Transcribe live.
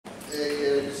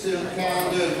City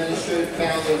calendar, administrative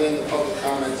calendar, then the public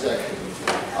comment section.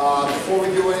 Before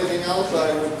we do anything else,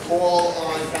 I will call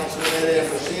on Councilman Ed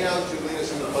Ambrosino to lead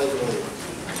us in the pledge of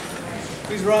allegiance.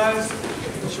 Please rise.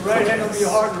 Put your right hand over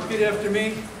your heart and repeat after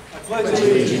me. I pledge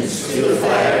allegiance to the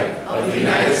flag of the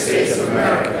United States of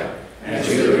America and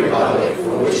to the republic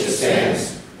for which it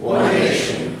stands, one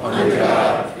nation, under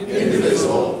God,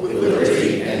 indivisible, with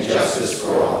liberty and justice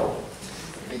for all.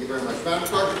 Thank you very much. Madam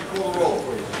Clerk, would you call the roll,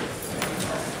 please?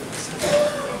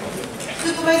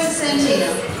 Supervisor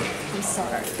Santino. I'm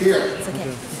sorry. Here. It's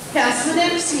okay. Councilman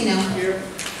Ambrosino. Here.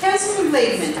 Councilman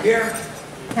Blakeman. Here.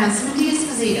 Councilman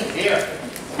Diaz-Pasito. Here.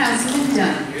 Councilman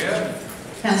Dunn. Here.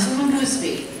 Councilman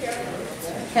Gooseby. Here.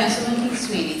 Councilman King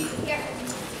Sweeney. Here.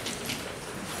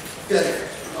 Okay.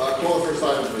 Call the first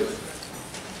item, please.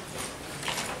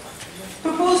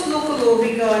 Proposed local law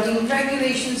regarding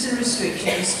regulations and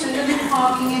restrictions to limit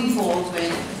parking in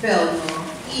Baldwin, Belmore,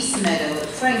 East Meadow,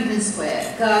 Franklin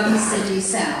Square, Garden City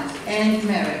South, and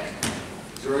Merrick.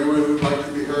 Is there anyone who would like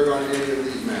to be heard on any of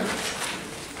these matters?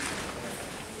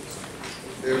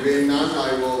 There being none,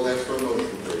 I will ask for a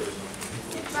motion, please.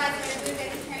 Mr. President, move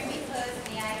that the hearing be closed and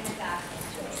the item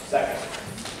adopted. Second.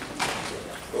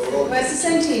 Supervisor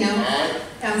Santino. Aye.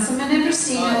 Councilman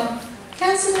Ambrosino.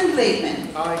 Councilman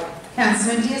Blakeman. Aye.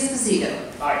 Councilman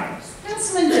Diaz-Pasito. Aye.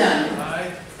 Councilman Dunn.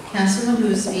 Aye. Councilman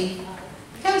Gooseby.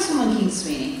 Councilman King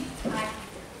Sweeney. Aye.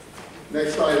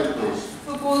 Next item, please.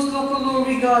 Proposed local law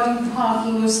regarding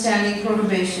parking or standing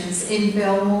prohibitions in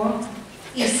Belmore,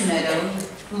 East Meadow,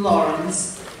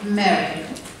 Lawrence, Merrick,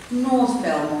 North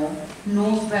Belmore,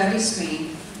 North Valley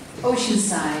Stream,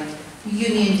 Oceanside,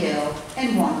 Uniondale,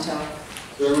 and Wantagh.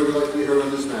 Is there anyone who would like to be heard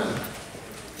on this matter?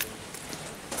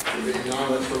 There being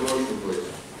none, let's for a motion,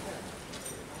 please.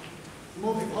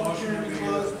 Move the public hearing be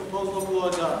closed. Proposed local law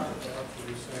adopted.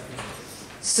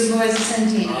 Supervisor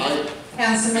Santino. Aye.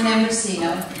 Councilman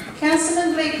Ambrosino.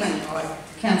 Councilman Blakeman. Aye.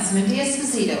 Councilman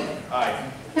Diaz-Pasito.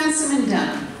 Aye. Councilman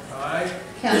Dunn. Aye.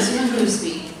 Councilman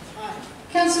Gooseby.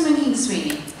 Councilman King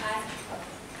Sweeney. Aye.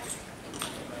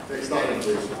 Next item,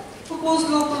 please. Proposed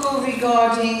local law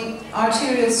regarding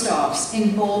arterial stops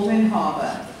in Baldwin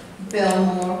Harbor,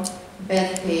 Belmore,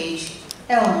 Bethpage,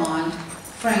 Elmont,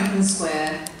 Franklin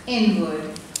Square,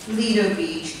 Inwood, Lido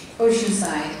Beach,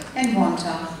 Oceanside, and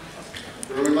Wantagh.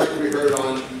 Would anyone like to be heard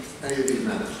on any of these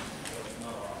matters?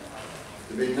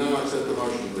 There being none, I'll accept the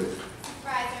motion, please. Mr.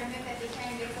 President, move that the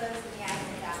hearing be closed and the item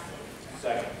adopted.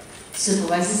 Second.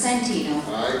 Supervisor Santino.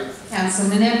 Aye.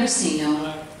 Councilman Ambrosino.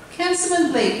 Aye.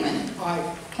 Councilman Blakeman.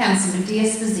 Aye. Councilman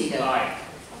Diaz-Pasito. Aye.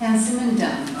 Councilman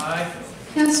Dunn. Aye.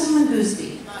 Councilman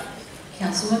Gooseby.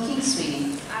 Councilman King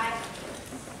Sweeney. Aye.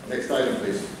 Next item,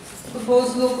 please.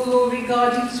 Proposed local law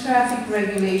regarding traffic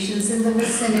regulations in the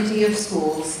vicinity of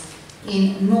schools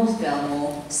in North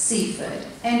Belmore, Seaford,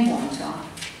 and Wantagh.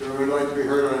 Is there anyone who would like to be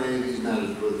heard on any of these matters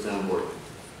before the town board?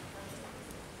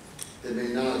 There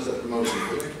being none, I'll accept the motion,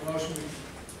 please. Make a motion.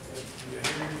 The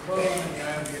hearing be closed and the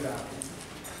item be adopted.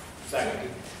 Second.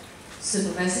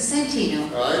 Supervisor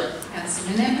Santino. Aye.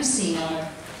 Councilman Ambrosino.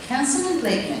 Councilman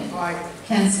Blakeman. Aye.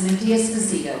 Councilman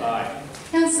Diaz-Pasito. Aye.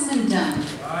 Councilman Dunn.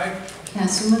 Aye.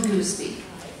 Councilman Gooseby.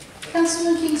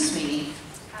 Councilman King Sweeney.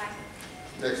 Aye.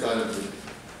 Next item, please.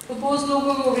 Proposed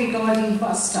local law regarding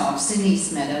bus stops in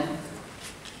East Meadow.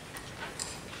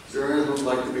 Is there anyone who would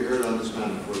like to be heard on this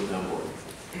matter before the town board?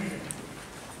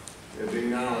 There being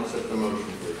none, I'll accept the motion,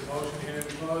 please. Motion hearing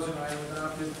be closed and item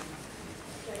adopted.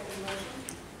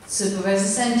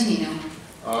 Supervisor Santino.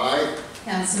 Aye.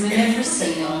 Councilman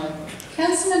Ambrosino.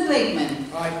 Councilman Blakeman.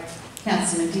 Aye.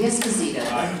 Councilman Diaz-Pasito.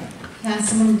 Aye.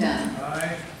 Councilman Dunn.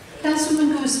 Aye.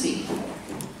 Councilman Gooseby.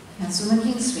 Councilman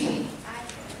King Sweeney. Aye.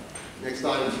 Next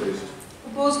item, please.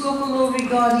 Proposed local law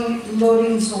regarding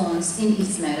loading zones in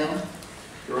East Meadow. Is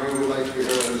there anyone who would like to be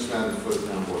heard on this matter before the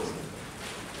town board?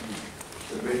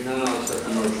 There being none, I'll accept the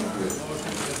motion, please.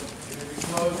 Motion hearing be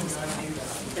closed and item be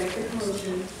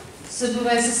adopted.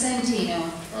 Supervisor Santino.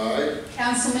 Aye.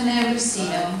 Councilman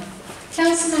Ambrosino.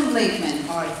 Councilman Blakeman.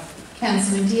 Aye.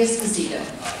 Councilman Diaz-Pasito.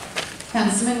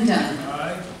 Councilman Dunn.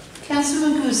 Aye.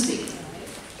 Councilman Gooseby.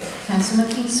 Councilman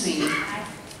King Sweeney. Aye.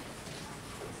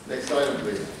 Next item,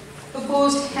 please.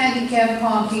 Proposed handicap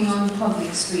parking on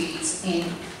public streets in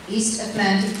East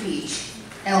Atlantic Beach,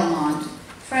 Elmont,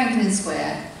 Franklin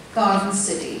Square, Garden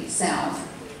City, South,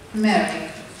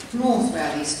 Merrick, North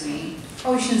Valley Stream,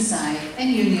 Oceanside,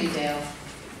 and Uniondale.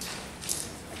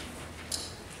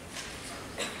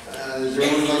 Is there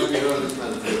anyone who would like to be heard on this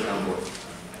matter before the town board?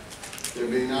 There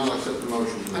being none, I'll accept the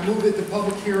motion, I please. move that the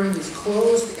public hearing is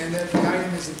closed and that the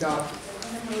item is adopted.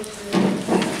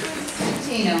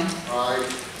 Santino. Aye.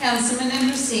 Councilman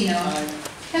Ambrosino.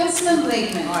 Councilman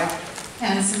Blakeman. Aye.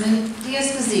 Councilman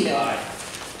Diaz-Pasito.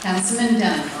 Councilman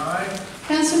Dunn. Aye.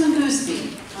 Councilman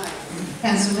Gooseby.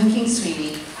 Councilman King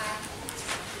Sweeney.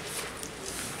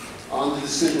 On the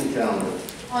decision calendar.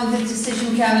 On the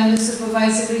decision calendar,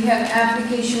 Supervisor, we have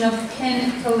application of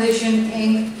Penn Collision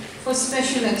Inc. for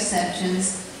special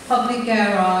exceptions, public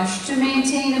garage, to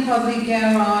maintain a public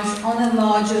garage on a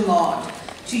larger lot,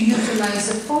 to utilize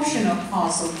a portion of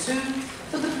parcel 2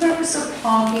 for the purpose of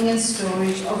parking and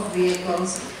storage of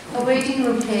vehicles awaiting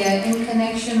repair in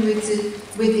connection with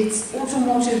its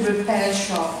automotive repair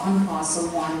shop on parcel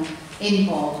 1 in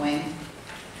Baldwin.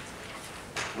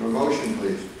 A motion,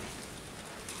 please.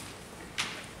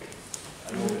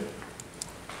 I move it.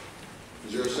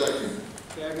 Is there a second?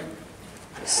 Second.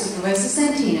 Supervisor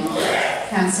Santino.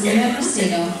 Councilman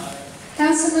Ambrosino.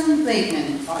 Councilman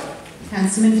Blakeman. Aye.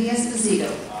 Councilman Diaz-Pasito.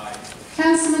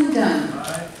 Councilman Dunn.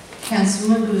 Aye.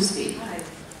 Councilman Gooseby.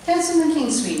 Councilman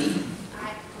King Sweeney.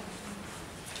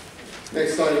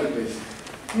 Next item, please.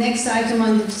 Next item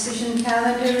on the decision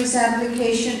calendar is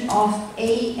application of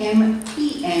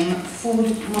AMPM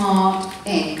Food Mart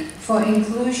Inc. for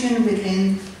inclusion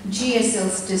within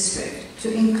GSL's district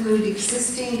to include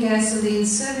existing gasoline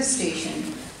service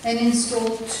station and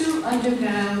install 2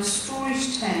 underground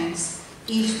storage tanks,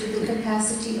 each with a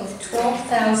capacity of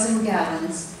 12,000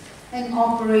 gallons, and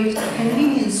operate a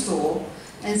convenience store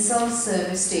and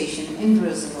self-service station in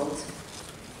Roosevelt.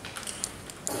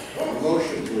 A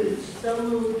motion, please. So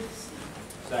moved.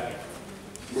 Second.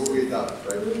 Move we adopt,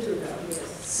 right? Move to adopt, yes.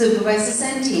 Supervisor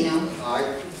Santino.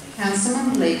 Aye.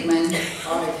 Councilman Blakeman.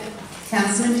 Aye.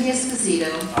 Councilman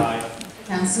Diaz-Pasito. Aye.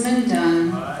 Councilman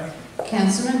Dunn. Aye.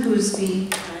 Councilman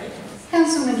Gooseby. Aye.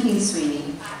 Councilman King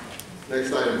Sweeney.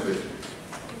 Next item, please.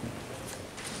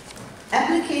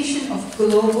 Application of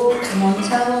Global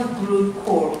Montello Group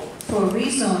Corp. for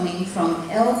rezoning from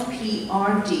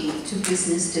LPRD to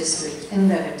Business District in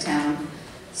Levittown.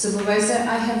 Supervisor,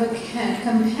 I have a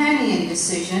companion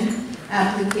decision,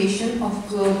 application of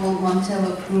Global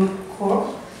Montello Group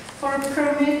Corp. for a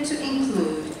permit to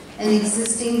include an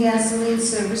existing gasoline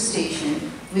service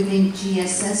station within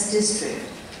GSS District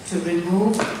to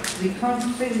remove,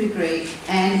 reconfigure,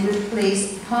 and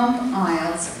replace pump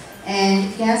aisles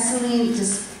and gasoline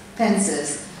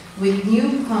dispensers with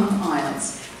new pump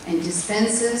aisles and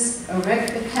dispensers,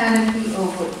 erect a canopy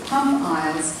over pump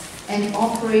aisles, and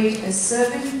operate a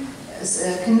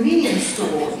convenience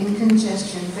store in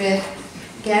congestion with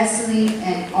gasoline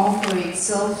and operate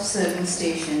self-serving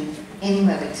station in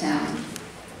Levittown.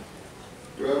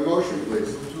 Do I have a motion, please?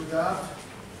 Move to adopt.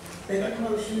 Second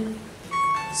motion.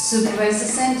 Supervisor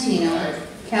Santino.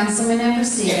 Councilman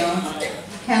Ambrosino.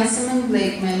 Councilman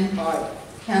Blakeman. Aye.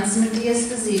 Councilman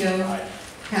Diaz-Pasito.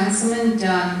 Councilman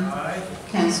Dunn. Aye.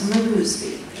 Councilman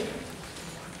Gooseby.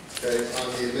 Okay, on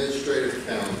the administrative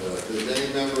calendar, does any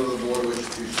member of the board wish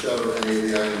to sever any of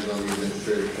the items on the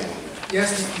administrative calendar? Yes,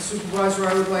 Mr. Supervisor,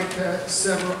 I would like to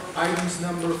sever items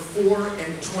number 4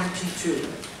 and 22.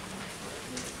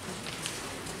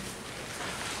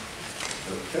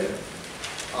 Okay.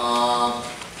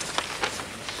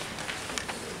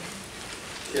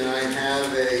 Can I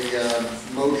have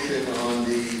a motion on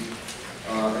the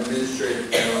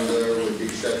administrative calendar with the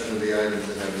exception of the items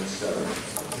that have been severed?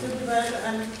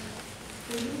 Supervisor,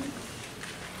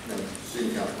 No, City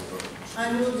Council.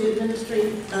 I move the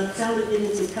administrative calendar in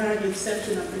its entirety,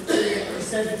 exception of the 2, number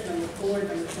 7, number 4, and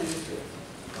number 22.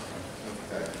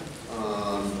 Okay.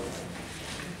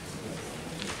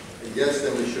 I guess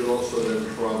then we should also then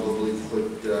probably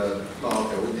put,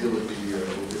 okay, we'll deal with the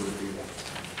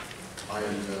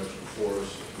items that are before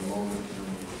us at the moment, and then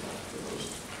we'll go back to those.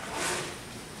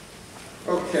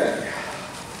 Okay.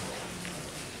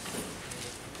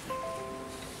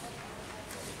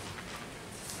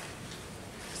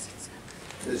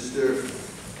 Mr.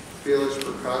 Felix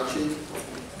Procacci.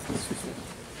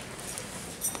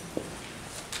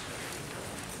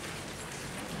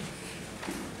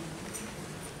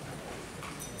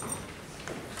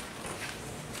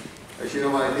 Actually, you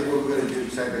know what, I think what we're going to do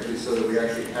technically so that we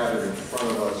actually have it in front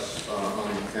of us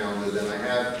on the calendar, then I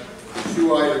have the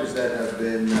 2 items that have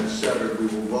been severed. We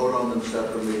will vote on them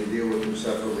separately and deal with them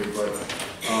separately, but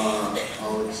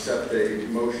I'll accept a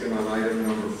motion on item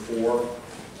number 4.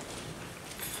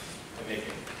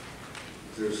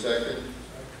 Is there a second?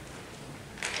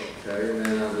 Okay, and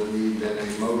then I will need then a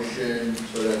motion,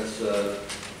 so that's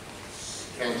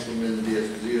Councilman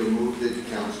Diaz-Pasito moved it,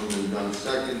 Councilman Dunn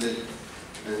seconded it,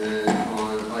 and then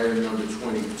on item number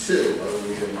 22, I will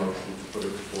need a motion to put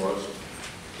it before us.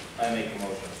 I make a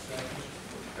motion.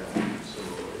 Okay, so,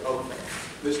 okay.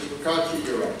 Mr. Procacci,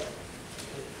 you're up.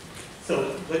 So,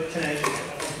 but can I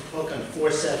talk on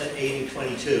 4, 7, 8, and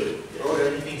 22. Go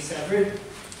ahead. Anything separate?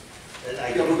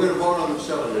 Yeah, we're going to vote on them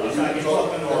separately. Okay, I can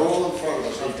talk on They're all. all in front of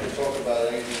us, we can talk about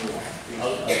anything.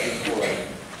 Okay.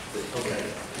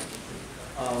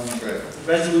 Right.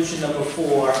 Resolution number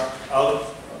 4,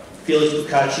 out Felix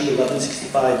Bucacci,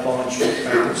 1165 Bond Street,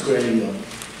 Franklin Square, New York.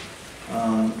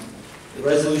 The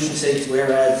resolution states,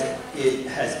 whereas it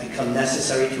has become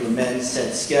necessary to amend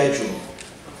said schedule.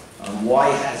 Why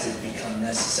has it become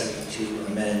necessary to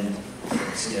amend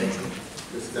said schedule?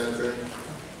 Ms. Denter?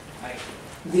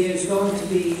 There's going to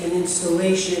be an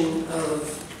installation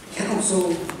of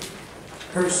council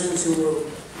persons who were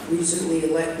recently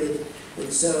elected,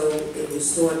 and so it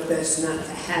was thought best not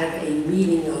to have a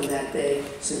meeting on that day,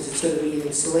 since it's going to be an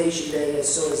installation day,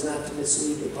 so as not to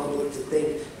mislead the public to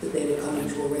think that they were coming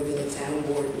to a regular town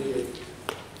board meeting.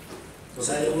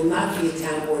 So there will not be a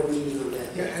town board meeting on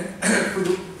that day. Yeah,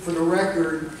 and for the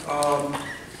record,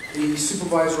 the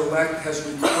supervisor-elect has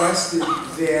requested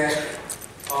that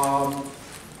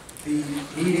the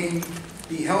meeting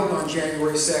be held on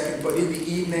January 2nd, but in the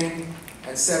evening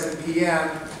at 7 p.m.,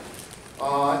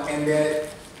 and that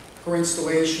her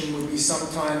installation would be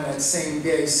sometime that same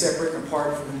day, separate and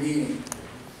apart from the meeting.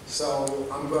 So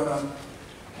I'm going to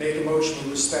make a motion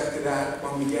with respect to that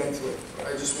when we get to it. But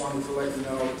I just wanted to let you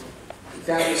know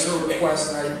that was her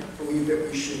request, and I believe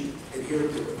that we should adhere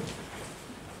to it.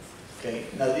 Okay.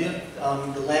 Now,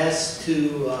 the last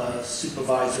two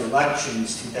supervisor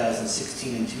elections,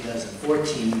 2016 and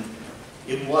 2014,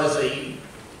 it was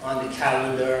on the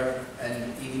calendar,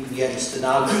 and even we had a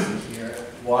stenographer here.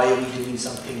 Why are we doing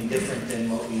something different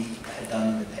than what we had done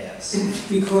in the past?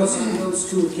 Because on those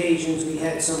two occasions, we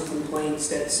had some complaints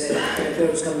that said that there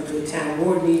was coming to a town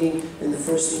board meeting, and the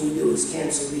first thing we do is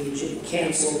cancel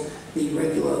the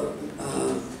regular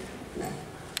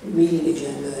meeting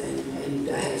agenda, and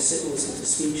I had to sit and listen to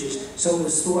speeches. So it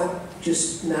was thought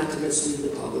just not to mislead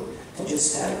the public, to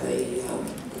just have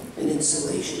an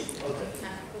installation. Okay.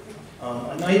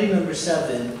 On item number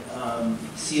 7,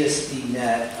 CSD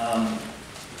Net,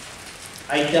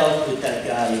 I dealt with that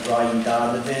guy, Brian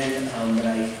Donovan, when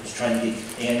I was trying to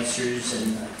get answers,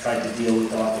 and I tried to deal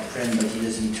with Arthur Prim, but he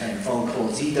doesn't return phone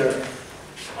calls either.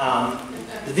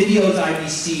 The videos I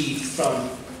received from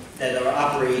that are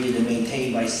operated and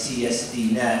maintained by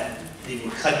CSD Net, they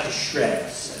were cut to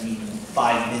shreds. I mean,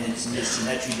 5 minutes missing,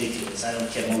 that's ridiculous. I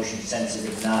don't care motion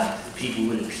sensitive or not. People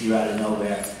would appear out of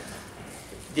nowhere.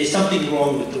 There's something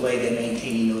wrong with the way they're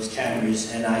maintaining those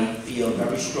cameras, and I feel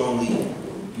very strongly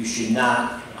you should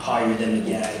not hire them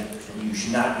again, and you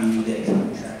should not renew their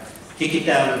contract. Kick it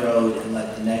down the road and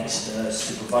let the next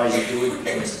supervisor do it,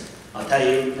 because I'll tell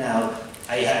you now,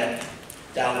 I had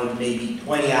downloaded maybe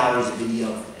 20 hours of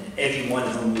video, and every one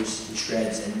of them was in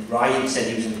shreds, and Ryan said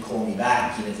he was going to call me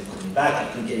back. He never called me back.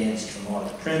 I couldn't get answers from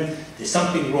Arthur Prim. There's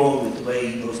something wrong with the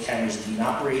way those cameras are being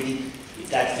operated. If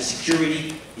that's for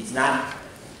security, it's not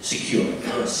secure,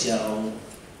 because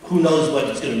who knows what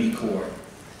it's going to record.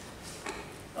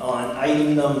 On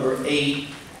item number 8,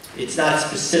 it's not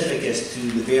specific as to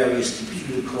the various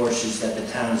computer courses that the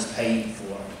town is paying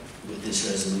for with this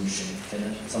resolution.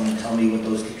 Can someone tell me what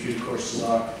those computer courses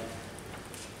are?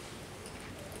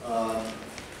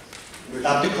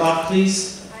 Dr. Clark,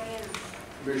 please. I am.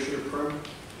 Commissioner Prim?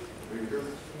 Baker?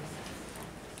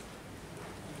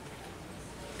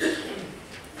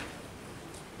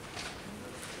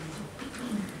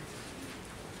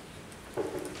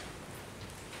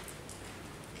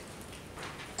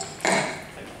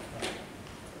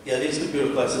 Yeah, these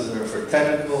computer classes are for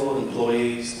technical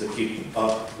employees to keep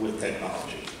up with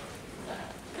technology.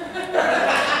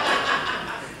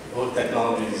 Well,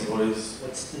 technology is always,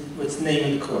 What's the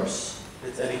name of the course?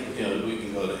 it's any, we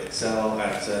can go to Excel,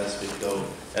 Access, we can go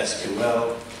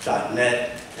SQL,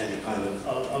 .NET, any kind of.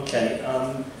 Oh, okay.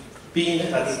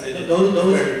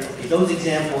 Those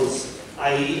examples,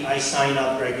 I sign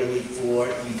up regularly for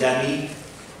Udemy.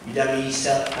 Udemy,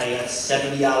 I got a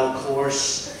 70-hour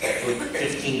course for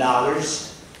 $15.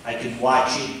 I could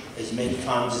watch it as many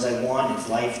times as I want. It's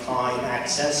lifetime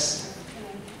access.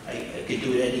 I could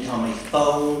do it anytime on my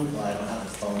phone. Well, I don't have a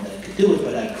phone that could do it,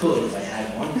 but I could if I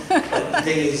had one. But the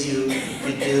thing is, you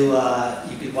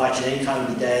could watch it any time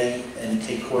of the day and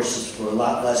take courses for a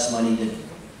lot less money than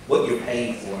what you're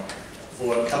paying for.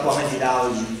 For a couple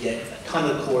 $100, you get a ton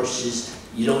of courses.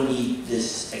 You don't need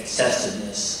this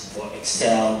excessiveness for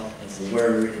Excel and for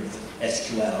Word and for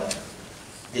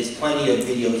SQL. There's plenty of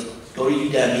videos. Go to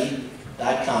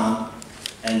udemy.com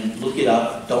and look it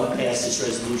up. Don't pass this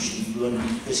resolution. You're going to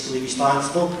be fiscally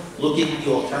responsible. Look at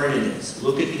the alternatives.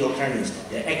 Look at the alternatives.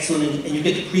 They're excellent, and you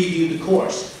get to preview the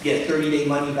course. You get a 30-day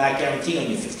money-back guarantee on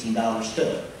your $15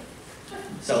 too.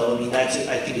 So, I mean, I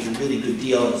think it's a really good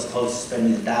deal as opposed to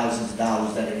spending the thousands of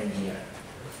dollars that are in here.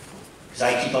 Because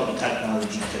I keep up with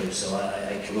technology too, so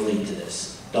I can relate to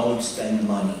this. Don't spend the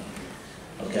money.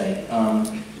 Okay.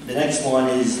 The next one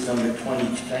is number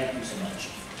 22. Thank you so much.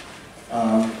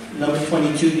 Number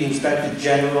 22, the Inspector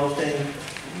General thing.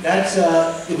 That's,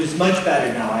 it was much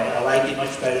better now. I like it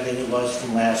much better than it was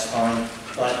from last time.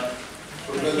 But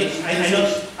I know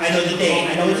the date.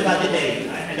 I know it's about the date.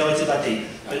 I know it's about the date.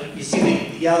 But you see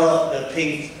the yellow, the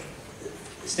pink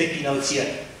sticky notes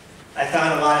here. I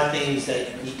found a lot of things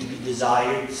that need to be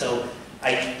desired. So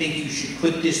I think you should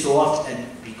put this off, and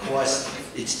because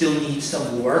it still needs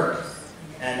some work.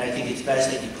 And I think it's best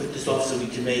that you put this off so we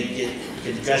can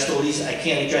address all these. I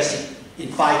can't address it in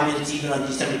 5 minutes, even on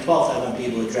December 12th, I won't be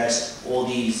able to address all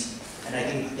these. And I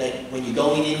think that when you're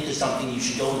going into something, you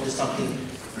should go into something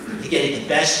to get it the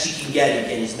best you can get it,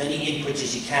 get as many inputs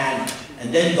as you can,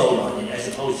 and then vote on it, as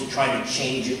opposed to trying to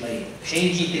change it later.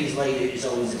 Changing things later is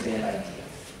always a bad idea.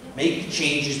 Make the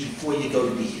changes before you go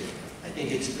to the hearing. I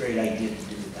think it's a great idea to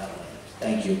do it that way.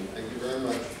 Thank you. Thank you very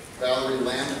much. Valerie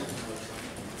Lamb.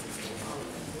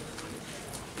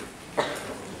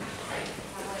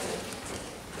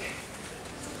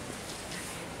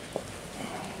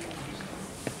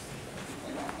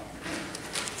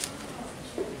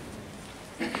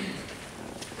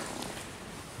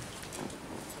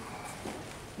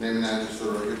 Name and address for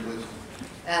the record, please.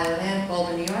 Lamb,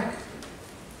 Boulder, New York.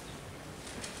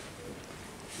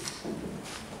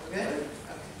 We're good?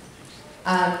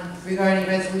 Okay. Regarding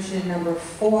resolution number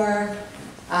 4,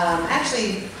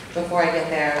 actually, before I get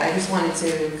there, I just wanted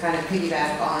to kind of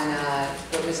piggyback on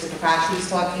what Mr. Prakash was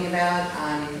talking about.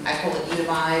 I call it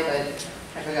Udemy, but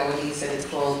I forgot what he said it's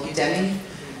called, Udemy.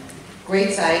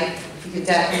 Great site. You could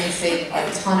definitely save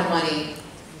a ton of money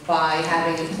by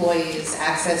having employees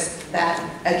access that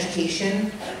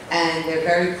education, and they're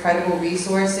very credible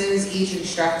resources. Each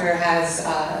instructor has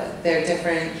their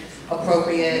different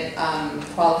appropriate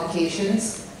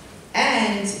qualifications,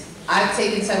 and I've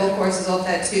taken several courses off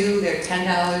that too. They're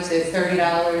 $10, they're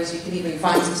 $30. You can even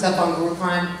find some stuff on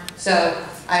Groupon. So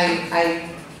I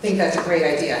think that's a great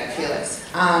idea, Felix.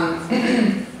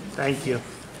 Thank you.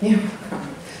 Yeah.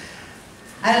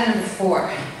 Item number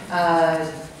 4.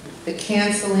 The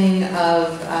canceling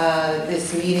of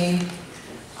this meeting.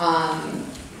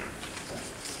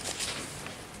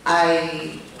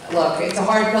 Look, it's a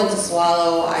hard pill to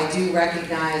swallow. I do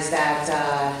recognize that,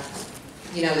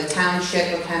 you know, the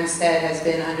township of Hempstead has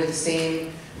been under the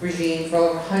same regime for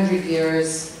over 100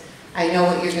 years. I know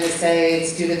what you're going to say.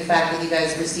 It's due to the fact that you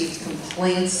guys received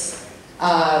complaints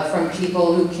from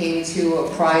people who came to a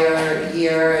prior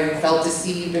year and felt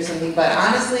deceived or something, but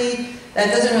honestly, that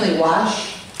doesn't really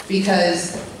wash,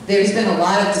 because there's been a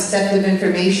lot of deceptive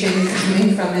information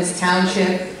coming from this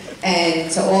township,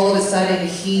 and to all of a sudden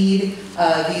heed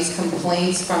these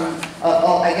complaints from,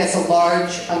 I guess, a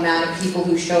large amount of people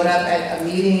who showed up at a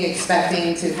meeting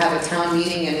expecting to have a town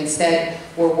meeting, and instead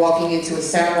were walking into a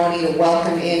ceremony to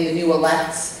welcome in the new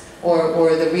elects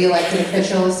or the re-elected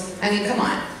officials. I mean, come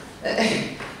on.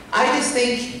 I just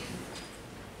think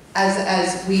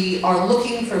as we are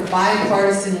looking for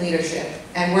bipartisan leadership,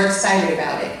 and we're excited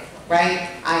about it, right?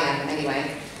 I am,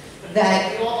 anyway.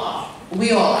 That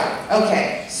we all are.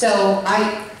 Okay, so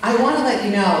I want to let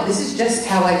you know, this is just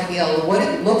how I feel. What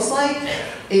it looks like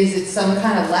is it's some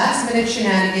kind of last-minute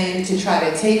shenanigan to try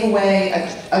to take away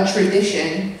a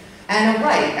tradition and a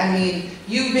right. I mean,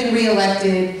 you've been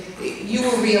reelected, you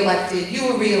were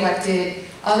reelected,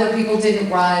 other people didn't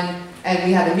run, and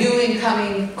we have a new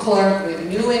incoming clerk, we have a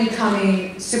new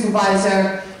incoming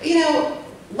supervisor. You know,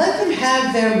 let them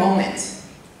have their moment.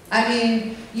 I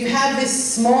mean, you have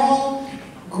this small,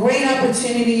 great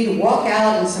opportunity to walk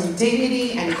out with some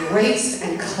dignity and grace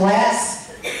and class.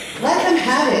 Let them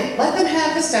have it. Let them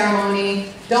have the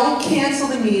ceremony. Don't cancel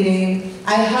the meeting.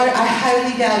 I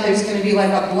highly doubt there's going to be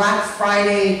like a Black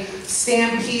Friday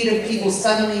stampede of people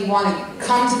suddenly want to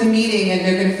come to the meeting and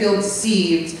they're going to feel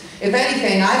deceived. If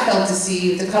anything, I felt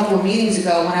deceived a couple of meetings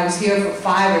ago when I was here for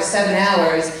 5 or 7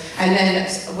 hours, and then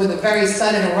with a very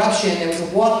sudden eruption, there was a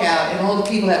walkout, and all the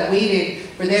people that waited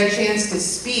for their chance to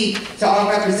speak to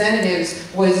our representatives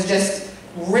was just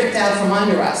ripped out from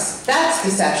under us. That's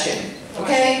deception,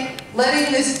 okay?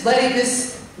 Letting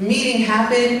this meeting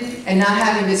happen and not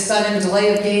having this sudden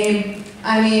delay of game,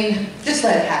 I mean, just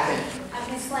let it happen.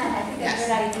 Ms. Lynn, I think Yes. a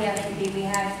good idea would be we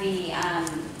have the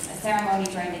ceremony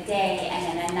during the day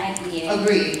and then a night meeting.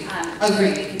 Agreed,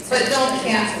 agreed. But don't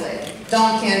cancel it.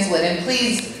 Don't cancel it. And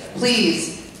please,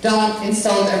 please, don't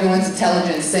insult everyone's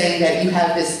intelligence saying that you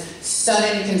have this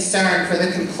sudden concern for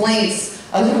the complaints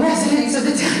of the residents of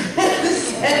the town.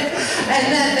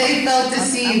 and that they felt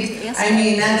deceived. I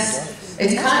mean,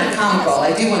 it's kind of comical.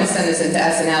 I do want to send this into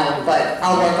SNL, but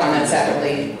I'll work on that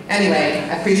separately. Anyway,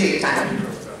 I appreciate your time.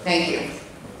 Thank you.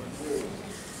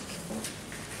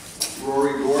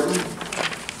 Rory Gordon.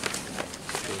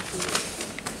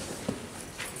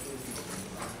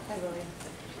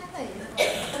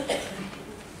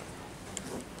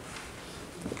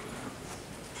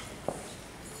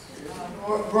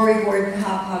 Rory Gordon,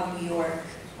 Hop Hop, New York.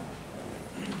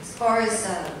 As far as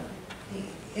the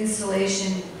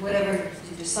installation, whatever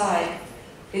you decide,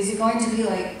 is it going to be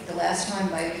like the last time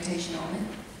by invitation only?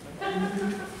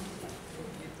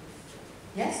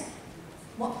 Yes?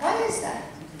 Why is that?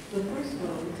 Well, first of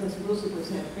all, because most of us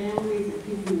have families and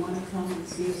people who want to come and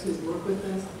see us and work with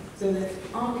us, so that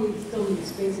only so many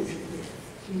spaces in here.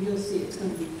 And you'll see it's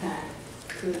going to be packed.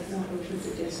 So it's not open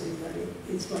to just anybody.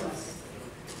 It's for us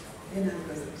and our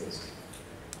relatives.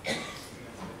 I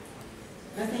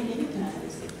think any time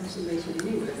is a consolation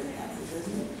anywhere that happens,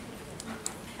 doesn't it?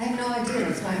 I have no idea,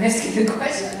 that's why I'm asking the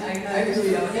question. I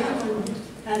really don't know. Everyone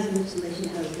has an installation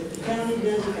house that the county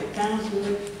does, the council,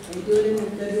 they do it in the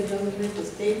federal government, the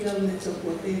state government, so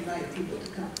forth. They invite people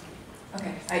to come.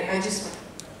 Okay, I just,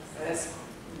 that's.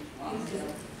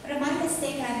 But if I'm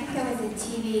mistaken, I think there was a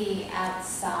TV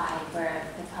outside where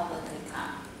the public could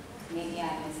come. Maybe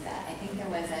I missed that. I think there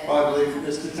was a. I believe,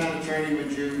 Mr. Town Attorney,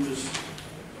 would you just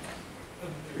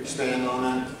expand on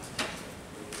that?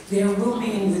 There will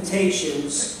be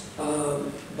invitations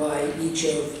by each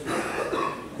of,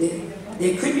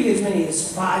 there could be as many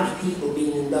as 5 people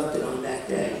being inducted on that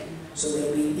day. So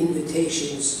there'll be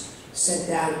invitations sent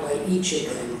out by each of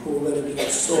them who are going to be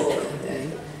installed that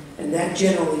day. And that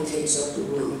generally takes up the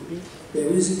room. There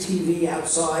is a TV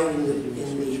outside in the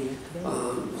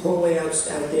hallway out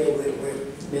there where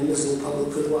members of the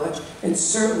public could watch. And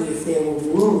certainly if there were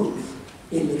room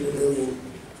in the pavilion,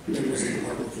 members of the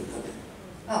public could come in.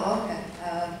 Oh, okay.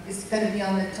 Is it going to be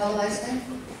on the televised thing?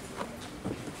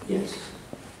 Yes.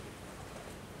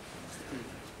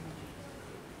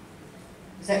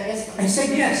 Is that yes? I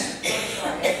said yes.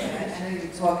 Sorry, I know you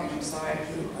were talking, I'm sorry.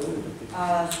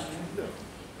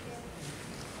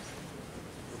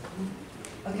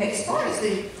 Okay, as far as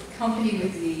the company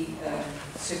with the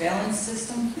surveillance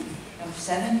system, number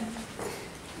 7,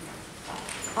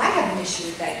 I have an issue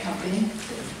with that company.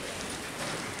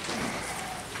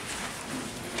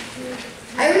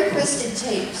 I requested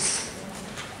tapes,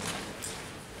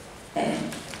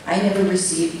 and I never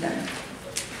received them.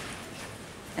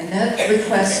 And that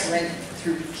request went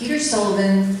through Peter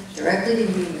Sullivan, directly to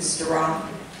you, Mr. Rock.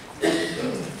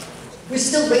 We're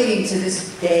still waiting to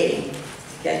this day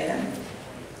to get them.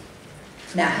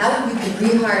 Now, how we could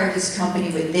rehire this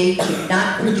company when they could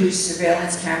not produce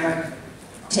surveillance camera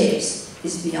tapes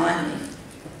is beyond me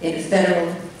in a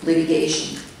federal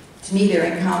litigation. To me,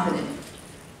 they're incompetent.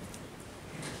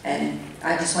 And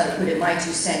I just want to put in my 2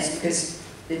 cents because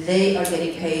they are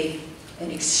getting paid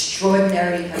an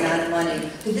extraordinary amount of money.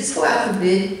 Did this go out for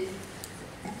bid?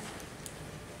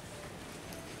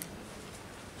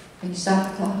 Can you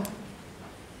stop the clock?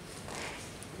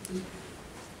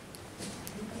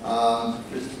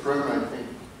 Mr. Prim, I think.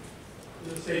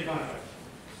 The state contract.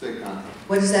 State contract.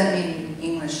 What does that mean in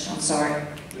English? I'm sorry.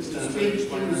 It was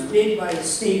bid by the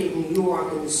state of New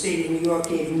York, and the state of New York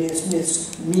gave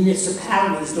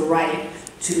municipalities the right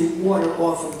to order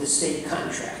off of the state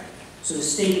contract. So the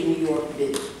state of New York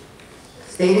bid.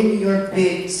 State of New York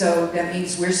bid, so that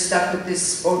means we're stuck with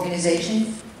this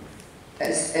organization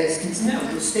as No,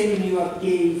 the state of New York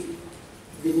gave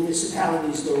the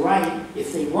municipalities the right,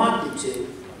 if they wanted to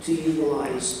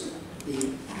utilize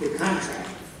the contract.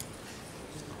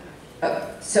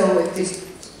 So if there's,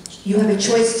 you have a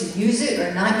choice to use it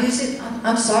or not use it?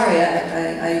 I'm sorry,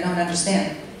 I don't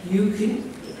understand. You can,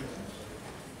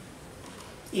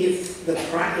 if the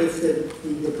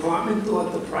department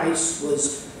thought the price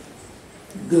was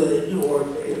good or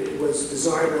it was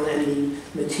desirable and the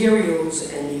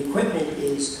materials and the equipment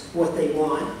is what they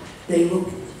want, they look,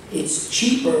 it's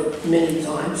cheaper many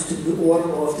times to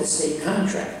order off the state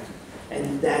contract.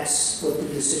 And that's what the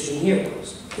decision here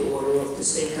was, to order off the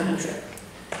state contract.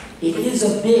 It is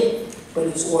a bid, but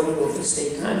it's ordered off the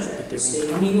state contract. The state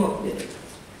of New York did it.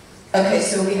 Okay,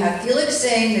 so we have Felix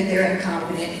saying that they're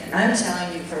incompetent, and I'm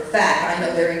telling you for a fact, I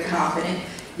know they're incompetent,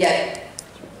 yet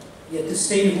the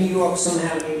state of New York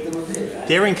somehow gave them a bid.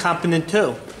 They're incompetent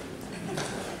too.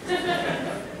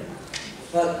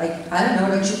 well, I don't know,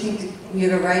 don't you think that we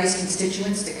have a right as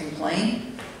constituents to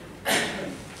complain?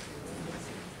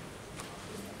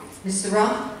 Mr.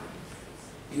 Roth?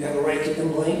 You have a right to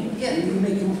complain. Yeah. You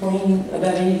may complain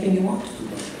about anything you want to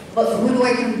complain. But who do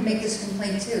I make this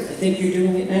complaint to? I think you're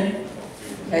doing it now.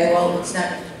 Okay, well, it's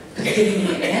not giving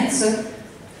me an answer.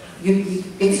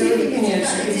 It's already an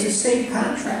answer, it's a state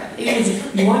contract. It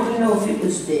was, you wanted to know if it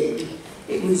was bid.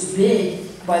 It was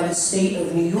bid by the state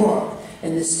of New York,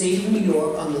 and the state of New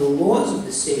York, under the laws of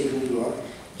the state of New York,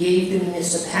 gave the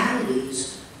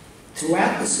municipalities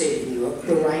throughout the state of New York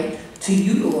the right to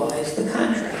utilize the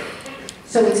contract.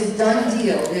 So it's a done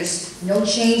deal, there's no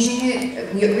changing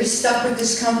it, we're stuck with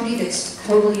this company that's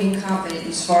totally incompetent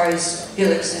as far as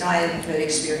Felix and I have had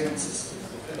experiences.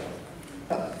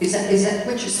 Is that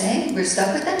what you're saying? We're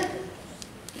stuck with that?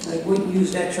 I wouldn't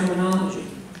use that terminology.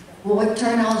 Well, what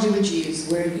terminology would you use?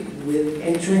 We're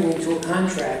entering into a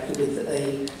contract with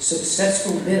a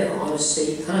successful bidder on a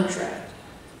state contract.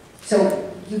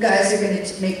 So you guys are going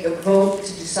to make a vote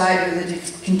to decide whether to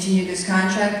continue this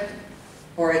contract?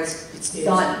 Or it's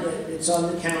done? It's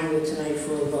on the calendar tonight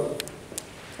for a vote.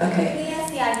 Okay. Can we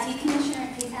ask the IT commissioner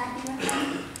if he's happy with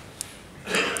them?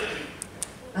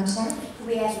 I'm sorry? Could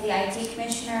we ask the IT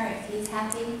commissioner if he's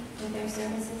happy with their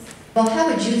services? Well, how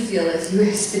would you feel if you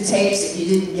asked the tapes and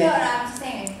you didn't No, get? I'm just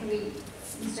saying, could we,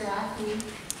 Mr. Roth, could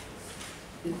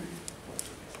we?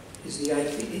 Is the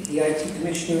IT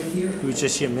commissioner here? He was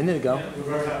just here a minute ago. We're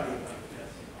very happy with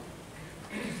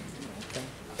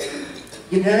that, yes.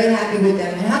 You're very happy with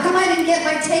them. And how come I didn't get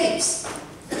my tapes?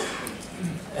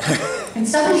 Can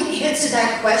somebody answer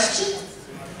that question?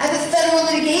 I have a federal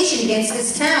litigation against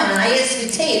this town, and I asked for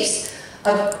tapes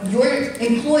of your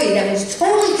employee that was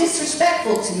totally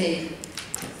disrespectful to me,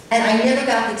 and I never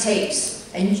got the tapes.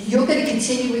 And you're going to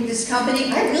continue with this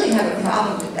company? I really have a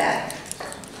problem with that.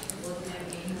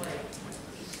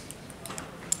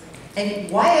 And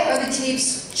why are the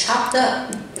tapes chopped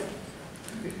up?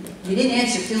 You didn't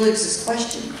answer Felix's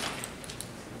question.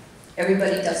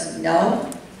 Everybody doesn't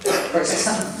know? Or is there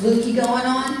something fluky going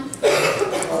on?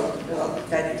 Well,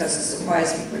 that doesn't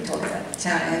surprise me. We're talking about the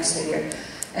town of Hempstead here.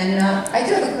 And I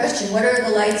do have a question. What are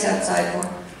the lights outside for?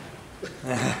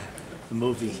 The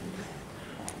movie.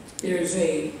 There's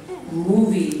a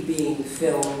movie being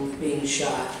filmed, being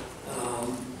shot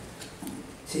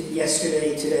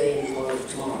yesterday, today, and part of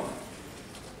tomorrow.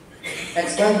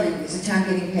 That's lovely. Is the town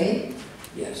getting paid?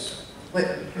 Yes.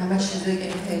 How much is they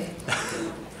getting paid?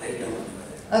 I don't.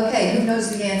 Okay, who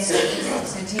knows the answer?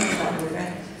 Santino probably,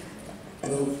 right?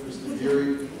 Mr.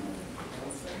 Deary?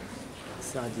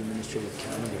 It's not the administrative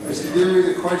county. Mr. Deary,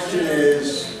 the question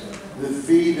is the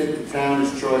fee that the town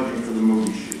is charging for the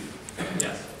movie shoot.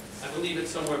 Yes, I believe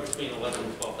it's somewhere between $11,000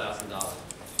 and $12,000.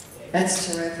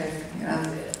 That's terrific.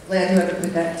 I'm glad whoever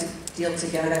put that deal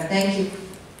together. Thank you.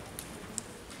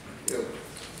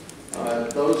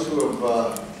 Those who have,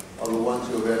 are the ones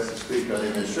who have asked to speak on the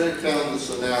administrative calendar,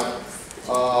 so now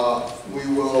we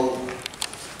will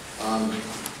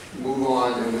move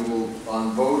on and we will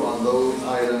vote on those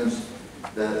items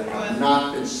that have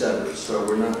not been severed. So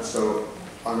we're not, so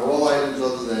on all items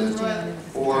other than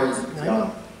four.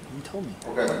 No, you told me.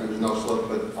 Okay, there was no slip,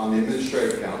 but on the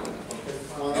administrative calendar. Okay,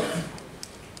 come on up.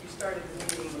 You started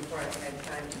the meeting before I had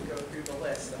time to go through the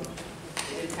list, so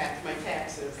it impacts my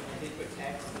taxes, and I did put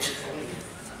taxes on it.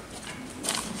 I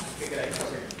figured I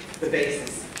covered the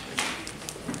basis.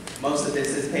 Most of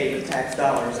this is paid with tax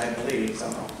dollars, I believe,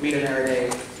 so meet another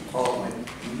day, call my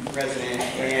resident,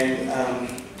 and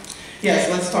yes,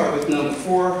 let's start with number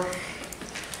 4.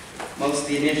 Most of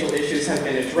the initial issues have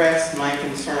been addressed. My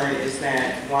concern is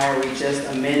that why are we just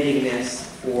amending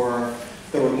this for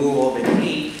the removal of the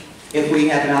heat if we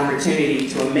have an opportunity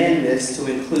to amend this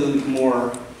to include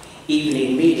more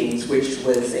evening meetings, which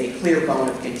was a clear bone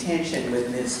of contention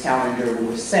when this calendar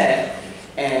was set.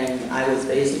 And I was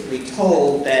basically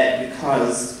told that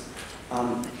because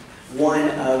one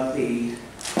of the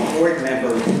board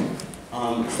members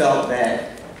felt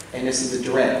that, and this is a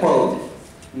direct quote,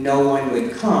 no one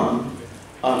would come,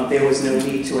 there was no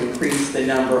need to increase the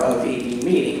number of evening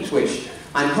meetings, which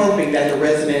I'm hoping that the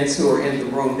residents who are in the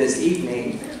room this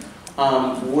evening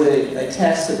would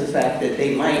attest to the fact that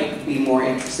they might be more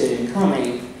interested in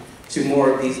coming to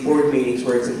more of these board meetings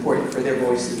where it's important for their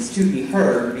voices to be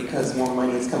heard because more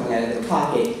money is coming out of their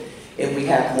pocket if we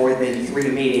have more than 3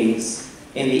 meetings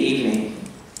in the evening.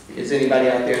 Is anybody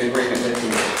out there in agreement with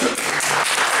me?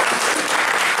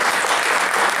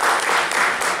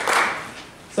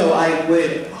 So I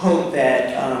would hope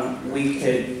that we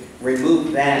could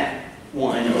remove that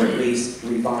one, or at least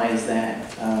revise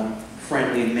that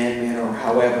friendly amendment, or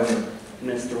however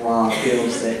Mr. Roth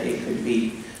feels that it could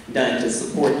be done to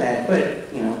support that.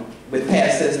 But, you know, with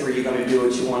past history, you're going to do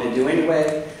what you want to do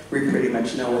anyway. We pretty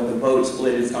much know what the vote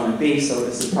split is going to be, so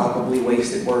this is probably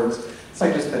wasted words. So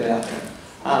I just put it out there.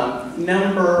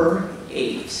 Number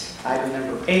 8. Item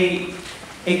number 8,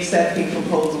 accepting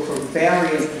proposal for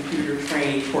various computer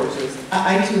training courses.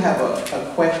 I too have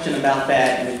a question about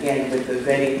that, and again, with the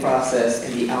vetting process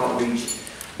and the outreach,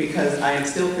 because I am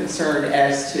still concerned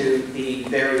as to the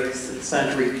various and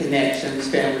sundry connections,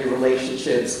 family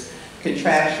relationships,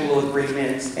 contractual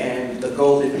agreements, and the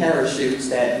golden parachutes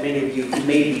that many of you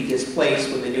may be displaced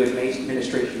when the new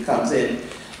administration comes in,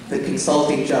 the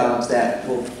consulting jobs that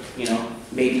will,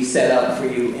 maybe set up for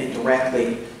you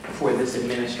indirectly before this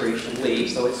administration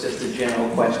leaves. So it's just a general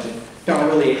question. Don't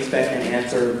really expect an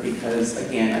answer because,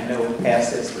 again, I know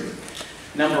past history.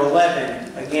 Number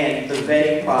 11, again, the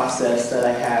vetting process that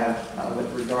I have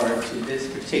with regard to this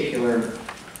particular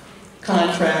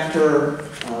contractor.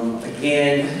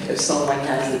 Again, if someone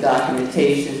has the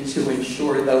documentation to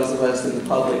ensure those of us in the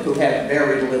public who have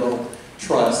very little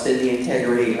trust in the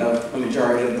integrity of the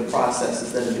majority of the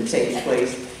processes that have been taking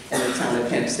place in the town of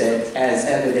Hempstead, as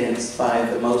evidenced by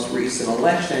the most recent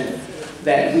election,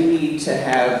 that we need to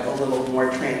have a little more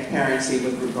transparency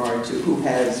with regard to who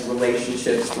has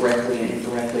relationships directly and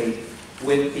indirectly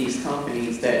with these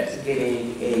companies that's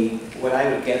getting what I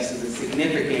would guess is a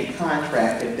significant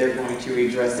contract if they're going to be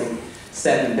addressing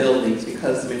 7 buildings,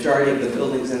 because the majority of the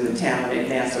buildings in the town in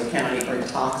Nassau County are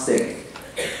toxic,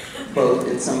 both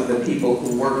in some of the people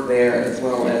who work there as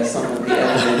well as some of the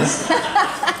elements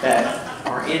that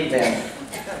are in them.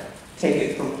 Take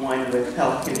it from one with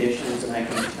health conditions, and I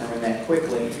can determine that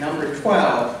quickly. Number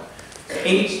 12,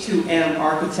 H2M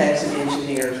Architects and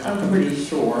Engineers. I'm pretty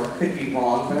sure, could be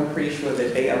wrong, but I'm pretty sure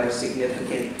that they are a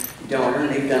significant donor.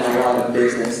 They've done a lot of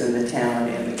business in the town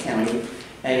and the county.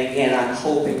 And again, I'm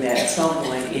hoping that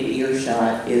someone in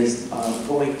earshot is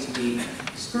going to be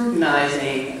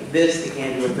scrutinizing this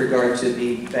again with regard to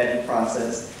the vetting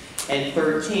process. And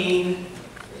 13,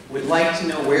 would like to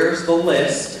know where's the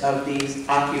list of these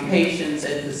occupations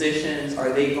and positions.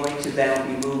 Are they going to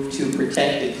then be moved to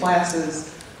protected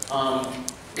classes?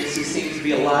 There seems to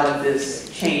be a lot of this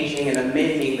changing and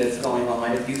amending that's going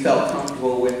on. If you felt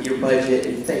comfortable with your budget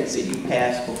and things that you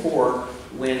passed before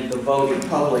when the voting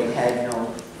public had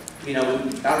no,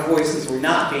 our voices were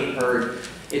not being heard,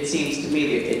 it seems to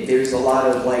me that there's a lot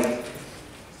of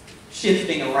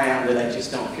shifting around that I just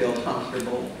don't feel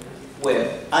comfortable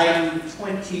with. Item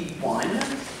 21,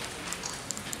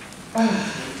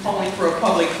 calling for a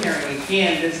public hearing.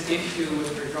 Again, this issue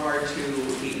with regard to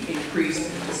the increased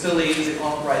facilities and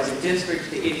authorizing districts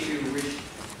to issue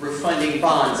refunding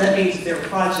bonds. That means there are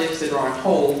projects that are on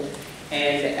hold,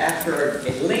 and after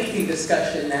a lengthy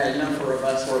discussion that a number of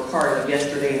us were a part of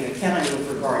yesterday in the county with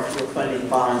regard to refunding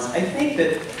bonds, I think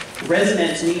that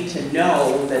residents need to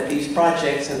know that these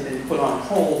projects have been put on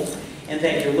hold and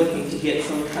that you're looking to get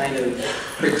some kind of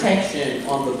protection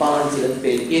on the bonds that have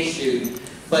been issued.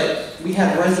 But we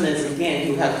have residents, again,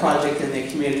 who have projects in their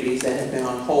communities that have been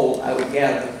on hold, I would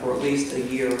gather, for at least a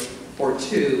year or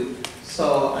two.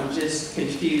 So I'm just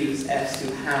confused as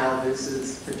to how this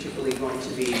is particularly going to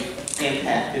be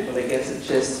impacted, but I guess it's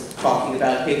just talking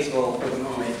about Hicksville for the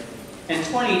moment. And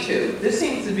 22, this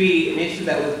seems to be an issue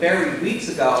that was buried weeks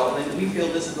ago, and we feel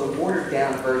this is a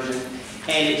watered-down version,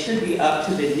 and it should be up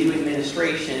to the new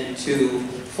administration to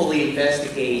fully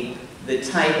investigate the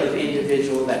type of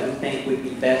individual that we think would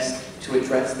be best to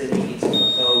address the needs of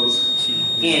those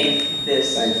in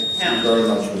this town. Thank you very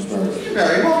much, Ms. Meredith. You're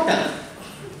very welcome.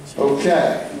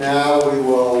 Okay, now we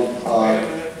will,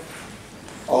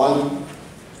 on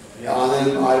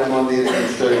an item on the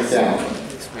administrative calendar.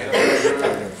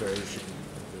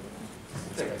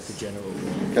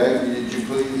 Okay, did you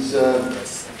please,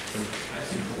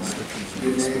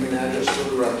 your name and address for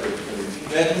the record,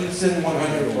 please? Edmondson,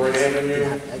 100 Ward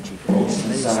Avenue,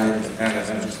 Oceanside,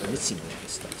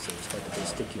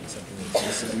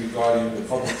 This is regarding the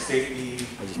public safety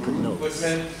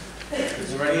equipment. Is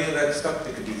there any of that stuff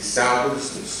that could be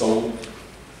salvaged and sold?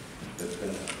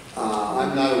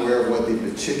 I'm not aware of what the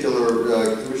particular,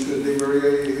 Commissioner DeMaria,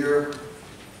 are you here?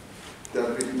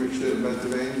 Deputy Commissioner of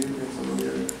Pennsylvania, someone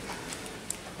here?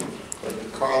 Like the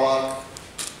car lock?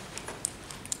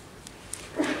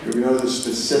 Do we know the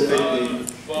specific?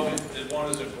 Well, one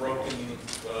is a broken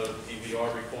DVR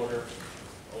recorder,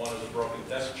 one is a broken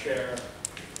desk chair,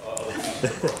 other pieces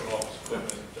of broken office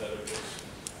equipment that are just...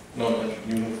 No,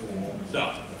 uniform?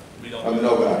 No, we don't... Of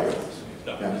no value?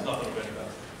 No, there's nothing of any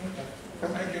value.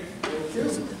 Thank you.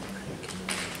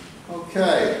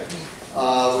 Okay.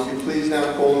 Would you please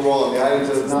now call the roll on the items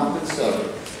that have not been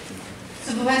settled?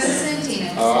 Supervisor Santino.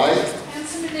 Aye.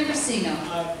 Councilman Neversino.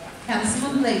 Aye.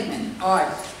 Councilman Blakeman. Aye.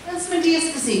 Councilman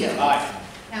Diaz-Pasito. Aye.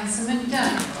 Councilman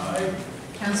Dunn. Aye.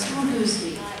 Councilman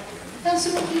Boosley.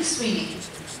 Councilman King Sweeney.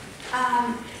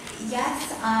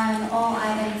 Yes, on all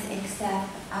items except,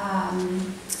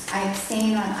 I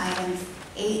abstain on items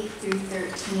 8 through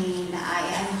 13. I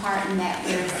am heartened that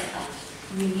there's a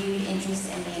renewed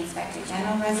interest in the Inspector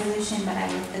General resolution, but I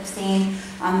will abstain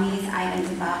on these items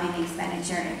involving the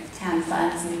expenditure of town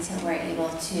funds until we're able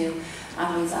to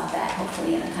resolve that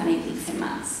hopefully in the coming weeks and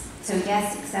months. So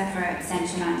yes, except for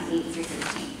abstention on 8 through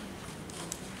 13.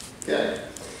 Okay.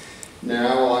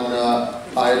 Now on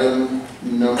item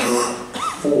number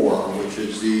 4, which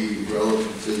is the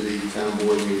relative to the town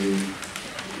board meeting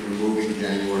removing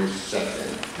January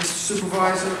 2nd. Mr.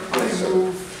 Supervisor, Yes, I sir.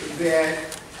 move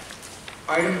that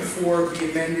item 4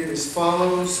 be amended as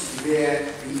follows,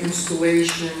 that the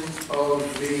installation of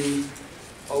the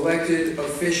elected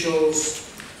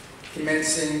officials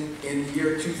commencing in the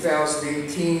year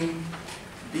 2018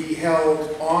 be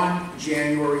held on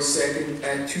January 2nd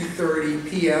at 2:30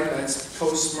 p.m., that's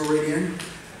post-meridian,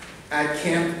 at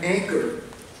Camp Anchor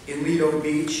in Lido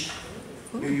Beach,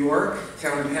 New York,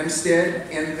 town of Hempstead,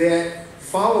 and that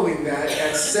following that,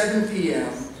 at 7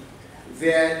 p.m.,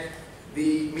 that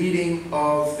the meeting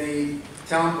of the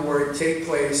town board take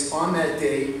place on that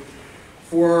date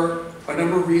for a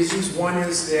number of reasons. One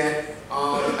is that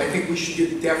I think we should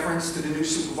give deference to the new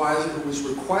supervisor who was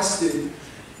requested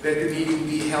that the meeting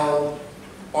be held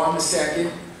on the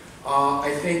 2nd.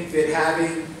 I think that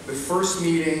having the first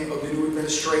meeting of the new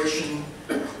administration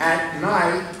at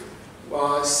night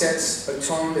sets a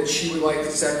tone that she would like to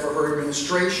set for her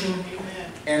administration.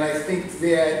 And I think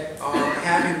that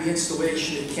having the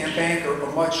installation at Camp Anchor,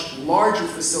 a much larger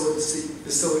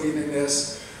facility than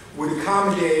this, would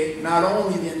accommodate not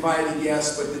only the invited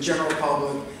guests, but the general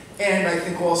public. And I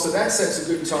think also that sets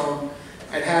a good tone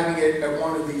at having it at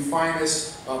one of the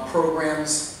finest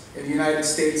programs in the United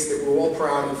States that we're all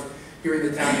proud of here in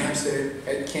the town of Hempstead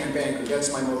at Camp Anchor.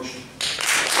 That's my motion.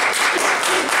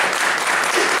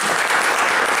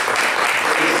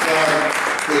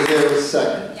 Is there a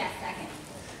second? Yes, second.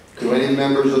 Do any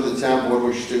members of the town board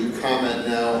wish to comment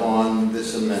now on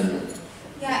this amendment?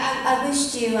 Yeah, I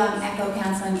wish to echo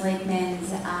Councilman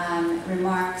Blakeman's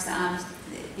remarks.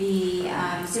 The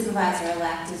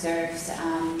supervisor-elect deserves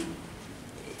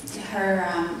her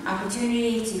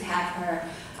opportunity to have her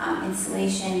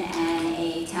installation and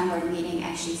a town board meeting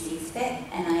as she sees fit,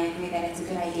 and I agree that it's a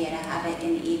good idea to have it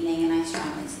in the evening, and I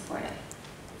strongly support it.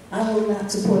 I will not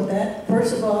support that.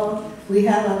 First of all, we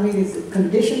have our meetings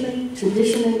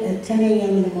traditionally at 10 a.m.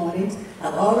 in the mornings.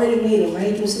 I've already made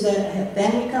arrangements so that I have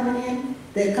family coming in.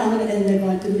 They're coming and they're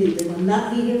going to leave. They will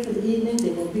not be here for the evening.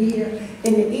 They will be here.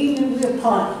 In the evening, we're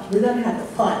partying. We're going to have a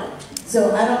party.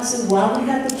 So I don't see why we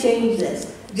have to change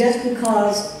this just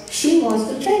because she wants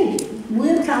to change it.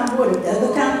 We're town board. If the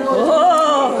other town board...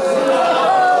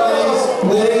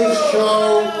 Please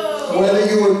show whether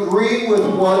you agree with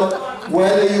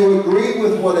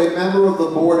what a member of the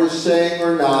board is saying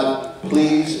or not.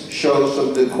 Please show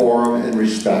some decorum and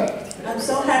respect. I'm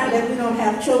so happy that we don't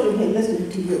have children here listening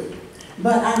to you.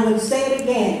 But I'm going to say it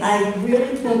again. I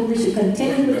really think we should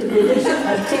continue with the tradition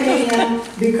of 10 a.m.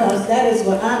 because that is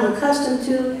what I'm accustomed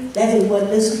to. That is what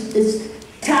this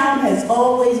town has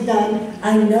always done.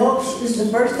 I know this is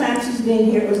the first time she's been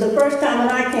here. It was the first time when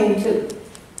I came too.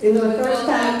 It was the first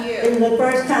time. It was the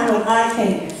first time when I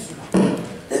came.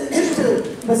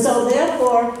 But so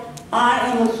therefore, I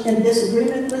am in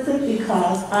disagreement with it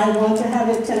because I want to have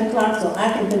it 10 o'clock so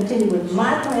I can continue with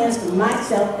my plans for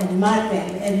myself and my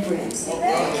family and friends.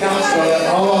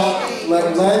 Hold on.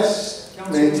 Let's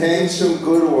maintain some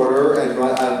good order. And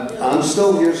I'm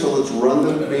still here, so let's run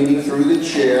the meeting through the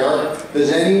chair. Does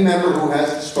any member who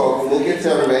hasn't spoken, we'll get to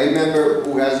everybody, any member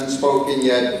who hasn't spoken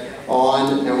yet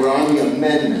and we're on the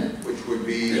amendment, which would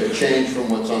be a change from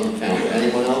what's on the calendar.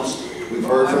 Anyone else? We've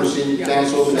heard from senior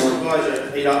council.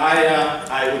 Supervisor,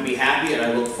 I would be happy and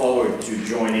I look forward to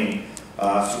joining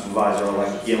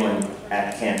Supervisor-elect Gillen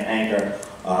at Camp Anchor,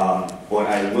 but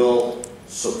I will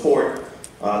support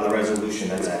the resolution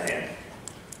that's at hand.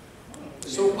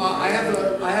 So I have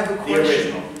a question. The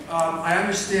original. I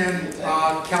understand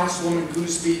Councilwoman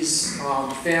Goosby's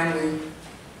family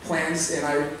plans, and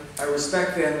I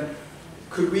respect them.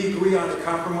 Could we agree on a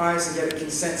compromise and get a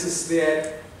consensus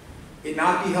that it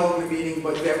not be held in the meeting,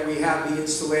 but that we have the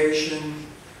installation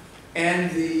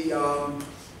and the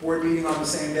board meeting on the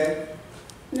same day?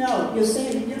 No, you're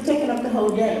saying you're taking up the whole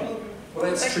day. Well,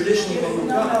 that's traditionally what we've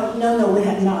done. No, we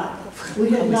have not. We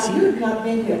have not. You have not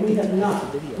been here. We have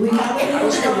not. We have. I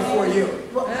was here before you.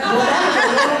 Well, that was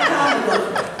a long time ago.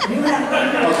 You have been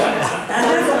here. I'm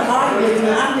not going to argue with you.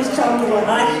 I'm just telling you what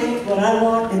I think, what I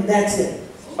want, and that's it.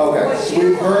 Okay, so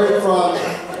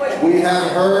we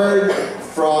have heard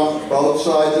from both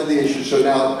sides of the issue. So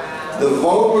now, The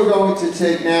vote we're going to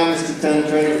take now, Mr. Town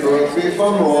Attorney, correct me if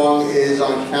I'm wrong, is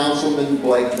on Councilman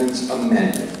Blakeman's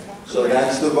amendment. So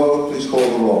that's the vote. Please call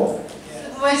the roll.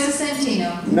 Supervisor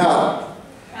Santino? No.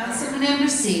 Councilman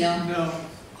Ambrosino? No.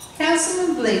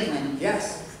 Councilman Blakeman?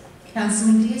 Yes.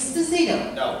 Councilman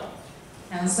D'Esposito? No.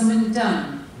 Councilman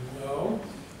Dunn? No.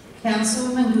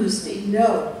 Councilwoman Gooseby?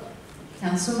 No.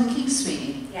 Councilwoman King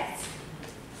Sweeney? Yes.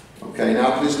 Okay,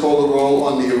 now please call the roll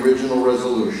on the original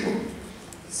resolution.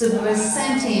 Supervisor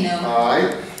Santino?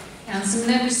 Aye.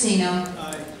 Councilman Ambrosino?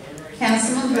 Aye.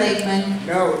 Councilman Blakeman?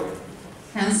 No.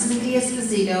 Councilman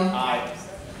D'Esposito? Aye.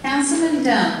 Councilman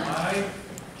Dunn? Aye.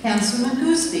 Councilwoman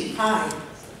Gooseby? Aye.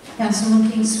 Councilwoman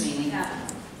King Sweeney? No.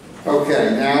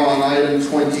 Okay, now on item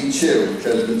 22, which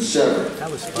has been severed.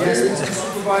 That was fun. Yes,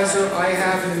 Mr. Supervisor, I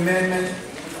have an amendment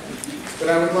that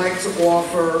I would like to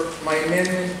offer. My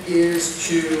amendment is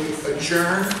to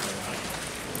adjourn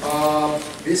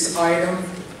this item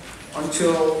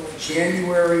until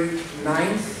January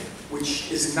 9th, which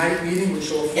is a night meeting,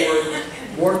 which will afford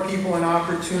more people an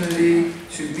opportunity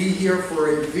to be here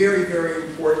for a very, very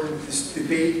important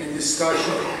debate and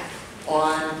discussion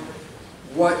on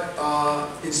what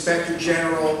Inspector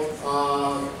General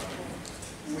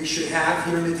we should have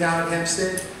here in the town of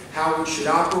Hempstead, how we should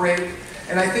operate.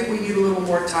 And I think we need a little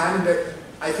more time, but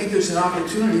I think there's an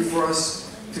opportunity for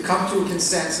us to come to a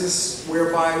consensus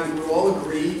whereby we will all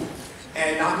agree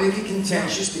and not make it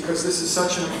contentious, because this is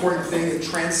such an important thing. It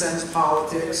transcends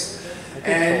politics.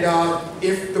 And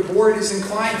if the board is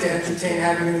inclined to entertain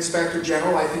having an Inspector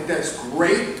General, I think that's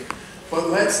great. But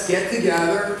let's get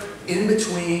together in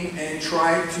between and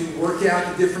try to work out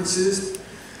the differences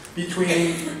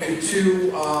between the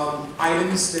two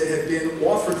items that have been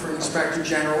offered for Inspector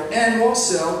General, and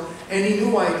also any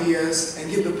new ideas, and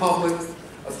give the public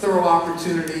a thorough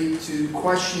opportunity to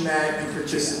question that and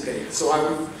participate.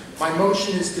 So my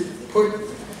motion is to put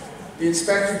the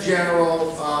Inspector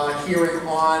General hearing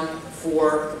on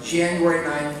for January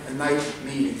 9th, a night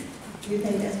meeting. You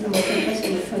think that's number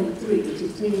 23, which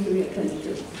is 23 or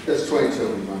 22? That's 22,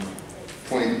 Yvonne.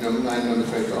 9, number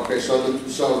 22. Okay, so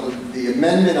the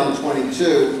amendment on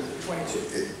 22.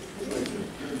 22.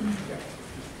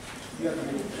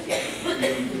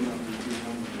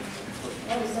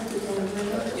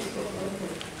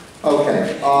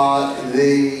 Okay,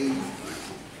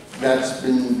 that's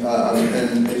been,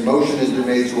 and a motion has been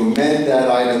made to amend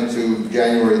that item to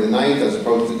January the 9th as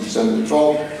opposed to December the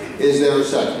 12th. Is there a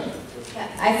second? Yeah,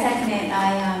 I second it.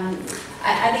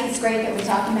 I think it's great that we're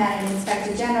talking about an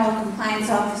Inspector General,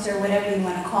 compliance officer, whatever you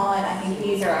want to call it. I think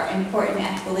these are important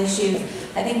ethical issues.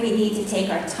 I think we need to take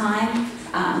our time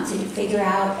to figure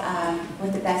out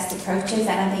what the best approach is.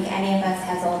 I don't think any of us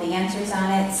has all the answers on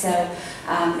it. So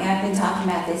I've been talking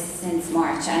about this since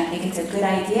March, and I think it's a good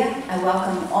idea. I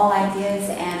welcome all ideas,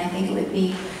 and I think it would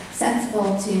be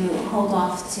sensible to hold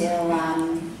off till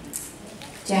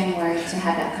January to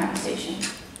have that conversation.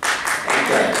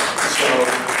 Okay, so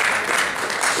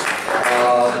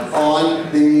on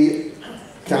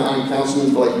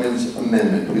Councilman Blakeman's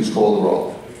amendment, please call the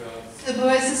roll.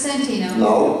 Supervisor Santino?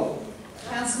 No.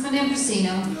 Councilman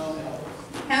Ambrosino? No.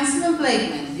 Councilman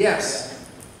Blakeman? Yes.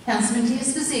 Councilman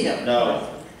D'Esposito? No.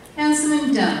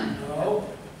 Councilman Dunn? No.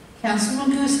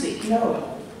 Councilwoman Gooseby?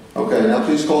 No. Okay, now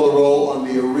please call the roll on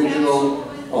the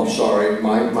original, oh, sorry,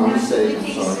 my mistake, I'm Councilwoman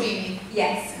King sorry. Sweeney?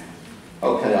 Yes.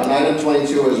 Okay, on item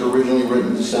 22 as originally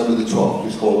written December the 12th,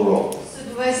 please call the roll.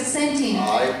 Supervisor Santino?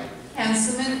 Aye.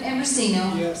 Councilman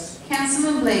Ambrosino? Yes.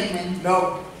 Councilman Blakeman?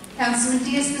 No. Councilman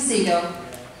D'Esposito?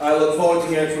 I look forward to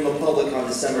hearing from the public on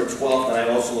December 12th, and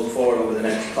I also look forward over the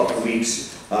next couple of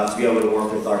weeks to be able to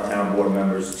work with our town board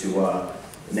members to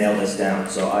nail this down.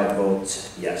 So I vote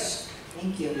yes.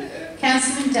 Thank you.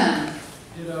 Councilman Dunn?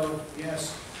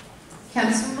 Yes.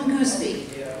 Councilwoman Gooseby?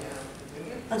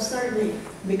 Certainly,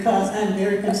 because I'm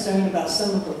very concerned about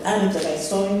some of the items that I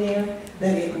saw in there,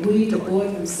 that if we, the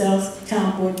board themselves,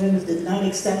 town board members, did not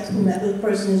accept whomever the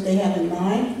person is they have in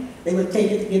mind, they would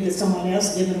take it, give it to someone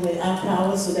else, giving away our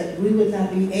power so that we would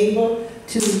not be able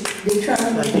to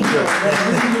determine the people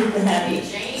that we need to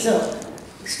have. So,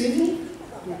 excuse me?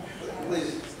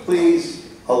 Please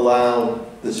allow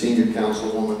the senior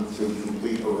councilwoman to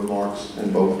complete her remarks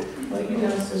and vote. Well, you know,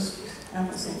 it's just, I'm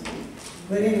the same thing.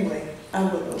 But anyway, I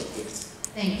will vote yes.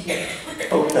 Thank you.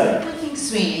 Okay. Councilwoman King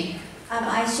Sweeney?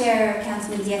 I share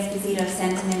Councilman D'Esposito's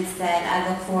sentiments that I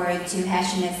look forward to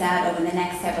hashing this out over the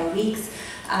next several weeks.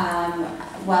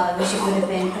 While I wish it would have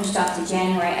been pushed off to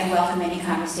January, I welcome any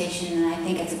conversation, and I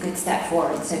think it's a good step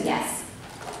forward, so yes.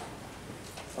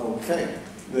 Okay.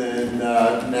 Then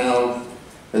now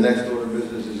the next order of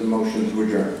business is a motion to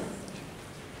adjourn.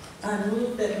 I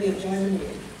move that we adjourn the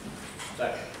meeting.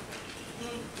 Second.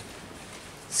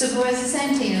 Supervisor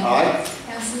Santino. Aye.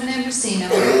 Councilman Ambrosino.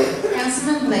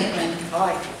 Councilman Blakeman.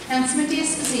 Aye. Councilman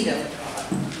D'Esposito.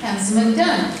 Councilman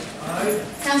Dunn. Aye.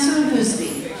 Councilman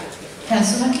Boothby.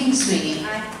 Councilman King Sweeney.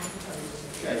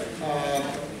 Okay.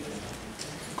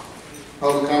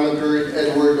 Public comment period,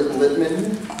 Edward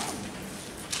Littman.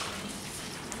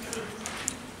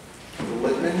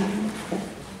 Littman.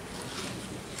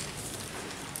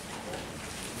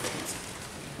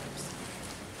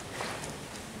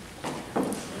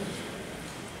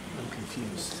 I'm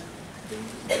confused. Good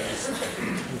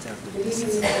evening,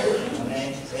 Mr. My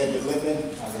name is Edward Lippman,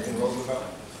 I live in Roosevelt.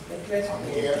 Address, I'm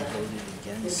here, Voted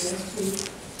against. address, please.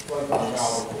 $25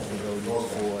 Voted for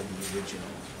for the original.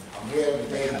 I'm here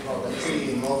today because the tree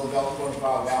in Roosevelt,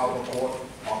 $25 report,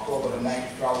 October the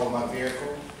 9th, travel with my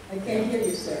vehicle. I can't hear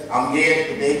you, sir. I'm here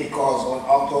today because on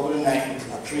October the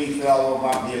 9th, a tree fell over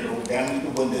my vehicle, damaged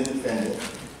the window and the fender.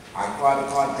 I tried to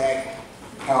contact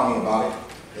the county about it.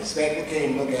 The inspector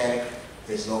came, look at it,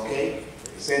 it's okay.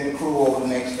 They sent the crew over the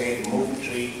next day to move the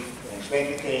tree. The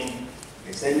inspector came,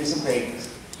 they sent me some papers,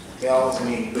 tells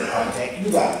me to contact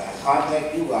you guys. I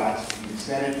contact you guys, you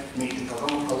sent me to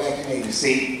come collection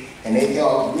agency, and they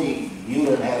tell me you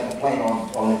done had a complaint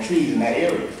on the trees in that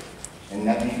area, and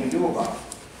nothing you can do about it.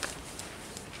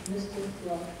 Mr.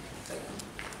 Law.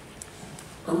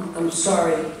 I'm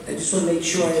sorry, I just want to make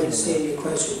sure I understand your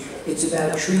question. It's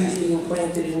about trees being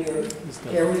planted in your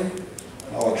area?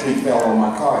 No, a tree fell on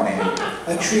my car now.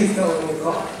 A tree fell in your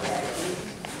car.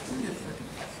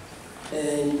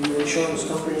 And your insurance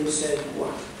company said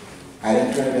what? I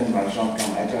didn't turn it in my insurance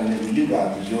company, I turned it in to you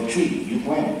guys, it's your tree, you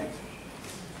planted it.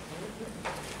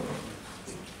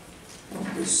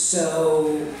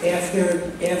 So after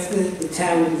the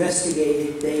town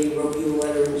investigated, they wrote you a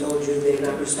letter and told you they're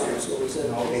not responsible, is that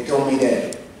No, all? they told me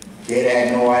that they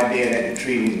had no idea that the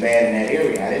tree was bad in that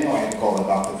area. I didn't know I had to call the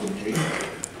doctor for the tree.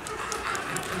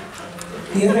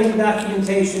 Do you have any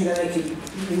documentation that I could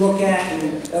look at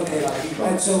and, okay, all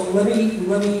right, so let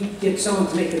me get someone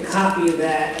to make a copy of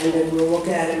that and then we'll look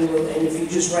at it and if you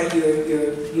just write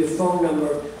your phone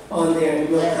number on there and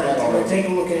we'll take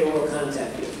a look at it and we'll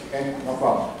contact you. Okay, no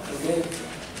problem. Okay?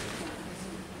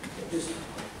 Just,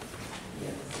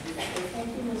 yeah. Thank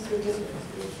you, Mr. Williams.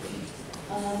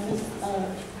 Ms.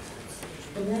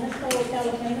 Domenico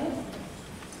Calafano?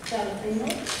 Calafano?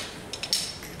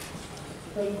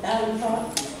 From Allen Park?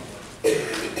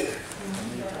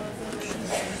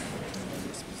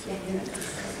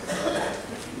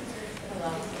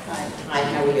 Hi,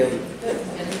 how are you? Good.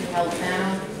 Anything help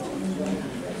now?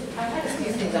 I had a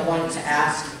few things I wanted to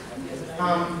ask.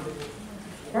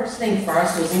 First thing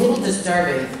first, it was a little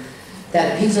disturbing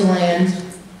that a piece of land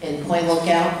in Point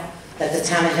Lookout that the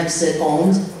town of Hempstead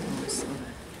owned,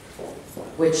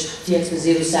 which the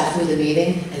Exposito sat through the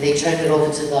meeting, and they turned it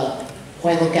over to the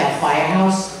Point Lookout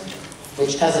Firehouse,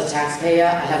 which as a taxpayer,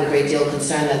 I have a great deal of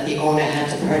concern that the owner had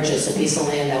to purchase a piece of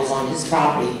land that was on his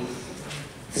property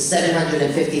for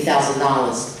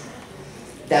 $750,000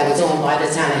 that was owned by the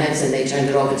town of Hempstead. They turned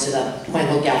it over to the Point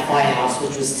Lookout Firehouse,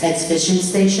 which was Ted's Fishing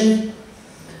Station.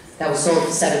 That was sold for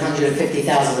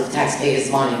 $750,000 of taxpayers'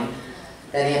 money.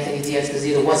 That Anthony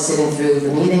D'Esposito was sitting through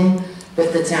the meeting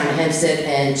with the town of Hempstead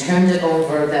and turned it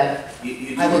over that.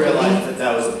 You do realize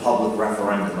that was a public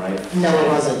referendum, right? No, it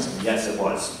wasn't. Yes, it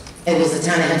was. It was the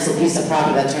town of Hempstead piece of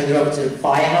property that turned it over to the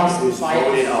firehouse. It was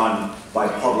voted on by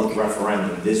public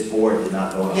referendum. This board did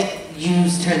not vote on it. Yeah,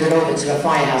 you turned it over to the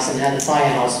firehouse and had the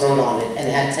firehouse vote on it, and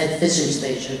it had Ted Fishing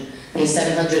Station, paid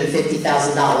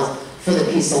 $750,000 for the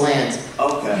piece of land.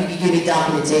 Okay. You can give me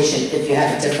documentation if you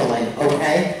have it differently,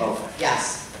 okay? Okay.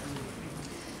 Yes.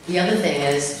 The other thing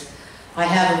is, I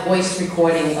have a voice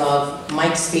recording of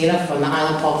Mike Spina from the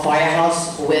Island Park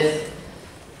Firehouse with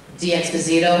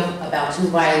D'Esposito about 2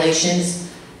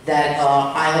 violations that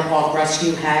Island Park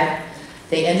Rescue had.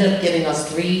 They ended up giving us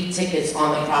 3 tickets on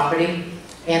the property.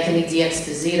 Anthony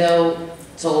D'Esposito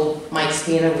told Mike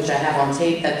Spina, which I have on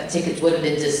tape, that the tickets would have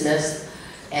been dismissed.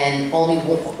 And only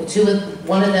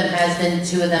one of them has been,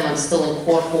 2 of them I'm still in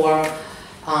court for.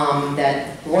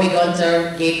 That Roy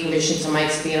Gunter gave permission to Mike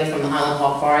Spina from the Island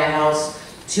Park Firehouse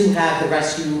to have the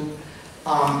rescue,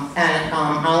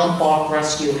 Island Park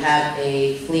Rescue have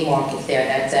a flea market there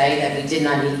that day that we did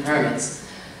not need permits.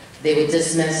 They were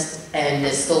dismissed and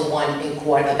there's still one in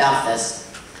court about this.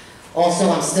 Also,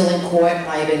 I'm still in court.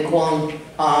 I've been calling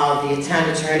the town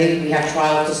attorney. We have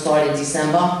trial to start in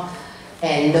December.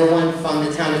 And no one from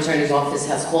the town attorney's office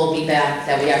has called me back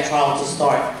that we have trial to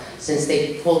start since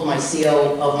they pulled my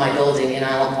CO of my building in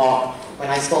Island Park when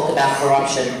I spoke about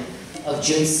corruption of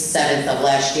June 7th of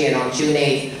last year. And on June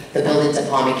 8th, the building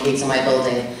department came to my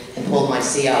building and and pulled my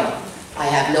CO. I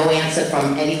have no answer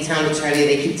from any town attorney.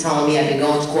 They keep telling me I've been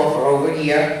going to court for over a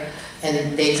year,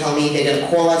 and they tell me they're gonna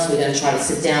call us, we're gonna try to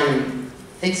sit down and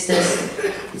fix this.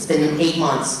 It's been 8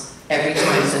 months. Every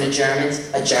time it's an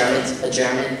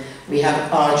adjournment. We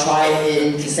have a trial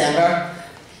in December,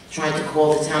 trying to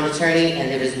call the town attorney, and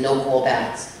there is no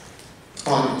callbacks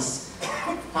on this.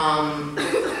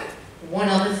 One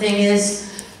other thing is,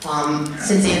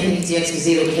 since Anthony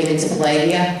D'Esposito came into play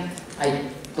here, I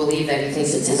believe that he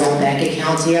thinks it's his own bank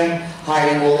account here,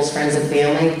 hiring all his friends and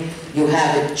family. You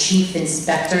have a chief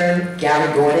inspector,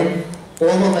 Gary Gordon, all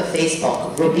over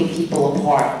Facebook, ripping people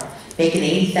apart, making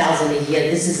 $80,000 a year.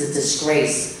 This is a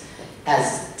disgrace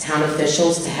as town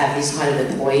officials to have these kind of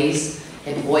employees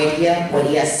employed here. What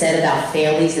he has said about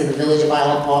families in the village of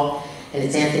Island Park, and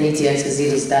it's Anthony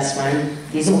D'Esposito's best friend.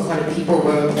 These are what kind of people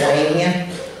we're employing here.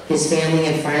 His family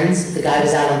and friends. The guy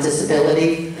was out on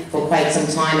disability for quite some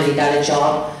time, and he got a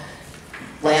job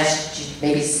last,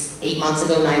 maybe 8 months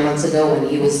ago, 9 months ago, when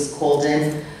he was called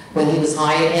in, when he was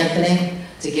hired, Anthony,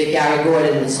 to give Gary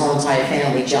Gordon and his whole entire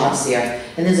family jobs here.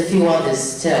 And there's a few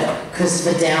others too.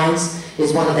 Christopher Downs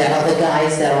is one of their other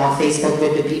guys that are on Facebook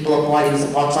ripping people apart. He was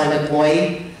a part-time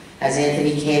employee. As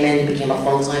Anthony came in, he became a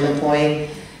full-time employee.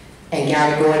 And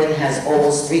Gary Gordon has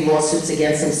almost 3 lawsuits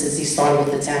against him since he started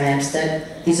with the town of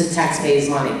Hempstead. These are taxpayers'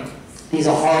 money. These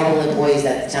are horrible employees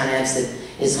that the town of Hempstead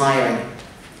is hiring.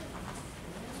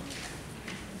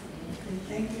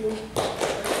 Thank you.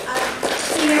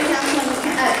 Senior Councilman,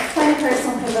 point of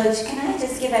personal privilege, can I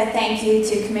just give a thank you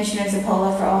to Commissioner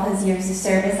Zappola for all his years of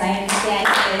service? I understand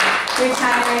he is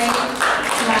retiring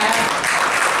tomorrow.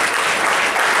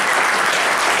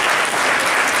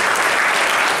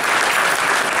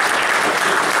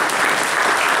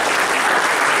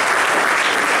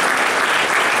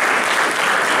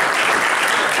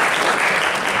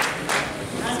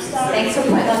 Thanks for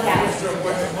pointing that out.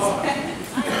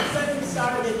 I'm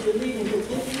sorry that you're leaving, because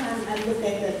each time I look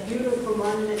at that beautiful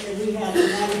monument that we have in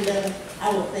 9/11, I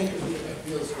will think of you. That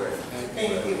feels great.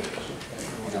 Thank you.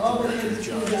 And all the things that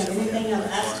you've done, anything I've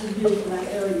asked you to do in my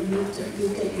area, you've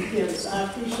taken care of. So I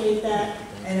appreciate that,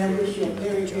 and I wish you a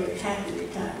very, very happy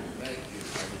retirement.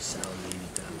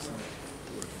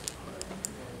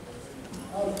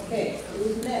 Okay,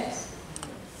 who's next?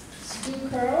 Stu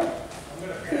Curl?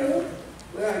 Curl?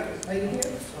 Where are you? Are you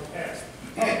here? Okay.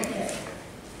 Oh, okay.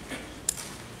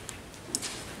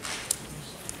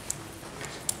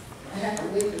 I have to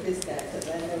wait for this guy because I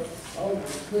know, oh my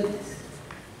goodness.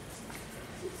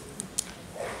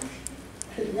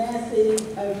 Nancy,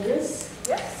 Riss?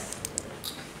 Yes.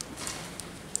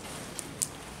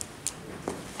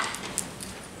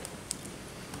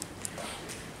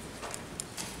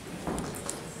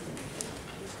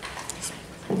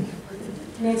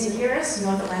 Nancy Harris,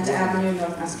 North Atlanta Avenue,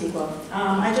 North Massapequa.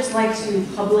 I'd just like to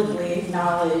publicly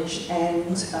acknowledge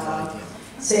and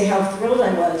say how thrilled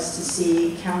I was to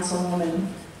see Councilwoman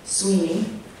Sweeney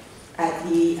at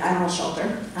the animal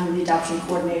shelter. I'm the adoption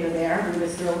coordinator there. We were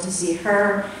thrilled to see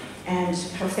her and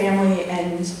her family,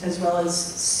 and as well as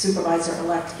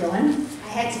Supervisor-elect Gillen. I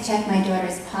had to check my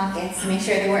daughter's pockets to make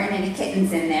sure there weren't any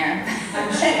kittens in there.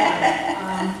 I'm sure.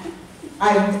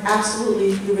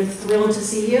 We were thrilled to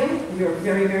see you. We are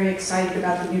very, very excited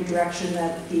about the new direction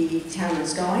that the town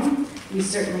is going. We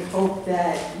certainly hope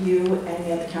that you and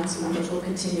the other council members will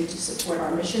continue to support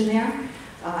our mission there.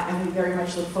 And we very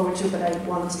much look forward to it, but I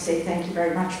wanted to say thank you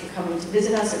very much for coming to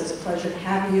visit us. It was a pleasure to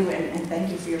have you, and thank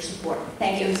you for your support.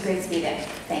 Thank you, it was great to be there.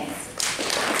 Thanks.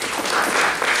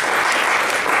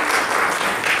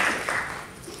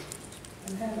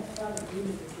 I'm having a problem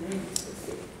reading his name.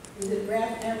 Is it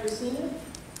Ralph Ambrosino?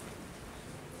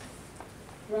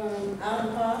 From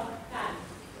Allen Park?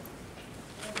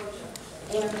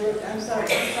 I'm sorry.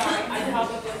 I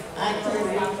probably did. I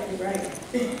totally right.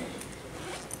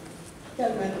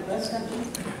 Talk about the bus company?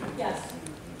 Yes.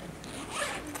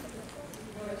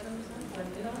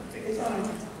 It's on.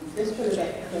 Just put it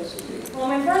up closer to you. Well,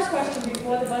 my first question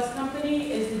before the bus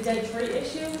company is the dead tree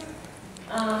issue.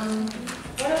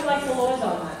 What are like the laws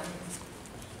on that?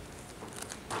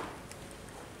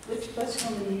 Which bus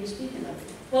company are you speaking of?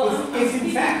 Well, if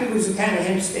in fact it was a town of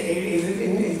Hempstead, if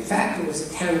in fact it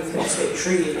was a town of Hempstead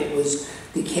tree and it was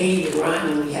decayed and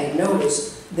rotten and we had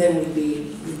notice, then we'd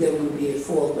be at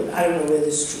fault. But I don't know where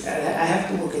this. I have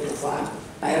to look at the file.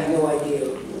 I have no idea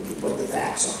what the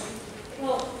facts are.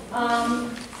 Well,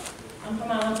 I'm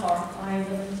from Allen Park. I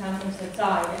live in the town of Hempstead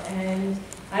side, and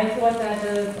I thought that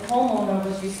the homeowner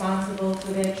was responsible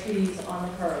for their trees on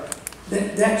the curb.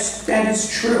 That is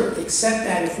true, except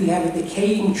that if we have a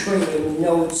decaying tree and we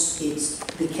know it's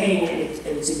decaying and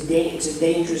it's a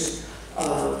dangerous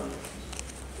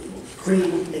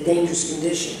creating a dangerous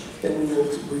condition, then we will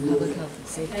remove it.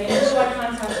 Okay, and who do I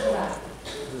contact for that?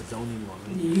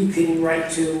 You can write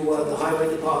to the highway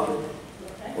department,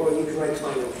 or you can write to my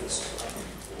office.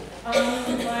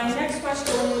 My next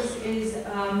question is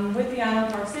with the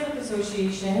Island Park Civic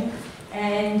Association,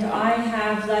 and I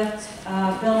have left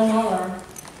Bill Muller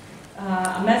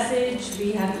a message.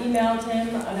 We have emailed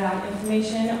him about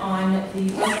information on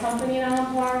the bus company in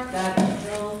Island Park that is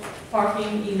still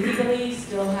parking illegally,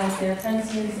 still has their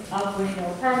fences up with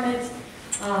no permits,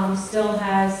 still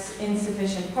has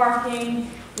insufficient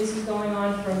parking. This is going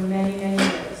on for many, many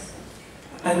years.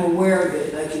 I'm aware of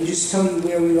it, and I can just tell you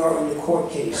where we are in the court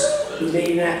case. We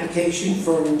made an application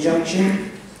for an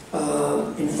injunction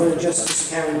in front of Justice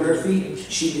Karen Murphy.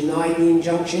 She denied the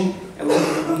injunction, and we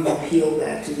appealed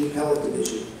that to the appellate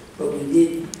division. But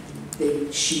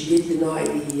she did deny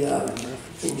the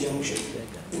injunction.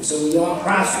 And so we are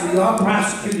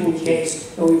prosecuting the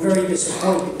case, and we're very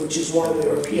disappointed, which is why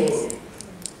we're appealing it.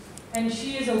 And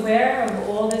she is aware of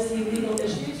all this illegal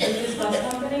issues with this bus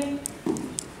company?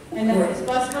 And that this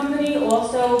bus company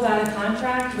also got a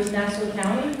contract with Nassau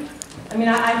County? I mean,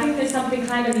 I think there's something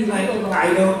kind of illegal going on.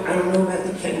 I don't know about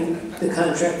the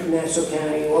contract with Nassau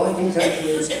County. All I can tell you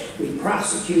is we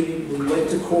prosecuted, we went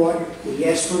to court, we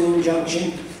asked for an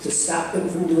injunction to stop them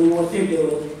from doing what they're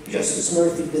doing. Justice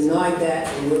Murphy denied that,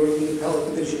 and we're in the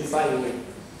appellate division fighting it.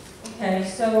 Okay,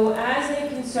 so as a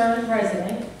concerned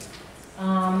resident,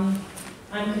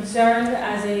 I'm concerned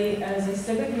as a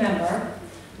civic member.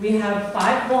 We have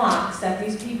 5 blocks that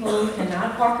these people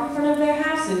cannot park in front of their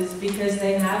houses because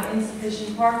they have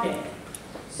insufficient parking.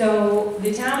 So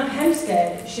the town of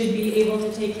Hempstead should be able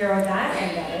to take care of that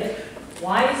end of it.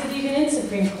 Why is it even in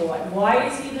Supreme Court? Why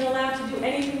is he even allowed to do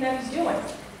anything that he's doing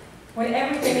when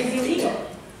everything is illegal?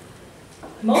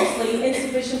 Mostly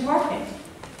insufficient parking.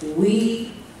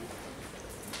 We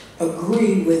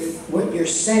agree with what you're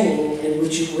saying, and when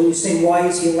you say why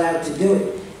is he allowed to do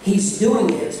it, he's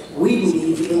doing it, we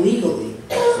believe, illegally.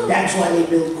 That's why they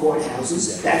build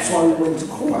courthouses. That's why we went to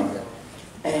court.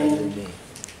 And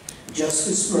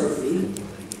Justice Murphy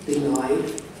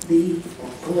denied the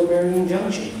preliminary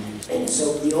injunction. And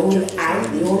so the only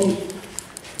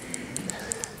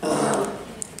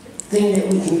thing that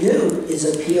we can do is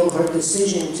appeal her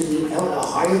decision to the a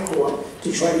higher court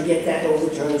to try to get that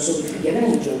overturned so we can get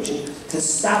an injunction to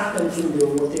stop them from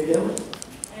doing what they're doing.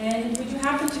 And would you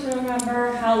happen to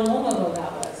remember how long ago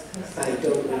that was? I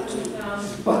don't know.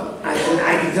 But I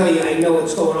can tell you, I know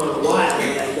what's going on a while,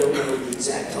 but I don't know the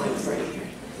exact time frame.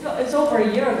 No, it's over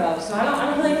a year ago, so I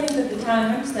don't really think that the town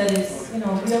of Hempstead is,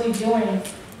 really doing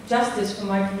justice for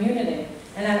my community.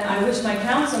 And I wish my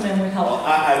councilman would help. Well,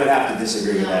 I would have to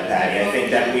disagree with that, Patty. I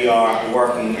think that we are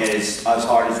working as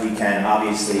hard as we can.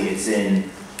 Obviously, it's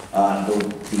in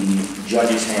the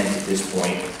judge's hands at this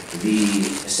point. The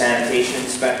sanitation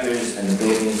inspectors and the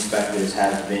building inspectors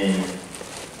have been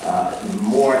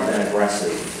more than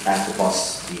aggressive at the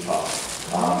bus depot.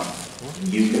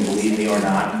 You can believe me or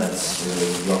not, that's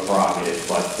really your prerogative,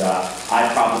 but I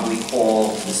probably call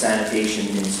the sanitation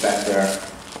inspector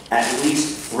at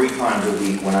least 3 times a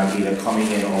week when I'm either coming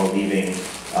in or leaving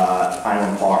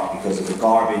Island Park because of the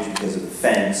garbage, because of the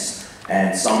fence,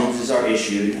 and summonses are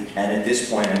issued. And at this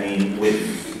point, I mean,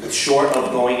 with short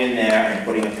of going in there and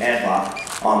putting a padlock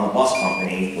on the bus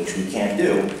company, which we can't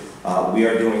do, we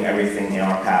are doing everything in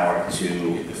our power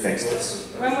to fix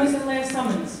this. When was the last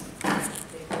summons?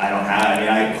 I don't have, I mean,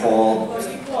 I called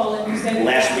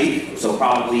last week, so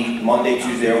probably Monday,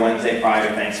 Tuesday, or Wednesday prior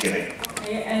to Thanksgiving.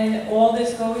 Okay, and all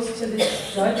this goes to the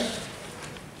judge?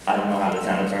 I don't know how the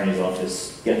town attorney's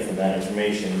office gets them that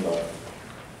information, but.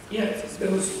 Yes,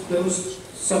 those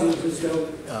summonses go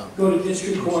to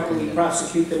district court and we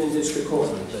prosecute them in district court.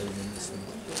 Okay,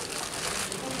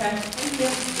 thank you.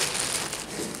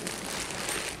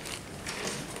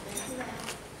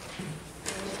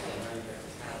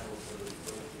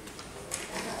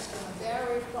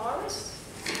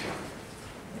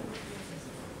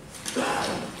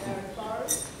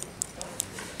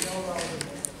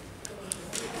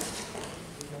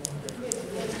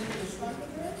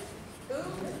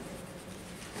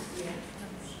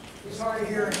 It's hard to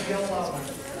hear in yellow. I'm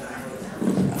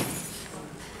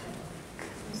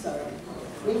sorry.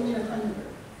 Wait a minute, Thunderbird.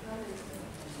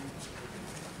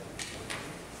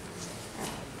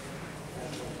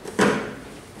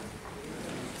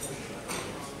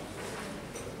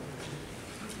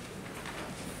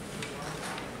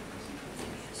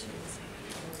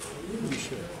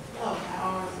 Oh, how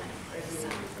are you?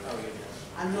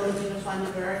 I'm Lillian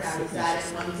Thunderbird. I reside at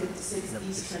 156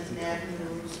 East Clinton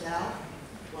Avenue, Roosevelt.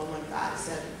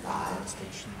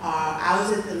 11575. I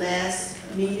was at the last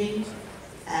meeting,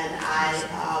 and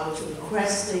I was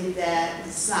requesting that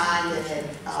the sign that had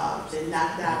been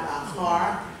knocked out by a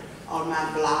car on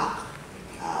my block,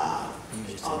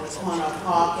 on the corner of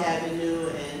Park Avenue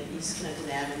and East Clinton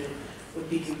Avenue, would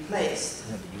be replaced.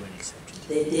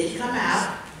 They did come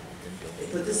out, they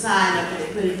put the sign up, and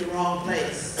they put it in the wrong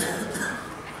place.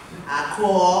 I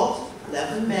called,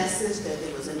 left a message that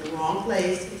it was in the wrong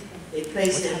place. They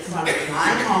placed it in front of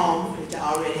my home, which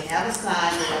I already have a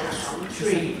sign there on the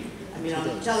tree, on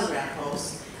the telegraph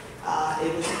post.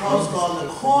 It was supposed to go on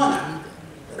the corner.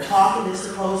 The parking is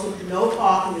supposed to, no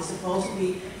parking is supposed to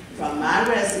be from my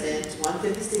residence,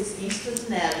 156 East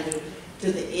Clinton Avenue,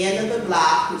 to the end of the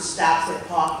block, which stops at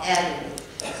Park Avenue.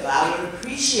 So I would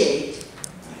appreciate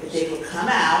if they would come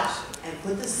out and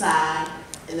put the sign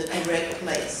in the correct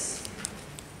place.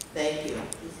 Thank you.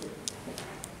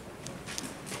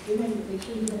 Remember, make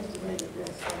sure you have the right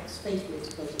address, what space we're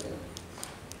supposed to go.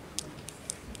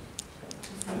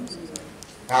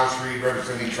 House Reed,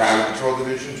 representing Traffic Control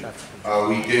Division.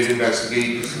 We did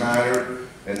investigate this matter,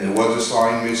 and there was a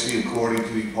sign missing according to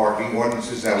the parking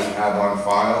ordinances that we have on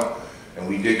file, and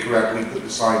we did correctly put the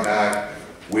sign back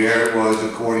where it was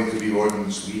according to the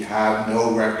ordinance. We have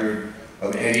no record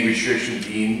of any restriction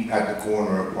being at the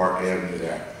corner of Park Avenue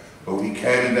there. But we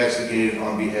can investigate it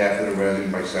on behalf of the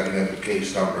resident by setting up the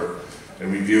case number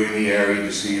and reviewing the area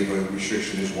to see if a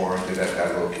restriction is warranted at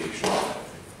that location.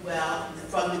 Well,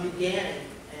 from the beginning,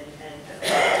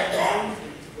 and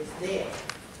was there.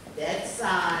 That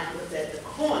sign was at the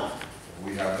corner.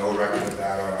 We have no record of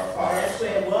that on our file. That's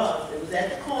where it was. It was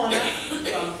at the corner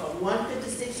from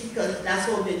 156, because that's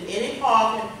supposed to be any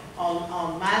parking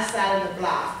on my side of the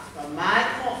block, from my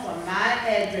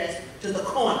address to the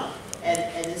corner.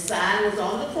 And the sign was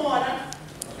on the corner.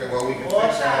 Okay, well, we can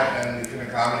fix that, and we can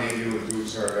accommodate you and do a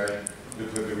survey to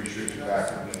put the restriction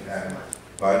back if we can.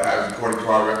 But as according to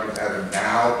our records, as of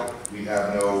now, we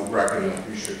have no record of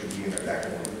restriction being at that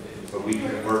corner. But we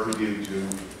can work with you to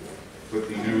put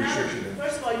the new restriction in.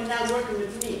 First of all, you're not working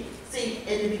with me. See,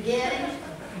 in the beginning,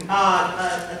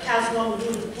 a councilwoman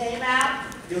who came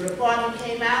out, your department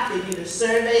came out, they did a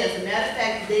survey. As a matter of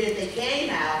fact, the day that they came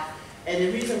out, and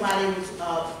the reason why they was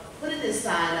putting this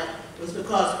sign up was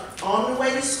because on the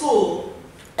way to school,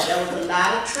 there was a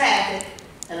lot of traffic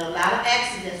and a lot of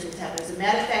accidents was happening. As a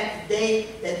matter of fact, the day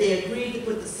that they agreed to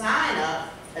put the sign up,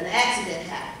 an accident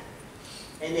happened.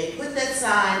 And they put that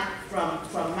sign from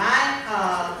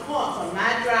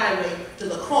my driveway to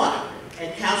the corner.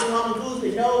 And Councilwoman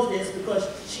Gooseby knows this because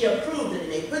she approved it,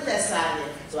 and they put that sign in.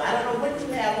 So I don't know what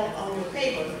you have on your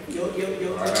paper.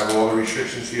 I have all the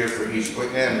restrictions here for East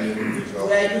Clinton Avenue. So.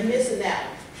 Well, you're missing that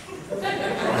one. I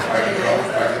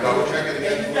can double check it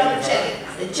again. You double check it.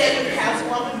 And check with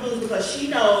Councilwoman Gooseby because she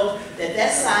knows that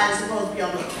that sign is supposed to be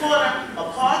on the corner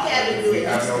of Park Avenue. We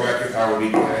have no record. I will be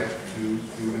glad to do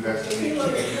an investigation.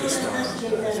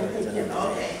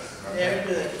 Okay, very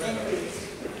good. Thank you.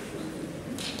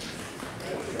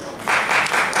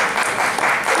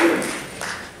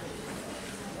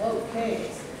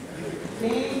 Okay.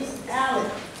 James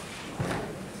Allen.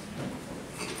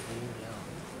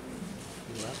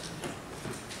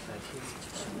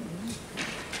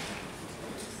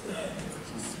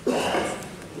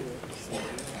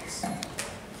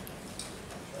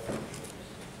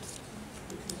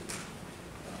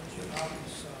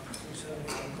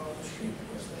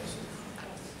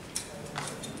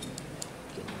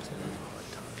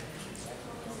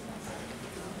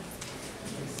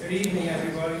 Good evening,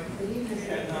 everybody.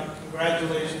 And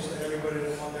congratulations to everybody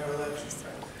that won their election.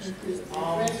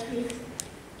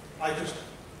 I just...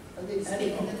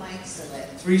 Speak in the mic so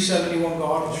that... 371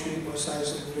 Garden Street, West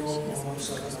Isaac, New York,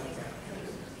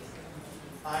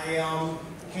 11795. I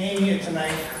came here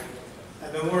tonight.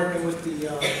 I've been working with the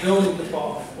building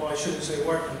department. Well, I shouldn't say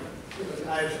working.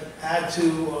 I've had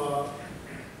to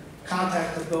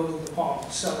contact the building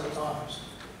department several times.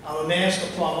 I'm a master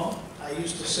plumber. I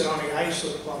used to sit on the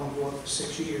ISO plumbing board for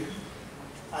 6 years.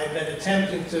 I've been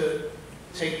attempting to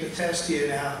take the test here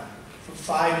now for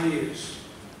 5 years.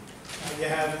 You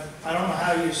have, I don't know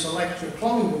how you select your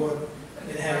plumbing board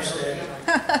in Hempstead,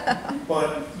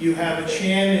 but you have a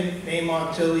chairman named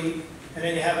Martilli, and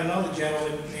then you have another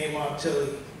gentleman named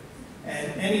Martilli.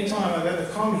 And any time I've ever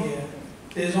come here,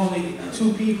 there's only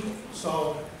 2 people.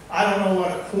 So I don't know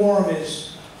what a quorum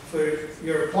is for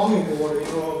your plumbing board or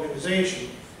your organization,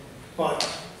 but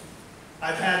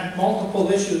I've had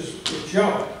multiple issues with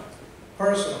Joe,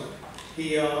 personally.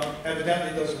 He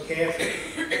evidently doesn't care for me.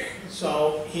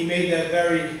 So he made that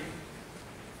very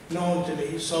known to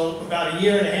me. So about 1.5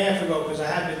 years ago, because I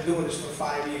had been doing this for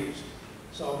 5 years,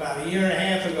 So about a year and a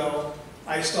half ago,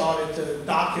 I started to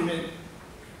document,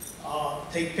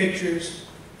 take pictures,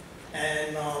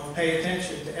 and pay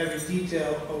attention to every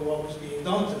detail of what was being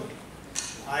done to me.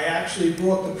 I actually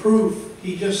brought the proof.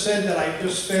 He just said that I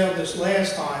just failed this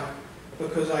last time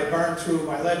because I burned through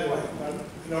my lead pipe.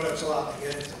 I know that's a lot to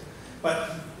get into.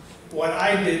 But what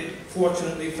I did,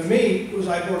 fortunately for me, was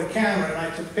I brought a camera and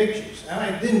I took pictures, and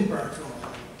I didn't burn through my lead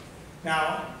pipe.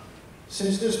 Now,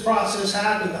 since this process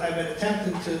happened, I've been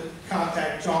attempting to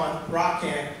contact John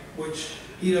Rockham, which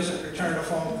he doesn't return a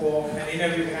phone call, and he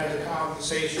never even has a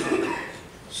conversation.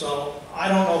 So I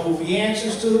don't know who he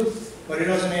answers to, but he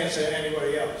doesn't answer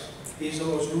anybody else. He's the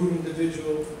most rude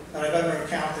individual that I've ever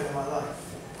encountered in my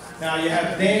life. Now you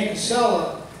have Dan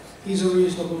Casella. He's a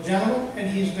reasonable gentleman, and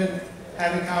he's been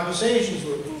having conversations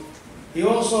with me. He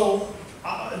also,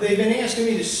 they've been asking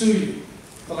me to sue you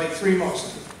for like 3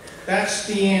 months now. That's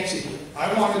the answer here.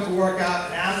 I wanted to work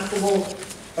out an amicable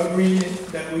agreement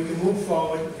that we can move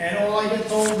forward, and all I get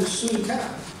told is sue the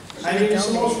town. I mean, it's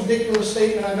the most ridiculous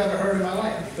statement I've ever heard in my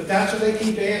life, but that's what they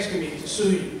keep asking me, to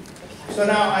sue you. So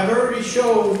now, I've already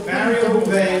showed Mario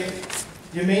Bouvet,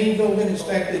 your main building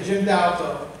inspector, Jim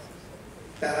Dalto,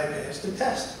 that I passed the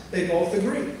test. They both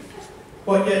agree.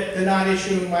 But yet, they're not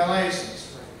issuing my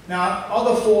license. Now,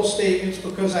 other false statements,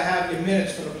 because I have your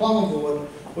minutes from the plumbing board,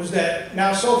 was that,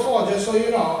 now so far, just so you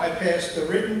know, I passed the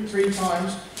written 3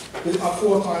 times,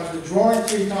 4 times, the drawing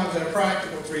 3 times, and the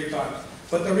practical 3 times.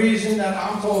 But the reason that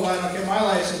I'm told I don't get my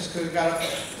license is because I got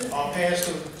to pass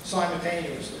them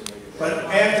simultaneously. But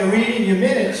after reading your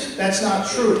minutes, that's not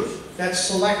true. That's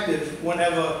selective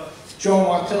whenever Joe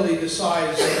Montilli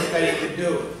decides that he can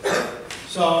do it.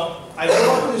 So I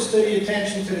brought this to the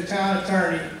attention to the town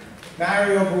attorney,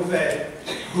 Mario Bouvet,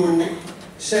 who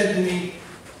said to me,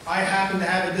 I happen to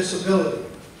have a disability.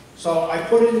 So I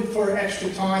put in for extra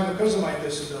time because of my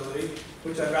disability,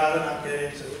 which I'd rather not get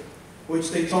into, which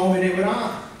they told me they would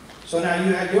honor. So now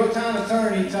you had your town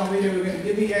attorney tell me they were going to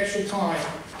give me extra time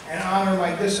and honor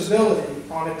my disability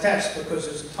on a test because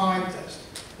it's a time test.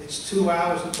 It's 2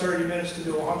 hours and 30 minutes to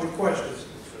do 100 questions,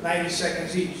 90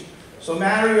 seconds each. So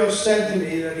Mario said to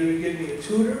me that he would give me a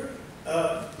tutor,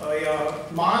 a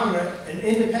monitor, an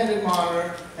independent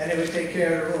monitor, and they would take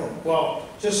care of the room. Well,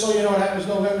 just so you know, that was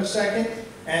November 2nd,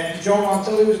 and Joe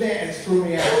Montilli was there and threw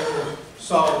me out.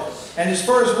 So, and his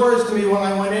first words to me when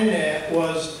I went in there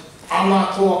was, I'm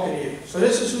not talking to you. So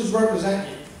this is who's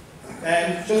representing you.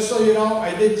 And just so you know,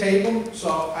 I did tape them,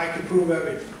 so I could prove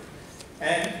everything.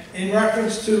 And in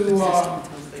reference to,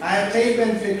 I have tape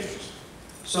and pictures.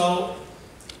 So,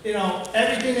 you know,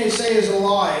 everything they say is a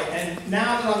lie, and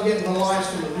now that I'm getting the lies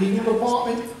from the legal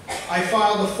department, I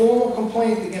filed a formal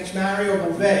complaint against Mario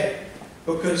Bouvet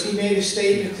because he made a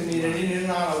statement to me that he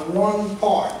didn't honor one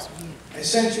part. I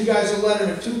sent you guys a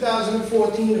letter in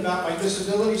 2014 about my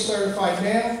disability certified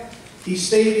mail. He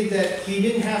stated that he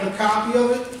didn't have a copy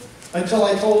of it until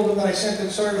I told him that I sent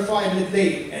it certified and the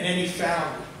date, and then he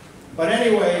found it. But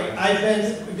anyway, I've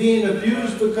been being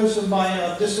abused because of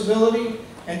my disability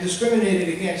and discriminated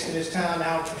against in this town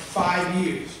now for 5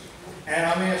 years. And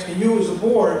I'm asking you as a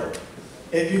board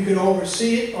if you could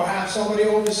oversee it or have somebody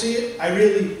oversee it. I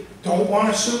really don't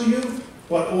want to sue you,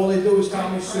 but all they do is tell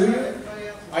me to sue you.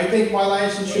 I think my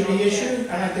license should be issued,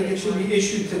 and I think it should be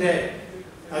issued today.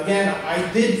 Again,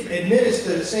 I did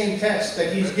administer the same test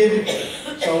that he's giving me,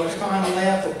 so it's kind of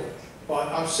laughable. But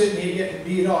I'm sitting here getting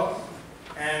beat up,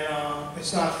 and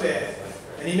it's not fair.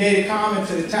 And he made a comment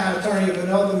to the town attorney of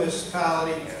another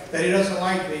municipality that he doesn't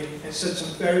like me and said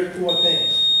some very poor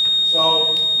things.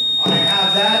 So I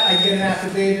have that. I get an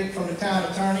affidavit from the town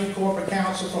attorney, corporate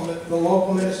counsel from the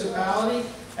local municipality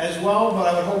as well, but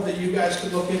I would hope that you guys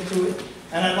could look into it.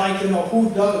 And I'd like to know who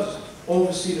does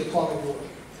oversee the plumbing board.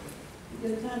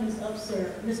 Your time is up,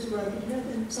 sir. Mr. Rudd, do you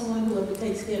have someone who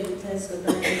takes care of the test of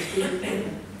that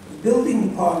The building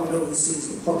department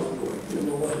oversees the plumbing board,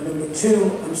 number one. Number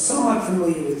two, I'm somewhat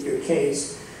familiar with your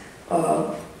case.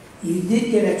 You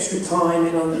did get extra time,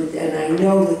 and I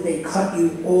know that they cut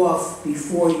you off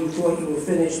before you thought you were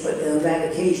finished, but on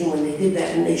that occasion when they did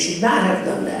that, and they should not have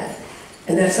done that,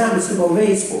 and that's not Mr.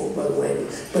 Beauvais' fault, by the way,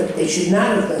 but they should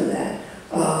not have done that.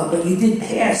 But you did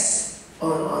pass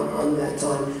on that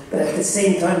time, but at the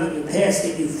same time you passed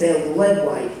it, you failed the lead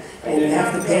wipe, and you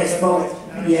have to pass both.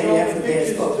 Yeah, you have to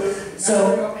pass both.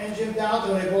 So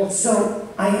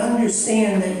I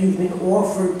understand that you've been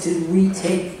offered to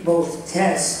retake both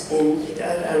tests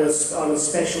on a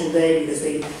special day because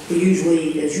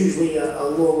there's usually a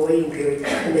long waiting period,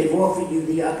 and they've offered you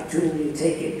the opportunity to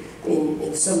take it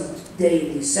in some day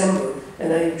in December.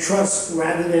 And I trust,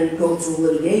 rather than go through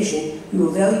litigation, you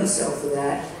avail yourself of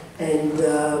that And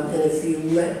if you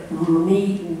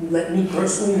let me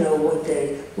personally know what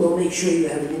day, we'll make sure you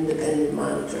have an independent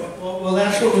monitor. Well,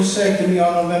 that's what was said to me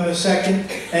on November 2nd,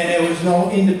 and there was no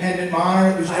independent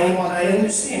monitor. It was no one. I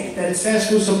understand. The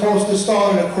test was supposed to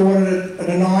start at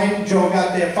 8:45. Joe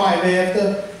got there 5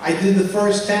 after. I did the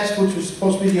first test, which was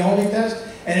supposed to be the only test,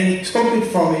 and then he took it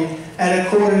from me at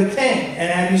 9:45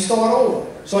 and had me start over.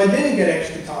 So I didn't get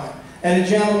extra time. And the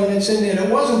gentleman that's in there that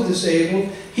wasn't disabled,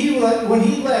 when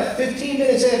he left, 15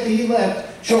 minutes after he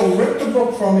left, Joe ripped the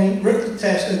book from me, ripped the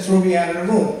test, and threw me out of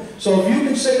the room. So if you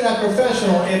consider that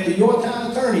professional after your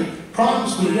town attorney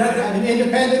promised me to have an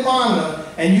independent monitor,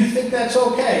 and you think that's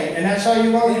okay, and that's how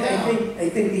you run it down. I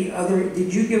think the other,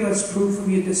 did you give us proof of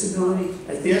your disability?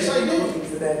 Yes, I did. Looking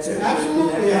for that too.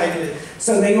 Absolutely, I did.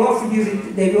 So they offered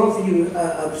you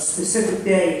a specific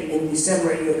day in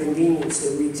December at your convenience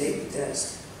to retake the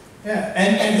test. Yeah,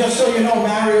 and just so you know,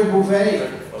 Mario Bouvet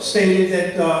stated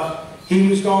that he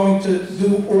was going to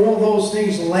do all those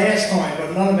things last time,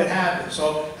 but none of it happened.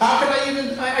 So how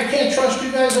can I can't trust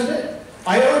you guys a bit.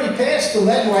 I already passed the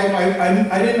lead wipe.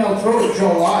 I didn't know through it,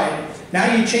 Joe lied.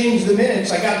 Now you change the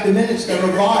minutes. I got the minutes that are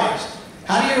revised.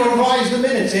 How do you revise the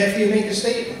minutes after you make a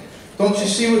statement? Don't you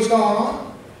see what's going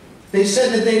on? They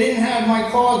said that they didn't have my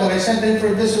card that I sent in for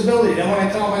a disability. Then when I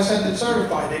tell them I sent it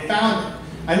certified, they found it.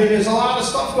 I mean, there's a lot of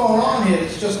stuff going on here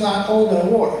that's just not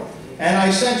holding water. And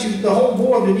I sent you, the whole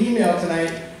board, an email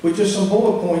tonight with just some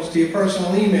bullet points to your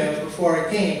personal emails before I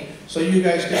came, so you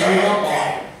guys can read up on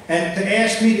it. And to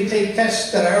ask me to take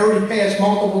tests that I already passed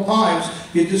multiple times,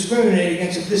 you're discriminating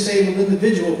against a disabled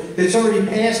individual that's already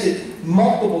passed it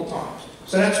multiple times.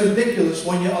 So that's ridiculous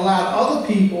when you allow other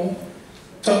people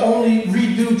to only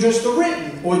redo just the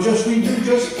written, or just redo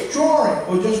just drawing,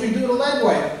 or just redo the lead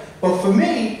wipe. But for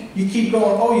me, you keep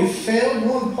going, oh, you failed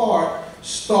one part,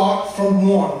 start from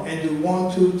 1 and do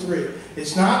 1, 2, 3.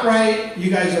 It's not right. You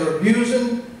guys are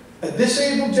abusing a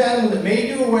disabled gentleman that made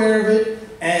you aware of it,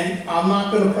 and I'm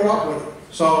not going to put up with it.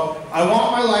 So I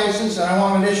want my license and I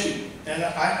want it issued, and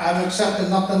I'm accepting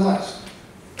nothing less.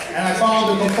 And I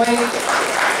filed a complaint.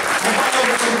 And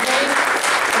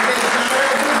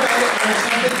I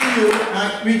sent it to you, and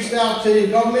I reached out to the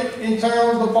government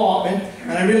internal department,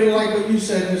 and I really like what you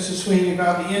said, Mrs. Sweeney,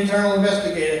 about the internal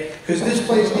investigator, because this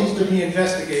place needs to be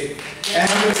investigated. And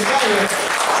I'm going to tell you,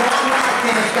 Sean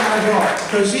Rockin's got to go,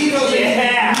 because he doesn't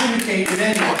communicate with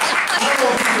anyone. I don't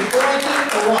know if he's appointed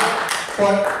or what,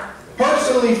 but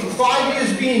personally, for 5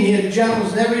 years being here, the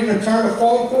gentleman's never even returned a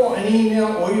phone call, an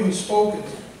email, or even spoken to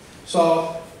me.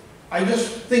 So I just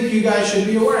think you guys should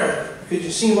be aware of it, because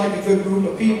you seem like a good group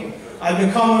of people. I've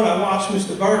been coming, I watched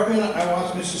Mr. Berkman, I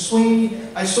watched Mr. Sweeney,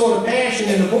 I saw the passion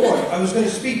in the board. I was going to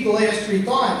speak the last 3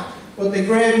 times, but they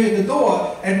grabbed me at the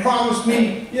door and promised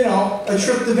me, you know, a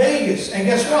trip to Vegas. And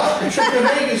guess what? The trip to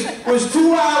Vegas was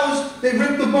 2 hours, they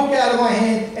ripped the book out of my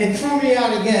hand and threw me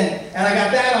out again. And I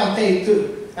got that on tape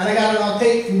too. And I got it on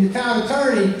tape from the town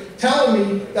attorney telling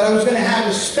me that I was going to have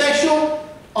a special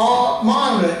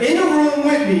monitor in the room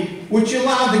with me, which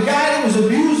allowed the guy that was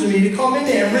abusing me to come in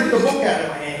there and rip the book out of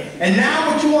my hand. And now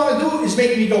what you want to do is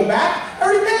make me go back? I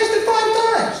already passed it 5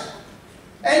 times.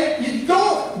 And you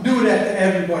don't do that to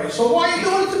everybody. So why are you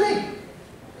doing it to me?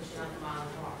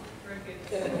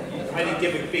 I didn't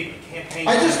give a big campaign.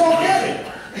 I just don't get it.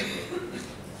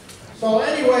 So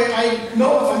anyway, I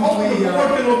know if I'm hoping the board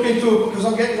can look into it, because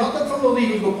I'm getting nothing from the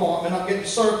legal department, I'm getting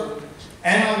circled.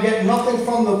 And I'm getting nothing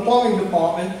from the plumbing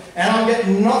department, and I'm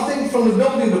getting nothing from the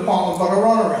building department but a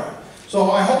runaround.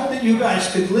 So I hope that you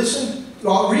guys could listen,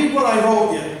 read what I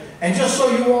wrote you, and just so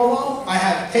you all know, I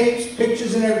have tapes,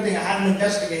 pictures, and everything. I had an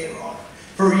investigator on it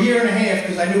for 1.5 years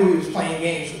because I knew he was playing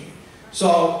games with me.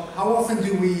 So how often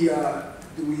do we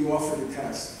offer the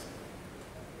test?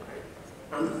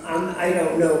 I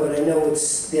don't know, but I know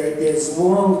it's there's a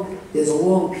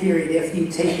long period after you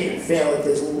take it and fail it.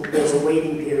 There's a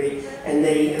waiting period, and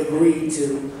they agree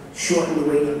to shorten the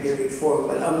waiting period for it.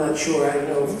 But I'm not sure. I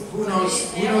know. Who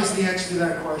knows the answer to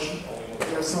that question? Do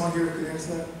you have someone here who could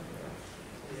answer that?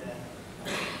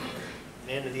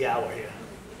 The end of the hour here.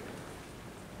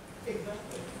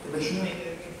 Commissioner?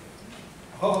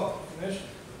 Oh, Commissioner.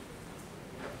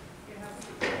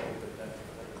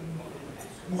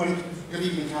 Morning. Good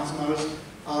evening, council members.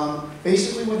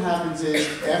 Basically what happens is,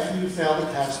 after you fail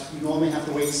the test, you normally have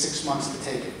to wait 6 months to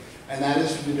take it. And that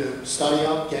is for you to study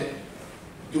up,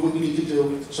 do what you need to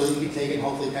do, so that you can take it and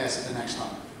hopefully pass it the next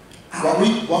time. How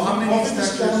many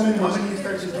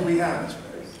inspectors do we have?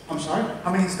 I'm sorry?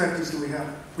 How many inspectors do we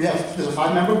have? There's a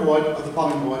 5-member board of the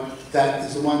plumbing board that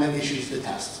is the one that issues the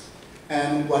test.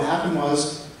 And what happened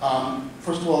was,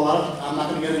 first of all, I'm not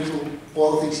going to get into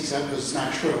all the things he said because it's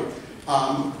not true.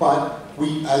 But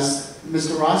we, as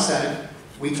Mr. Ross said,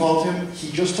 we told him,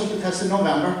 he just took the test in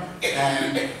November,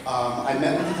 and I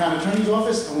met with the town attorney's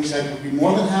office, and we said we'd be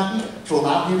more than happy to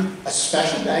allow him a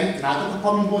special day, not that the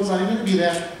plumbing board's not even gonna be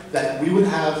there, that we would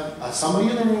have somebody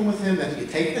in the room with him, that he could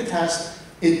take the test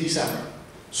in December.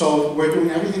 So we're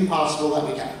doing everything possible that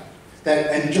we can.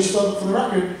 And just so for the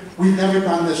record, we've never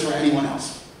done this for anyone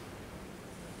else.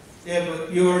 Yeah,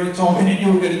 but you already told me that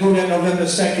you were gonna do that November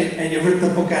 2nd, and you ripped the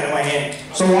book out of my hand.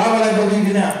 So why would I believe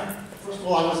you now? First of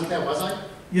all, I wasn't there, was I?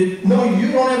 No,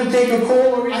 you don't ever take a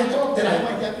call or I anything? told, did I have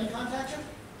my deputy contact you?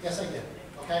 Yes, I did,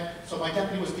 okay? So my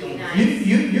deputy was dealing with it.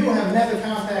 You have never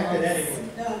contacted anyone.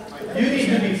 You need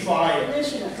to be fired.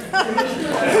 Commissioner.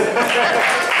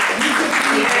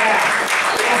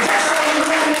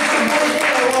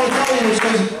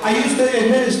 I used to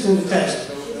administer the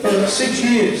test for 6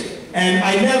 years, and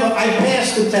I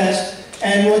passed the test,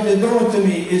 and what they're doing to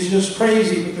me is just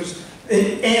crazy, because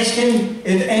ask him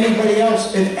if anybody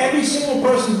else, if every single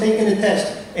person taking the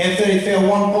test after they fail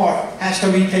one part has to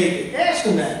retake it. Ask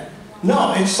them that.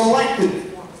 No, it's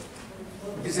selected.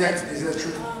 Is that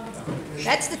true?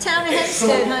 That's the town of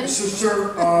Hempstead, honey. So,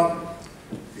 sir,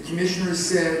 the commissioner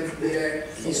said that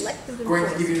he's going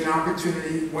to give you an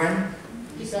opportunity when?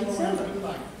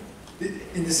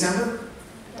 In December?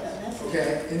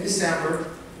 Okay, in December,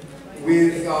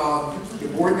 with the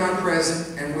board not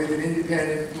present and with an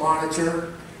independent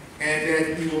monitor, and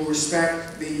that you will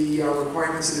respect the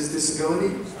requirements of his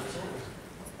disability?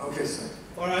 Okay, sir.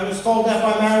 Or I was told that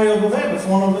by Mario Bouvet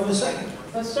before November 2nd.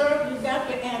 But sir, you got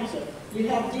your answer. You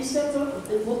have December,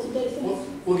 what's the date for this?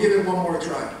 We'll give it one more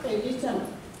try. Okay, December.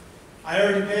 I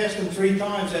already passed them 3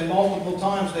 times, and multiple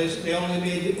times they only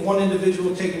made one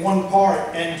individual take one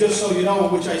part. And just so you know,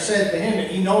 which I said to him, and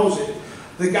he knows it,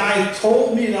 the guy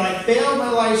told me that I failed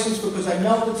my license because I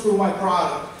melted through my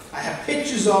product. I have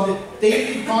pictures of it,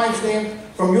 dated timestamp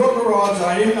from your garage that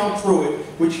I didn't melt through it,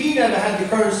 which he never had the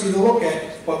courtesy to look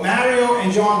at, but Mario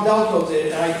and John Delto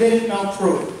did, and I didn't melt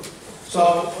through it.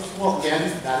 So, first of all,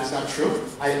 again, that is not true.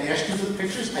 I asked you for the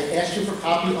pictures, I asked you for a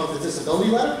copy of the disability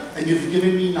letter, and you've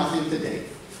given me nothing to date.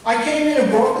 I came in and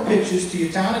brought the pictures to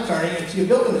your town attorney and to your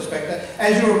building inspector,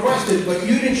 as you requested, but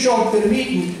you didn't show up to the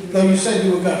meeting, though you said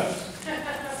you were gonna.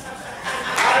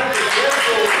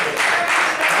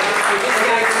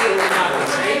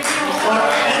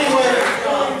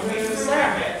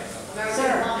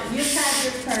 Sir, you've had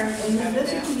your turn, and you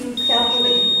listen to you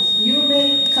calculate, you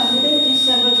may come in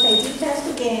December, take your test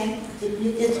again,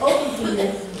 it's open for you.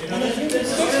 And if you do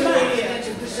 6 months.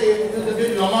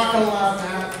 I'm not gonna allow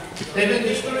that. They've been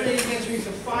discriminating against me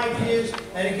for 5 years,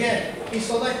 and again, he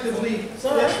selectively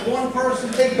lets one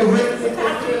person take the risk.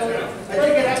 I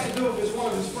think it has to do with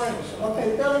one of his friends.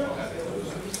 Okay, Billy,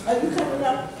 are you coming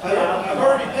up? I've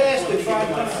already passed it 5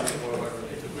 times.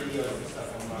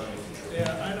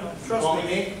 Yeah, I know. Trust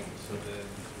me.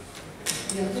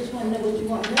 Yeah, I just want to know what you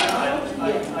want. I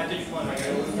just want to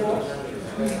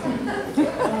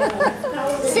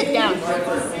Sit down.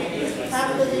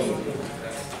 Hallelujah.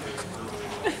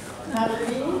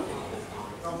 Hallelujah.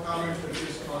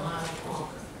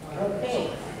 Okay.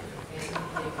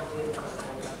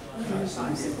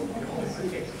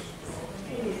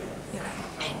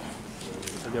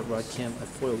 I got rod cam, I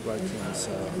foiled rod cams.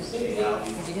 Do we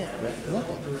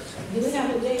have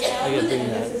a date, I Albie? got bring And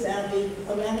that. this is Albie,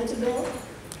 Amanda to Bill?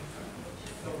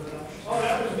 Oh,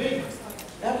 that was me.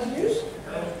 That was you?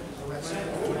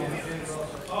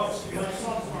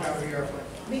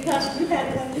 Because you had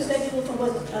one, you said you were from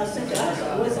West, Central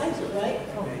Islip, West Islip, right?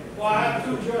 Well, I have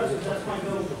 2 jerseys, that's my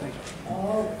building.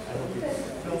 Oh,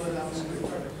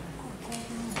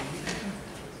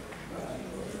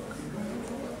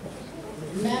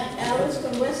 Matt Ellis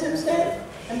from West Hempstead?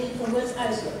 I mean, from West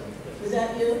Islip. Is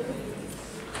that you?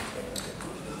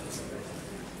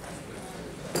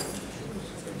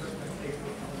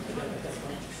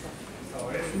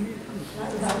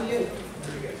 How are you?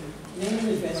 Name and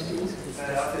address, please.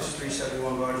 This is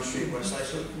 371 Garden Street, West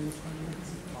Islip.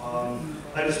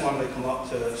 I just wanted to come up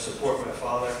to support my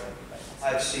father.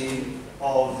 I've seen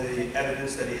all of the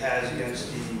evidence that he has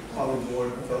against the plumbing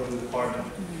board, building department.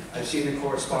 I've seen the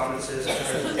correspondences, I've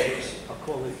heard the tapes,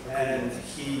 and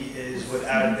he is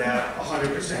without a doubt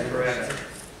 100% correct.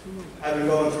 I've been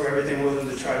going through everything with him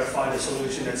to try to find a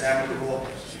solution that's amicable,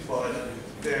 but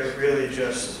they're really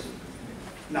just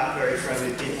not very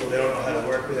friendly people. They don't know how to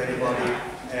work with anybody,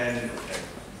 and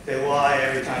they lie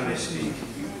every time they speak.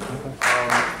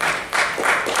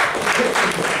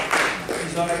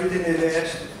 He's done everything they've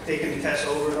asked, taken the tests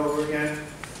over and over again.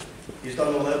 He's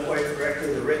done the lead pipe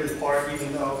correctly, the written part,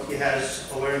 even though he has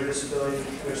a learning disability,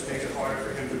 which makes it harder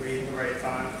for him to read at the right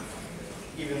time.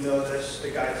 even though the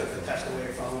guy took the test away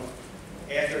from him.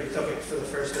 After he took it for the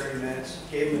first 30 minutes,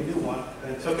 gave him a new one,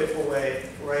 and then took it away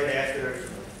right after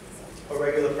a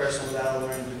regular person without a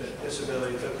learning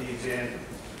disability took the exam.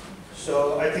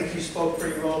 So I think he spoke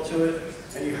pretty well to it,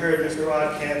 and you heard Mr.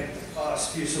 Rodkamp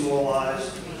spew some more lies.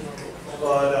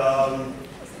 But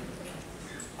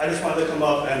I just wanted to come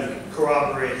up and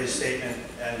corroborate his statement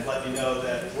and let you know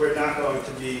that we're not going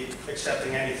to be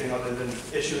accepting anything other than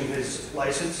issuing his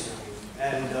license,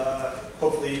 and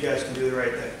hopefully you guys can do the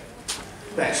right thing.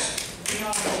 Thanks.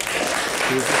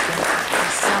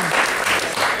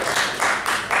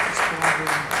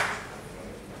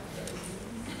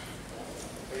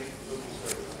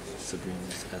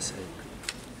 Sabrina's essay.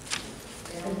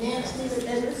 Again, Stephen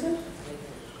Edmondson?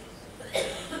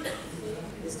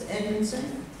 Mr.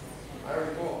 Edmondson? I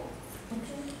recall.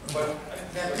 Okay. But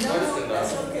No,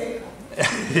 that's okay.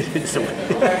 I didn't say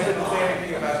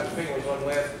anything about the thing was on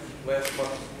last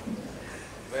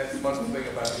month's thing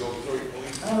about the auxiliary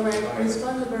police. All right, Ms.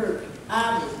 Funderburg,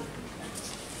 Avi.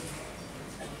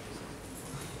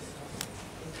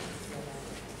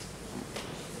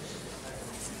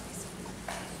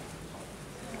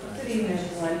 Good evening,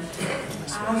 everyone.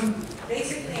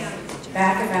 Basically, I'm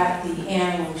back about the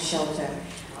animal shelter.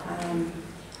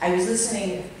 I was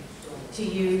listening to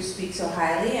you speak so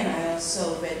highly, and I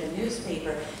also read the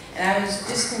newspaper, and I was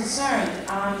just concerned.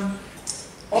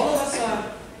 All of us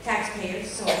are taxpayers,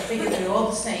 so I figured we're all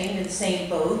the same, in the same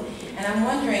boat, and I'm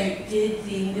wondering, did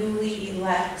the newly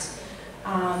elect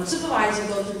supervisor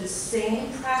go through the same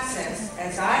process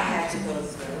as I had to go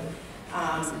through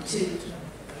to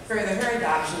further her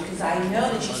adoption? Because I know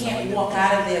that you can't walk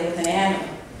out of there with an animal.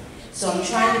 So I'm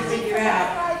trying to figure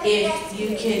out if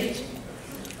you could.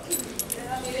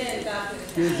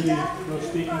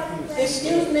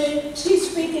 Excuse me,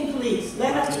 she's speaking, please.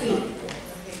 Let her speak.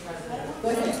 Go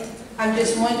ahead. I'm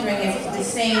just wondering if the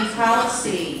same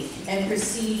policy and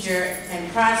procedure and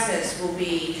process will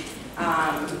be,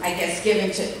 I guess,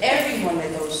 given to everyone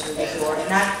that goes through the door,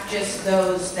 not just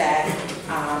those that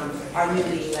are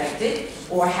newly elected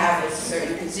or have a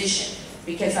certain position.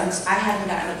 Because I haven't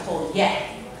gotten a call yet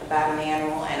about an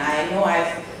animal, and I know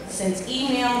I've sent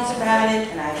emails about it,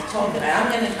 and I've talked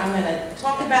about it. I'm gonna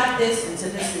talk about this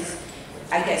until this is,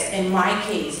 I guess, in my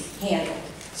case, handled.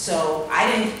 So I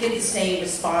didn't get the same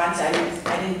response. I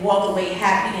didn't walk away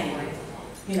happy and,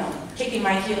 you know, kicking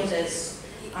my heels as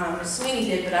Ms. Sweeney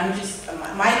did. But I'm just,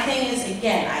 my thing is,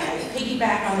 again, I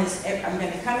piggyback on this. I'm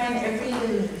going to come in every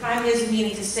time there's a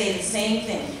meeting to say the same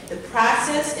thing. The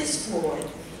process is flawed.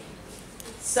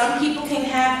 Some people can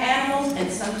have animals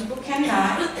and some people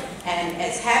cannot. And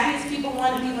as happy as people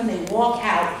want to be when they walk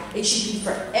out, it should be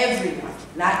for everyone,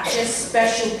 not just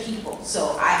special people.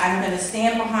 So I'm going to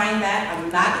stand behind that. I'm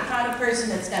not the kind of person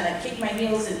that's going to kick my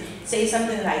heels and say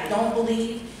something that I don't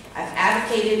believe. I've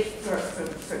advocated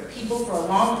for people for a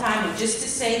long time. And just to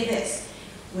say this,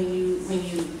 when you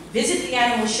visit the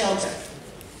animal shelter,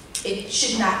 it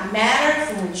should not matter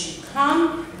from which you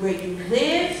come, where you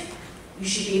live. You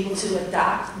should be able to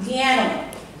adopt the animal.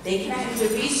 They can do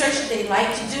the research that they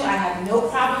like to do. I have no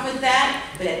problem with that.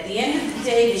 But at the end of the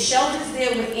day, the shelter's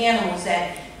there with animals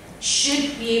that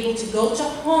should be able to go to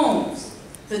homes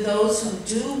for those who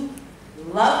do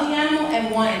love the animal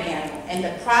and want an animal. And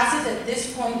the process at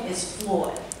this point is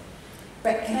flawed.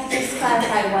 But can I just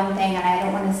clarify one thing, and I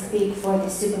don't want to speak for the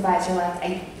supervisor-elect.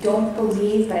 I don't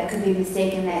believe, but I could be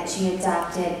mistaken, that she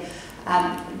adopted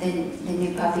the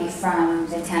new puppy from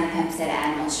the town of Hempstead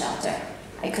Animal Shelter.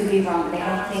 I could be wrong, but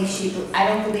I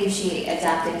don't believe she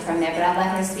adopted it from there, but I'll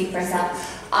let her speak for herself.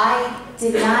 I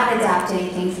did not adopt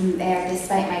anything from there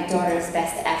despite my daughter's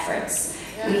best efforts.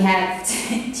 We have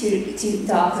two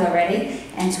dogs already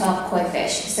and 12 koi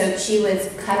fish. So she was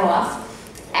cut off,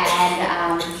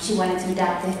 and she wanted to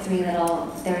adopt there were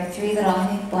three little, I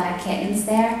think, black kittens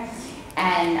there.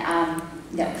 And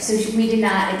no, so we did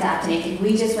not adopt anything.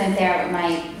 We just went there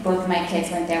with both of my kids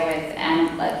went there with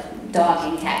dog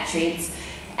and cat treats,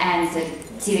 and to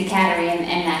see the cattery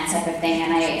and that type of thing.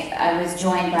 And I was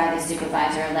joined by the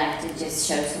supervisor-elect to just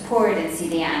show support and see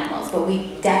the animals. But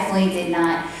we definitely did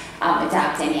not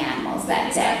adopt any animals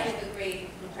that day. You gave a great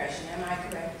impression, am I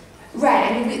correct?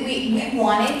 Right, I mean, we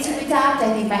wanted to adopt.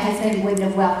 I think my husband wouldn't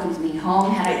have welcomed me home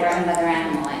had I brought another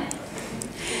animal in.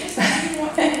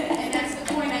 And that's the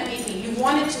point I'm making. You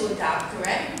wanted to adopt,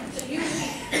 correct? So you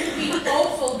would be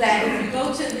hopeful that if you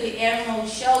go to the animal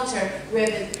shelter where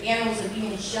the animals are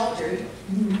being sheltered,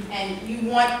 and you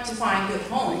want to find good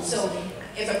homes. So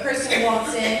if a person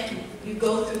walks in, you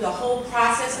go through the whole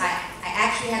process. I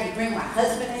actually had to bring my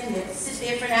husband in, we had to sit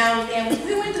there for an hour with them.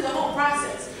 We went through the whole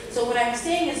process. So what I'm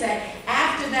saying is that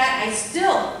after that, I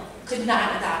still could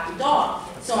not adopt a dog.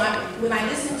 So when I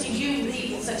listen to you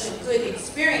lead such a good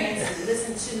experience and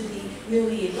listen to the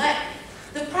newly elect,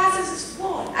 the process is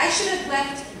flawed. I should have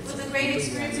left with a great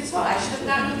experience as well. I should have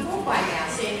gotten a phone by now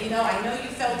saying, you know, I know you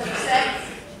felt upset,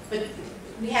 but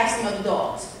we have some other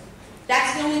dogs.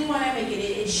 That's the only point I make.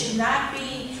 It should not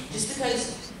be just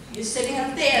because you're sitting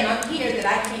up there and I'm here that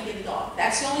I can't get a dog.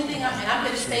 That's the only thing, and I'm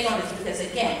going to stay on this because,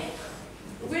 again,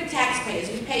 we're taxpayers.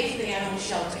 We pay for the animal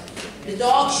shelter. The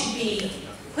dog should be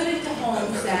put into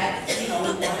homes that, you know,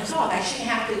 want a dog. I shouldn't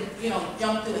have to, you know,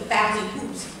 jump through 1,000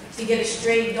 hoops to get a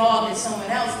stray dog that someone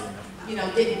else, you know,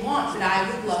 didn't want, but I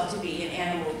would love to be an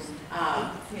animal,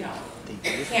 you know,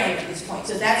 carrier at this point.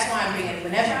 So that's why I'm bringing it.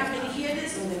 Whenever I'm going to hear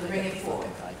this, I'm going to bring it forward.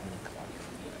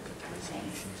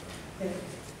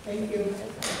 Thank you.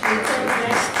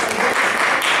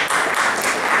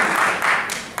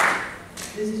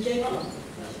 Mrs. Jacobs?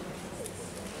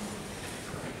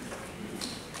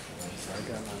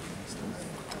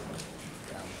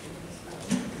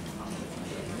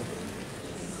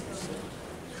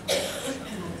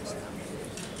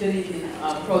 Good evening,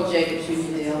 Pro Jacobs,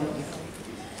 Uniondale.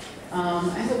 I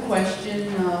have a question,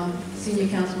 Senior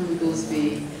Councilman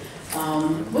Goolsbee.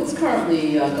 What's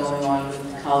currently going on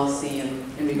with the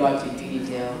Coliseum in regard to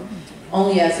Uniondale,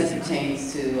 only as it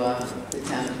pertains to the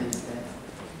town of Hempstead?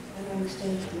 I don't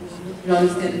understand. You don't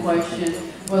understand the question?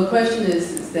 Well, the question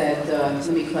is that, let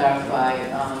me clarify,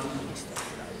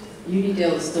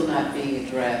 Uniondale is still not being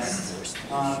addressed.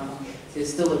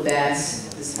 There's still a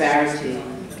vast disparity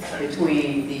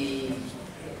between the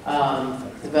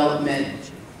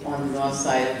development on the north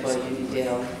side of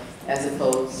Uniondale as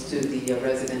opposed to the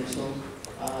residential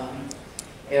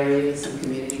areas and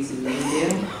communities in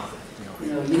Uniondale. You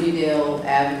know, Uniondale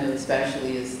Avenue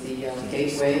especially is the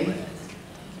gateway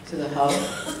to the hub.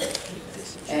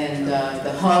 And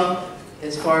the hub,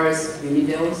 as far as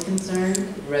Uniondale is concerned,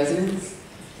 residents,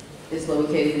 is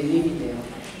located in Uniondale.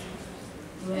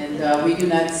 And we do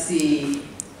not see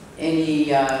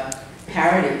any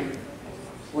parity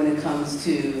when it comes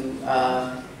to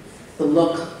the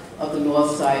look of the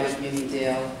north side of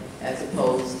Uniondale as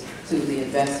opposed to the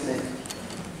investment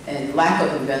and lack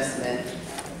of investment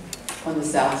on the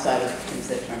south side of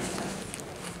Hempstead Turnpike.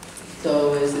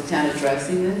 So is the town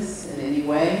addressing this in any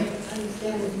way? I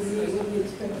understand what you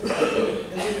expect to see,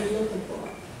 and what you're looking for.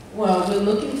 Well, we're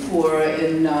looking for,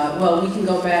 well, we can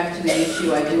go back to the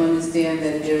issue. I do understand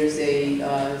that there's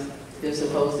there's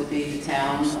supposed to be the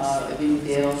town of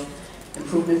Uniondale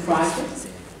improvement project,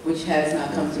 which has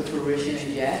not come to fruition as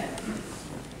yet.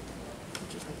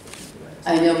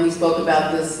 I know we spoke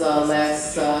about this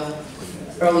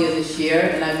earlier this year,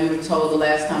 and we were told the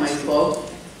last time I spoke,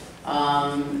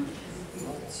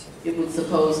 it was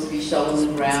supposed to be shoveling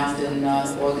the ground in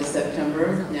August,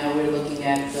 September. Now we're looking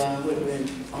at, we're in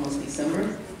almost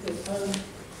December.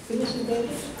 Commissioner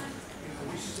Davis?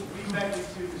 We met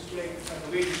with Ms. Jacobs, I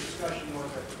believe the discussion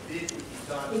was that the bid would be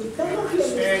done. If you come up here,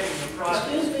 Expanding the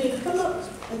project. excuse me, come up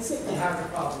and sit down. I have the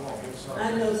problem, I'm sorry. I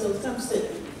know, so come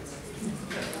sit.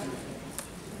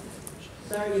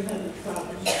 Sorry you're having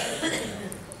problems.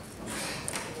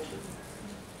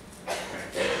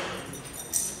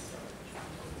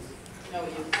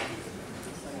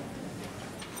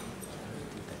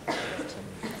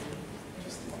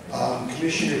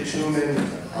 Commissioner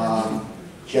Tuman,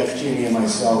 Jeff Cheney and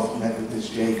myself met with Ms.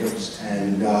 Jacobs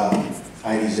and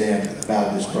Heidi Zant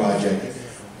about this project.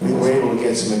 We were able to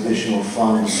get some additional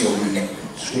funds so the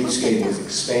streetscape was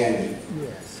expanded.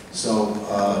 So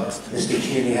Mr.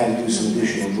 Cheney had to do some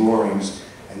additional drawings,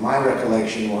 and my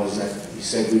recollection was that he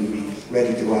said we would be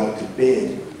ready to go out to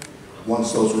bid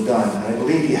once those were done. And I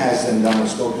believe he has them done. I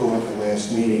spoke to him at the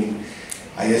last meeting.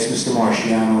 I asked Mr.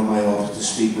 Marciano in my office to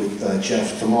speak with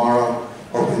Jeff tomorrow.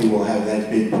 Hopefully we'll have that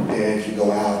bid prepared to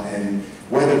go out, and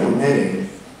weather permitting,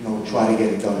 we'll try to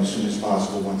get it done as soon as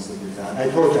possible once they're done. I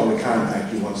told you I would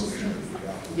contact you once they're done.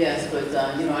 Yes, but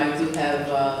I do have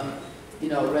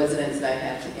residents that I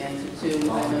have to answer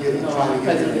to. I know, I'm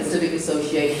president of the Civic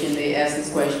Association. They ask this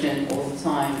question all the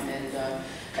time,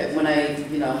 and when I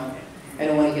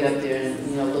don't want to get up there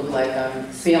and look like I'm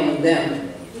failing them.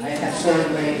 I have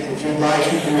certainly, if you'd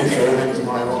like, you can refer them to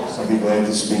my office. I'll be glad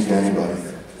to speak to anybody.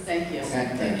 Thank you.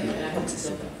 Thank you.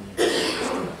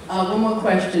 One more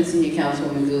question, Senior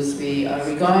Councilwoman Goolsbee,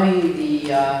 regarding the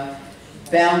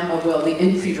the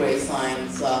entryway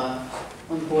signs on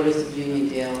the borders of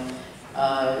Uniondale.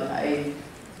 I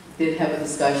did have a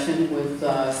discussion with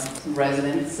some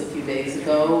residents a few days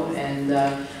ago, and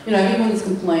everyone's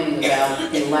complaining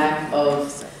about the lack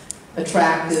of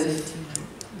attractive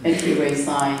entryway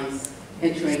signs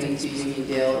entering into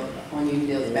Uniondale on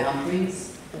Uniondale's boundaries.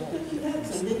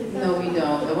 No, we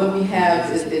don't. And what we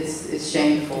have is, it's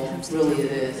shameful, really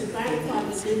it is.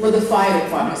 Well, the fire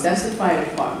department, that's the fire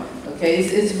department, okay?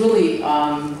 It's really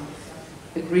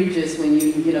egregious when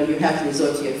you have to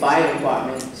resort to your fire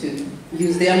department to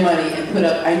use their money and put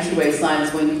up entryway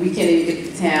signs when we can't even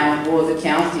get the town or the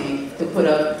county to put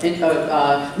up,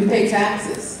 we pay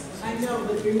taxes. I know,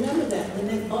 but remember that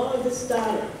when all of this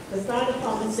started, the fire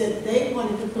department said they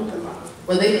wanted to put them up.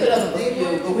 Well, they put up a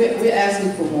few, but we're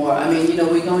asking for more. I mean,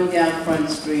 we're going down Front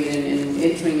Street and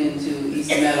entering into East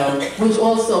Meadow, which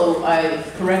also,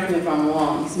 correct me if I'm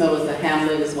wrong, East Meadow is a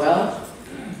hamlet as well.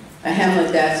 A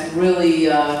hamlet that's really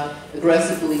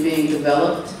aggressively being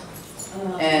developed.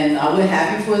 And we're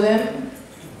happy for them.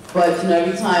 But,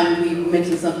 every time we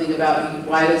mention something about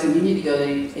why doesn't Unity go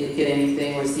to get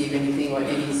anything or receive anything or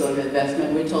any sort of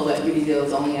investment, we're told that Unitydale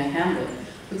is only a hamlet.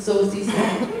 But so is East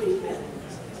Meadow.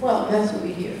 Well, that's what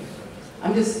we hear.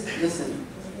 Listen,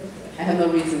 I have no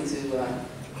reason to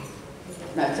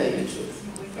not tell you the truth,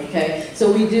 okay? So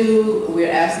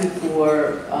we're asking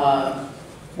for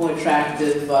more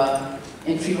attractive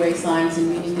entryway signs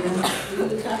in Unionville. You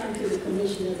were talking to the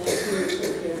commissioner that's here to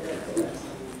take care of that for us.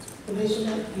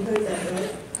 Commissioner, you heard that,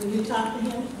 right? When you talk to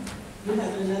him, you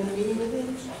have another meeting with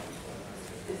him?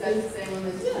 Is that the same one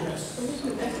as? Yes,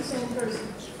 Commissioner, that's the same person.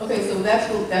 Okay, so that's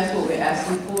what we're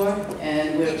asking for,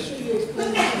 and we're. Make sure you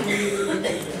explain to him.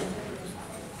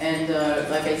 And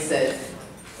like I said,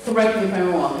 correct me if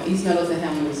I'm wrong, East Meadow's a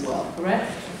hamlet as well,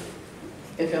 correct?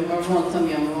 If I'm wrong, tell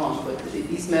me I'm wrong, but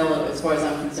East Meadow, as far as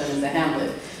I'm concerned, is a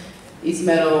hamlet. East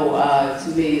Meadow, to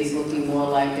me, is looking more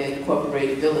like an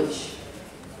incorporated village.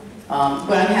 But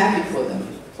I'm happy for them.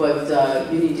 But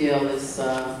Unidale is,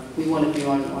 we want to be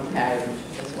on parity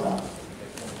as well.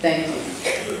 Thank you.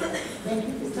 Thank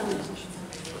you for coming.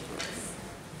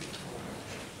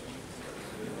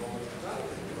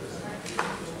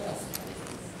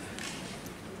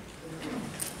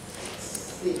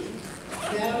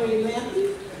 Valerie Lampy?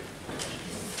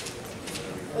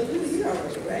 Oh, you were here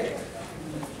already, right?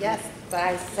 Yes, but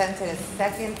I sent in a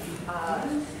second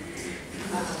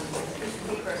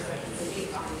paper so I can speak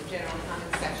on the general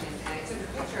comment section, and I took a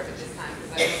picture of it this time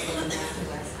because I was looking at it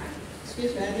last time.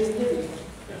 Excuse me, I didn't hear you.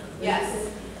 Yes,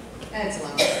 and it's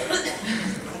long.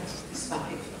 It's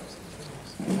fine.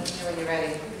 Let me know when you're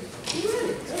ready.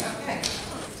 Okay.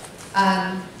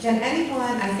 Can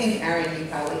anyone, I think Erin, you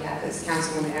probably have this,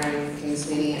 Councilwoman Erin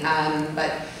Kingsmeany,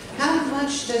 but how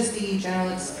much does the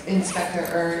general inspector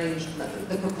earn in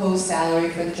the proposed salary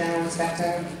for the general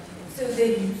inspector? So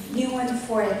the new one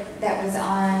for it that was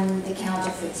on the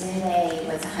calendar for today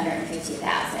was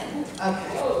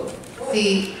 $150,000. Okay.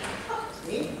 See,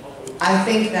 I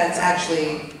think that's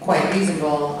actually quite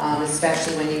reasonable,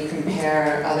 especially when you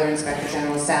compare other inspector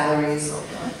general salaries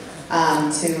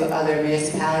to other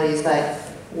municipalities. But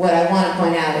what I want to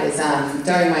point out is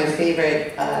during my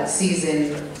favorite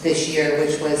season this year,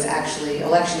 which was actually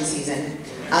election season,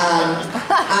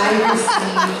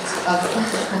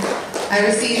 I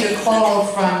received a call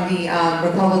from the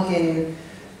Republican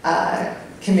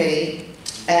committee,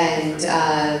 and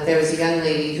there was a young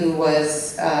lady who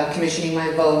was commissioning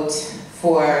my vote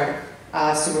for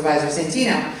Supervisor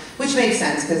Santino, which makes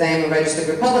sense because I am a registered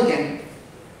Republican.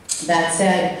 That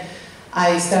said,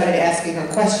 I started asking her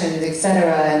questions,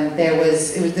 etc., and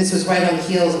this was right on the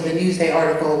heels of the Newsday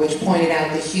article, which pointed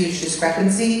out the huge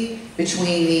discrepancy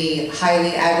between the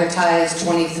highly advertised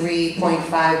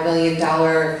 $23.5 million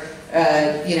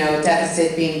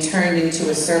deficit being turned into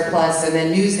a surplus, and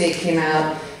then Newsday came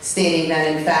out stating that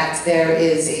in fact there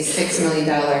is a $6 million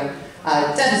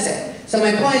deficit. So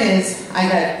my point is, I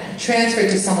got transferred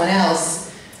to someone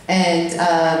else, and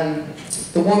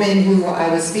the woman who I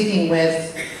was speaking with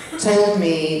told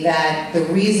me that the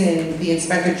reason the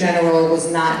Inspector General was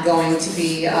not going to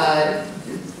be,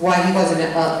 why he wasn't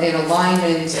in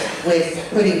alignment with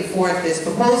putting forth this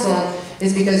proposal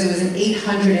is because it was an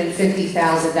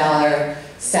 $850,000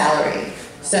 salary.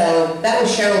 So that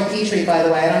was Cheryl Petrie, by the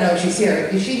way. I don't know if she's here.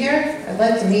 Is she here? I'd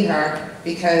like to meet her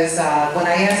because when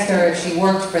I asked her if she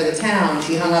worked for the town,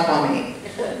 she hung up on me.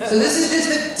 So this is just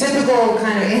the typical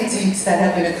kind of antics that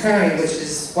have been occurring, which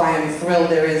is why I'm thrilled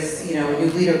there is, a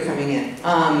new leader coming in.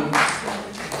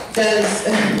 Does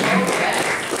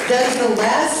the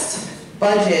last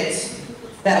budget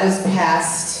that was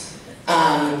passed,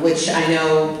 which I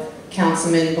know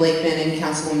Councilman Blakeman and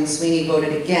Councilwoman Sweeney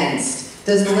voted against,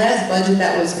 does the last budget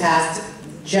that was passed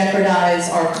jeopardize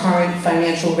our current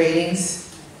financial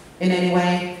ratings in any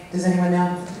way? Does anyone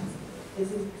know?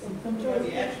 Is it control?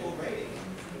 The actual rating.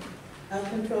 I'm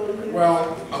controlling.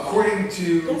 Well, according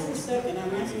to... Just a second,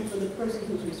 I'm asking for the person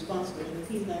who's responsible, and if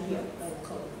he's not here, I'll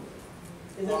call him.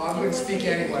 Well, I'm going to speak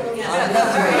anyway. That's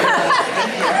why I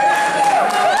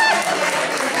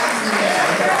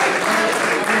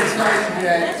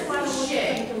want to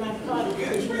come to my party,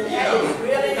 because you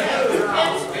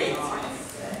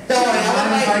Don't worry,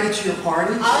 I'm invited to your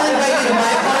party? I'll invite you to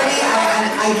my party, and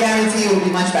I guarantee you it will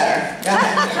be much better. Go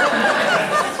ahead.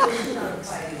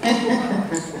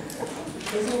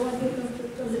 Does anyone here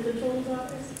from the controller's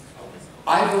office? I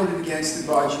voted against the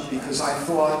budget because I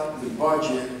thought the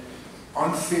budget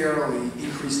unfairly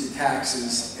increased the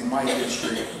taxes in my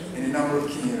district in a number of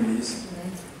communities.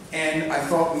 And I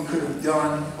thought we could have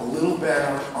done a little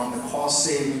better on the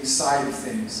cost-saving side of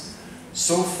things.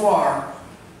 So far,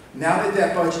 now that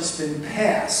that budget's been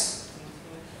passed,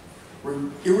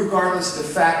 irregardless of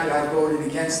the fact that I voted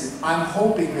against it, I'm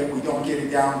hoping that we don't get a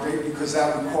downgrade because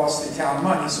that would cost the town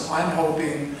money. So I'm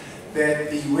hoping that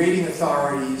the rating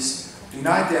authorities do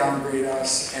not downgrade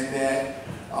us and that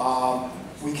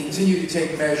we continue to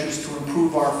take measures to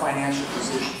improve our financial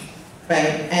position.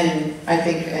 Right, and I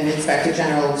think an Inspector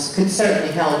General could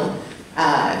certainly help,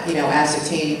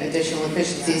 ascertain additional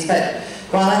efficiencies. But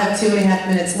while I have 2.5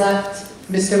 minutes left,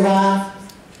 Mr. Roth,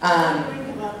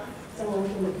 Someone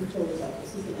from the controller's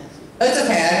office, you can ask me. it's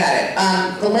okay, I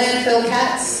got it. The landfill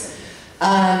cats,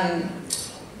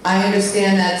 I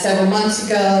understand that several months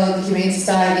ago, the Humane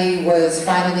Society was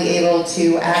finally able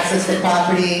to access the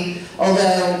property,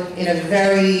 although in a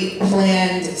very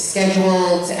planned,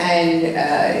 scheduled, and,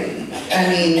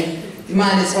 you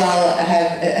might as well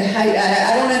have,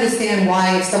 I don't understand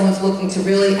why if someone's looking to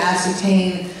really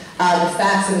ascertain the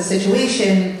facts of the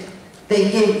situation, they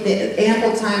give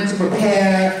ample time to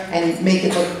prepare and make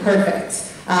it look perfect.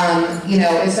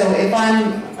 And so if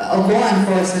I'm a law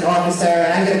enforcement officer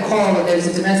and I get a call that there's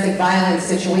a domestic violence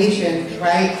situation,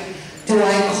 right? Do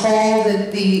I call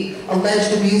the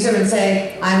alleged abuser and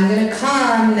say, I'm going to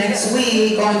come next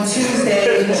week on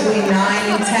Tuesday between 9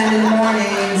 and 10 in the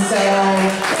morning, so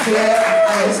here,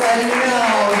 I'm just letting you know.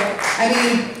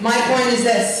 My point is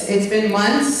this, it's been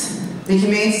months. The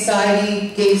Humane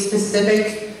Society gave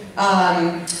specific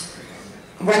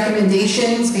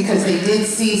recommendations because they did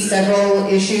see several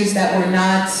issues that were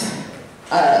not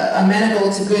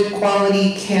amenable to good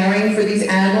quality caring for these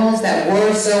animals that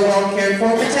were so well cared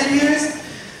for 10 years.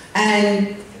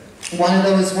 And one of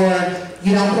those were,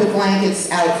 you don't put blankets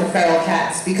out for feral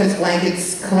cats because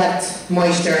blankets collect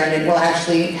moisture and it will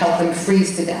actually help them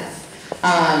freeze to death.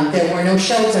 There were no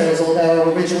shelters,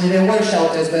 although originally there were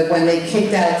shelters, but when they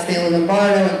kicked out Stanley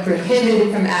Lombardo and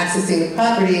prohibited from accessing the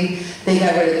property, they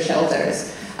got rid of the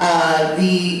shelters.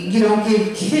 You don't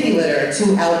give kitty litter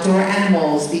to outdoor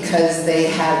animals because they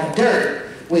have dirt,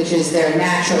 which is their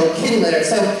natural kitty litter.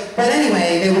 But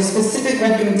anyway, there were specific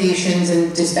recommendations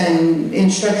and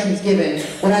instructions given.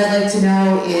 What I'd like to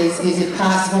know is it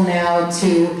possible now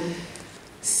to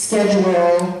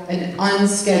schedule an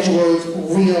unscheduled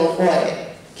real audit?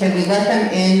 Can we let them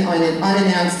in on an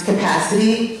unannounced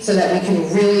capacity so that we can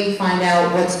really find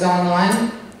out what's going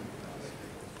on?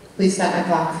 Please stop my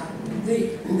clock.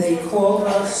 They called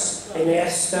us and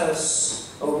asked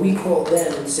us, or we called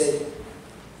them and said,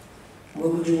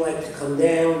 when would you like to come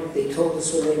down? They told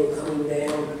us when they were coming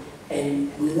down,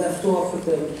 and we left off with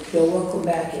them. They'll welcome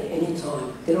back at any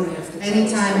time. They don't have to tell us.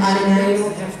 Anytime, unannounced? They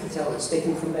don't have to tell us. They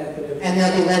can come back whenever. And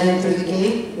they'll be let in through the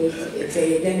gate? If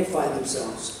they identify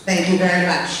themselves. Thank you very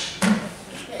much.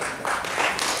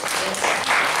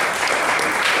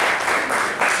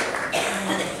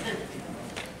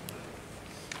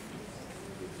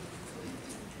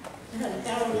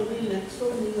 Carol Levine, I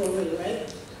told you already,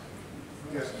 right?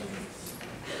 Yes.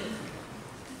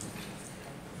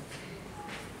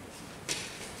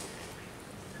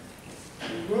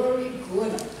 Very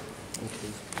good.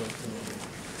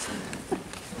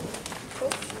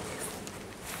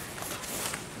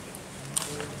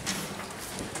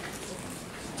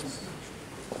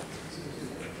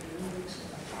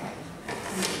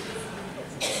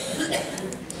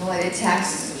 Why the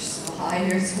taxes are so high,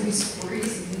 there's always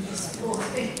freezing in this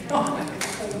building.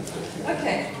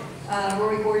 Okay,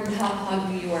 Rory Gordon, Hog,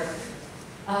 New York.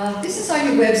 This is on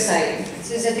your website. It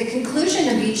says, at the conclusion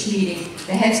of each meeting,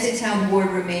 the Hempstead Town Board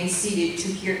remains seated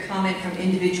to hear comment from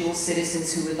individual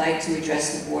citizens who would like to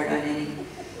address the board on any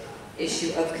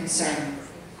issue of concern.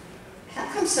 How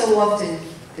come so often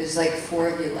there's like 4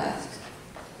 of you left?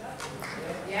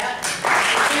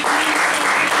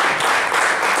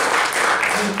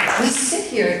 We sit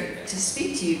here to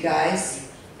speak to you guys.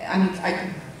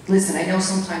 Listen, I know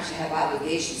sometimes you have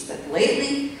obligations, but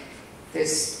lately,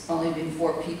 there's only been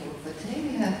 4 people. But today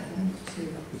we have 1,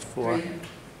 2, 3,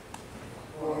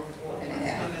 4 and a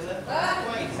half.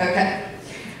 Okay.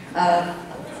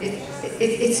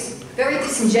 It's very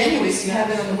disingenuous. You have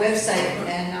it on the website,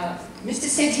 and Mr.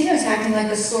 Santino's acting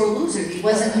like a sore loser. He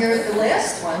wasn't here at the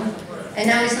last one, and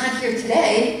now he's not here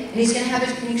today, and he's going to have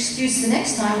an excuse the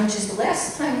next time, which is the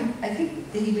last time I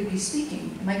think that he would be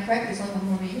speaking. Am I correct? There's only one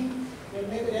more meeting? Well,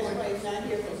 maybe that's why he's not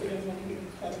here, because he doesn't want to hear you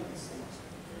telling us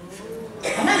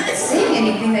things. I'm not saying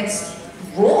anything that's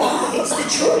wrong. It's the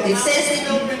truth. It says that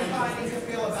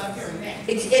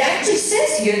it actually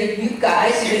says here that you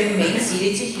guys are going to remain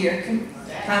seated to hear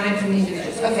comment from the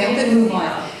individuals. Okay, I'm going to move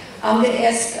on. I'm going to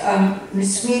ask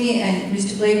Ms. Sweeney and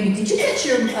Mr. Blakeney, did you get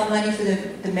your money for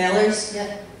the mailers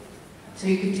yet? So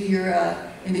you could do your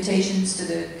invitations to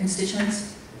the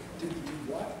constituents?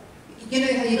 What? You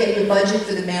know how you get your budget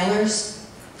for the mailers?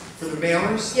 For the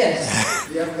mailers? Yes.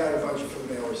 We haven't got a budget for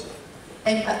the mailers.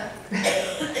 And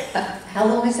how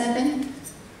long has that been?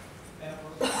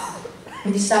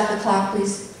 Can you stop the clock,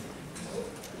 please?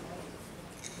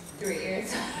 3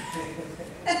 years.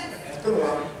 Good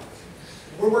luck.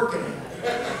 We're working on it.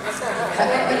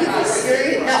 Are you guys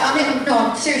serious? No, I mean,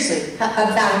 no, seriously.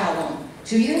 About how long?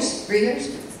 2 years? 3 years?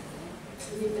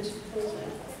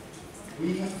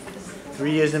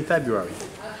 3 years in February.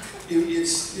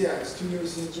 It's 2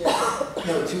 years in January.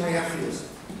 No, 2.5 years.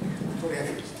 2.5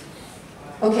 years.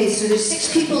 Okay, so there's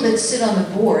 6 people that sit on the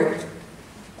board.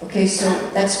 Okay, so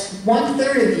that's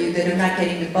 1/3 of you that are not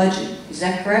getting the budget. Is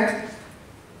that correct?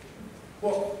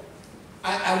 Well,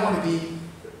 I want to be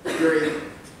very,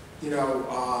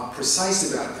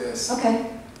 precise about this. Okay.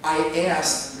 I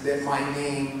asked that my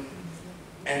name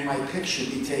and my picture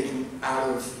be taken out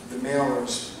of the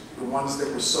mailers, the ones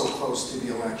that were so close to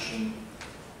the election.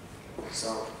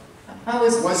 So,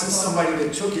 it wasn't somebody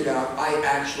that took it out. I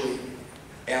actually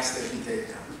asked that it be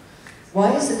taken out.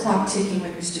 Why is the clock ticking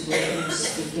when Mr. Blakeney is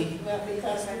speaking? Well,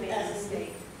 because I made a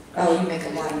mistake. Oh, you make a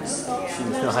lot of mistakes. She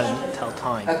doesn't know how to tell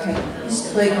time. Okay,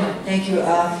 Mr. Blakeney, thank you.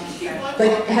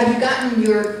 But have you gotten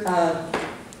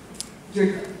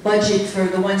your budget for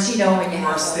the ones you know when you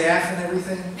have our staff and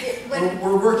everything?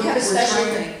 We're working. You have a special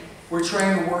thing. We're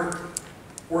trying to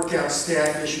work out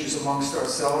staff issues amongst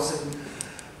ourselves, and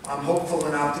I'm hopeful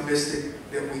and optimistic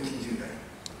that we can do that.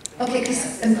 Okay,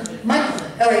 because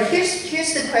all right,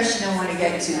 here's the question I want to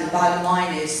get to. The bottom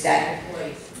line is that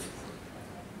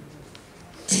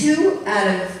 2 out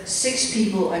of 6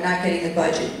 people are not getting the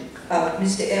budget.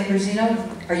 Mr. Ambrosino,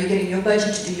 are you getting your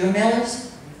budget to do your mailers?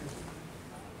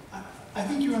 I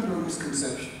think you're under a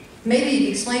misconception. Maybe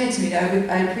explain it to me.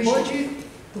 I'd appreciate it.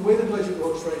 The way the budget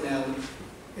works right now,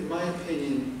 in my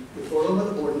opinion, before all of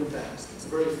the board in the past, it's a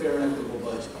very fair and equitable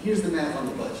budget. Here's the math on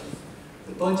the budget.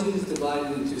 The budget is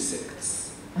divided into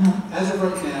 6. As of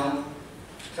right now,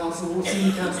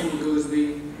 Senior Councilman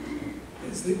Gooseby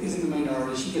is in the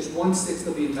minority. She gets 1/6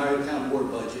 of the entire town board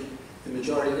budget. The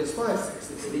majority gets 5/6.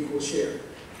 It's an equal share.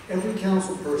 Every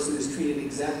council person is treated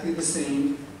exactly the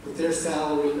same with their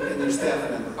salary and their staff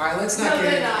member. All right, let's not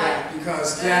get into that, because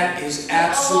that is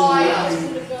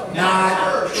absolutely not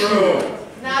true.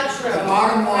 Not true. The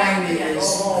bottom line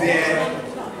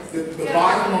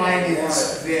is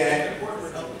that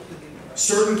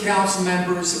certain council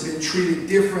members have been treated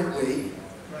differently.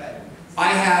 I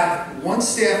have 1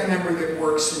 staff member that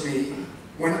works for me,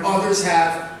 when others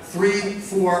have 3,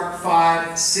 4,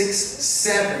 5, 6,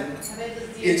 7.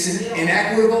 It's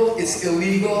inequitable, it's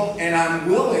illegal, and I'm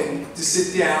willing to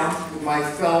sit down with my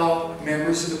fellow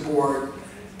members of the board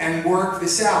and work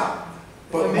this out.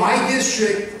 But my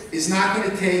district is not going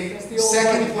to take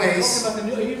second place.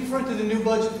 Are you referring to the new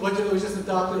budget that was just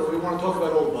adopted, or we want to talk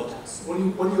about old budgets? What do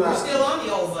you ask? We're still on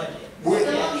the old budget. We're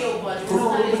still on the old budget.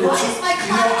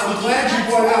 I'm glad you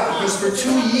brought it up, because for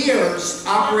 2 years,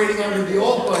 operating under the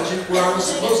old budget, where I was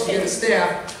supposed to get a staff,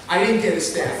 I didn't get a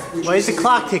staff. Why is the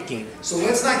clock ticking? So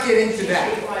let's not get into that.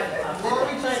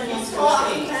 Just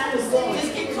talking.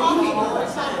 Just keep talking.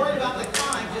 Let's not worry about the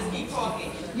time. Just keep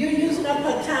talking. You're using up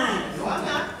her time. No, I'm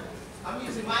not. I'm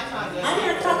using my time. I'm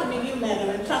not talking to you, madam.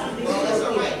 I'm talking to you. Well, that's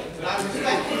all right. But I'm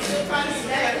trying to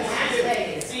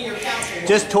respect senior council.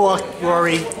 Just talk,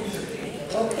 Rory.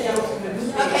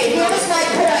 Okay, here's my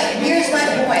point. Here's my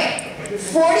point.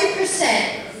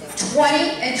 40%, 20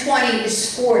 and 20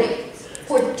 is 40.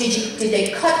 Did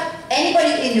they cut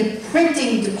anybody in the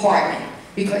printing department?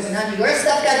 Because none of your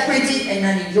stuff got printed and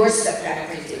none of your stuff got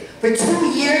printed. For 2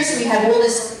 years, we have all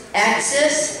this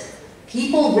access.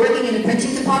 People working in the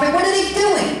printing department, what are they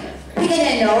doing? Picking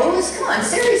their nose? Come on,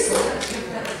 seriously.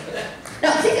 No,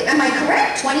 am I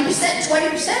correct? 20%,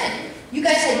 20%. You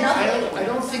guys had nothing. I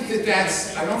don't think that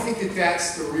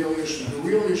that's the real issue. The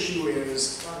real issue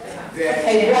is that.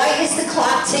 Okay, why is the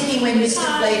clock ticking when Mr.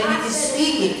 Blakeney is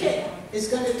speaking? It's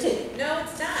going to tick. No,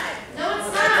 it's not. No, it's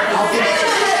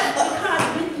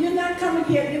Because you're not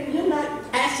here, you're not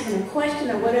asking a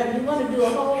question or whatever, you wanna do a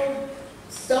whole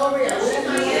story or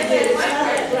whatever you wanna do. It's not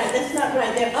right, that's not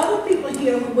right. There are other people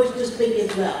here who wish to speak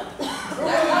as well.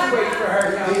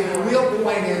 The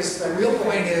real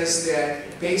point is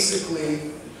that basically,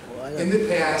 in the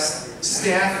past,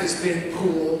 staff has been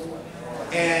pooled,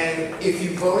 and if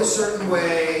you vote a certain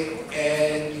way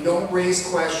and you don't raise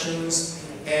questions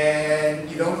and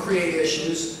you don't create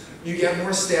issues, you get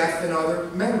more staff than other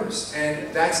members,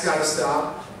 and that's got to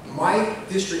stop. My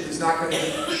district is not going to be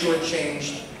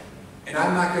shortchanged, and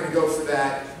I'm not going to go for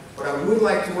that, but I would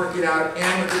like to work it out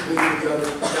amicably with the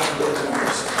other town board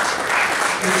members.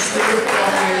 In the spirit of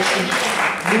cooperation,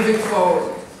 moving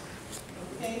forward.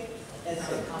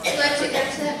 Would you like to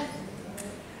answer that?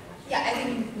 Yeah, I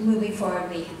think moving forward,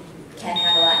 we can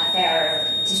have a lot fairer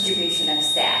distribution of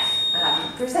staff.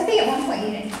 Because I think at one point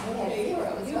you didn't, we had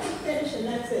zero. You can finish and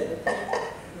that's it.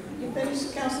 You finish,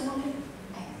 Councilwoman?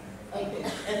 Okay,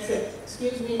 that's it.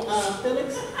 Excuse me,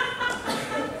 Felix?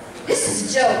 This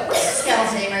is a joke. What's this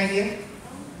gal's name right here?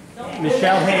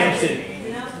 Michelle Hanson.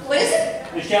 What is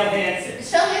it? Michelle Hanson.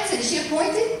 Michelle Hanson, is she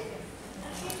appointed?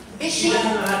 Is she? She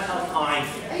doesn't know how to tell time.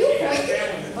 Are you appointed?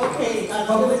 Okay,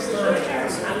 Public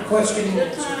Felix. I'm questioning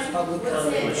public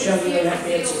comment. Michelle, you don't have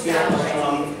to answer if you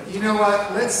don't. You know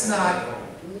what? Let's not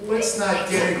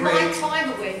denigrate. My time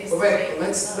away, Mr. Wait,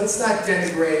 let's not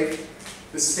denigrate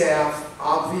the staff.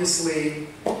 Obviously,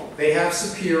 they have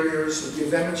superiors who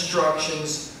give them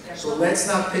instructions. So let's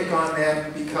not pick on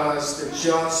them because they're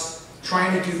just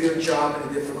trying to do their job in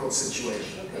a difficult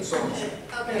situation. That's all I'm saying.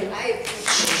 Okay,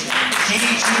 She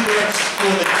works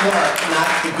for the clerk, not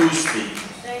the goose feed.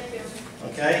 Thank you.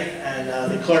 Okay?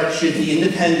 And the clerk should be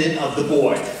independent of the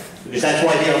board, because that's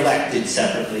why they're elected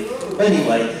separately. But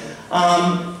anyway,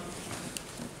 on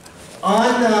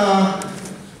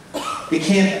the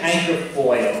Camp Anchor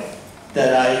foil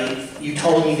that you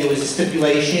told me there was a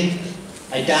stipulation.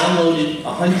 I downloaded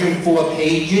 104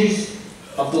 pages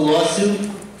of the lawsuit.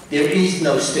 There is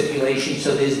no stipulation,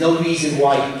 so there's no reason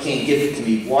why you can't give it to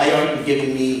me. Why aren't you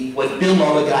giving me what Bill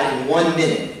Muller got in 1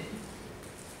 minute?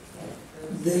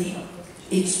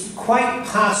 It's quite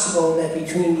possible that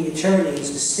between the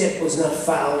attorneys, the stip was not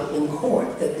filed in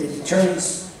court, that the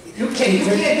attorneys... You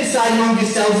can't decide among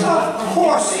yourselves. Of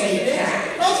course you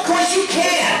can. Of course you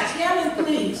can't. Chairman,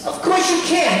 please. Of course you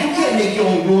can't. You can't make your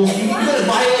own rules. You're going to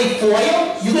violate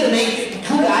FOIA? You're going to make,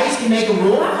 two guys can make a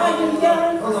rule?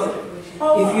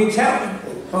 If you tell,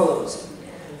 hold on a second.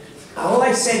 All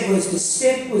I said was the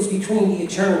stip was between the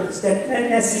attorneys. That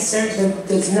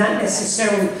does not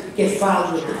necessarily get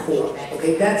filed with the court.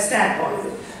 Okay, that's that part of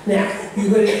it. Now,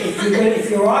 if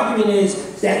your argument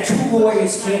is that two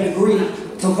lawyers can't agree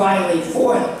to violate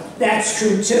FOIA, that's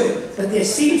true too. But there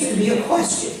seems to be a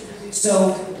question.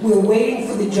 So we're waiting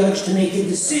for the judge to make a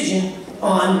decision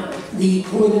on the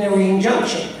preliminary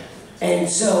injunction. And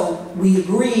so we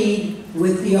agreed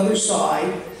with the other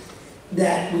side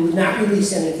that we would not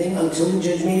release anything until the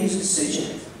judge made his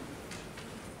decision.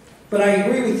 But I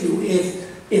agree with you,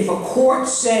 if a court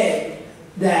said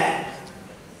that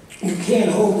you can't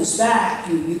hold this back,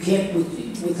 you can't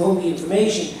withhold the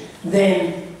information,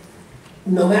 then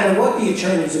no matter what the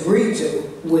attorneys agreed to,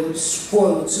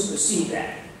 FOIA would supersede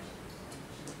that.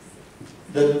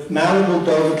 The Marigold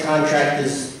Dover contract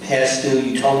is past due.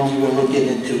 You told me you were looking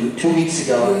into it 2 weeks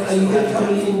ago. Are you going to tell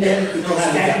me in there?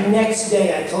 Because that next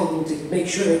day I told them to make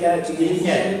sure they got it to get in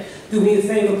there. Do me a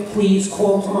favor, please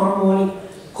call tomorrow morning.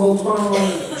 Call tomorrow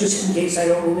morning, just in case I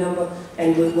don't remember,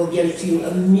 and we'll get it to you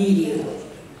immediately.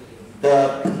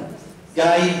 The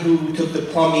guy who took the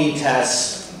plumbing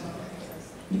test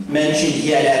mentioned he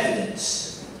had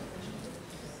evidence.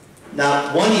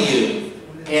 Now, one of you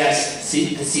asked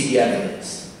to see the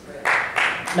evidence.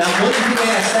 Now, one of you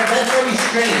asked, that's very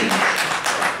strange.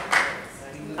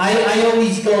 I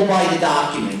always go by the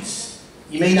documents.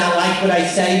 You may not like what I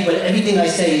say, but everything I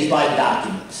say is by the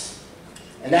documents.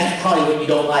 And that's probably what you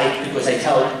don't like, because I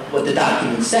tell what the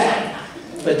documents say.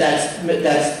 But that's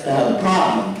another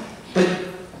problem. But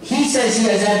he says he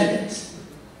has evidence.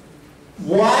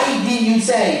 Why didn't you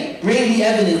say, bring the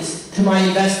evidence to my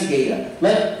investigator?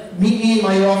 Meet me in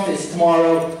my office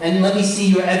tomorrow and let me see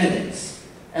your evidence.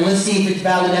 And let's see if it's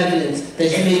valid evidence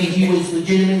that maybe he was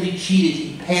legitimately cheated,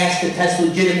 he passed the test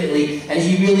legitimately, and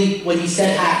he really, what he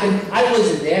said happened. I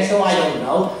wasn't there, so I don't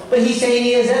know. But he's saying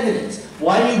he has evidence.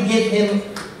 Why don't you give him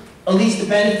at least the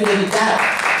benefit of the doubt?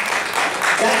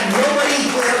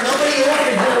 Nobody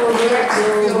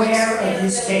We're aware of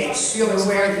his case. Felix,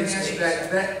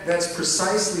 that's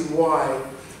precisely why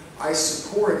I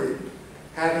supported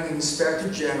having an inspector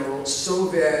general, so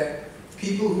that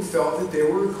people who felt that they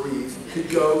were aggrieved could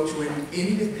go to an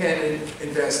independent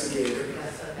investigator,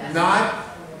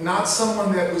 not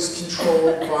someone that was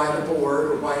controlled by the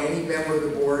board or by any member of the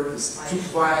board, a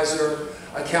supervisor,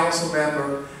 a council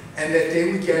member, and that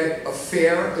they would get a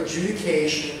fair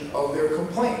adjudication of their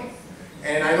complaint.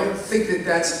 And I don't think that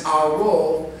that's our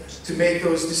role to make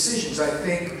those decisions. I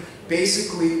think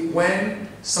basically when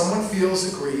someone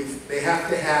feels aggrieved, they have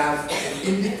to have an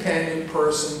independent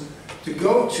person to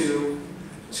go to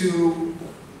do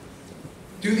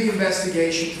the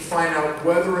investigation to find out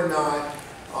whether or not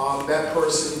that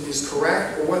person is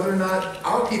correct or whether or not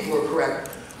our people are correct.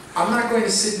 I'm not going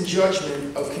to sit in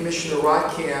judgment of Commissioner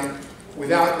Rotkamp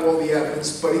without all the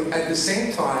evidence, but at the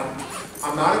same time,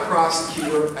 I'm not a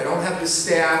prosecutor. I don't have the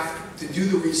staff to do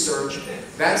the research.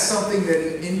 That's something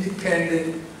that an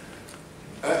independent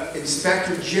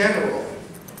inspector general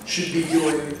should be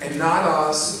doing, and not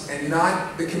us, and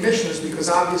not the commissioners, because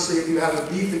obviously if you have a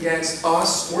beef against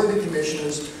us or the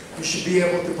commissioners, you should be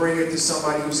able to bring it to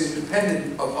somebody who's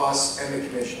independent of us and the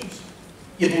commissioners.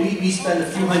 Yeah, but we spend a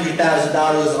few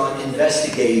 $100,000 on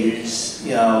investigators.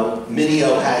 You know,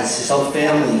 Minio has his whole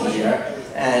family here,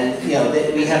 and you know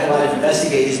we have a lot of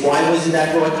investigators. Why wasn't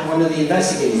that brought to one of the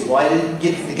investigators? Why didn't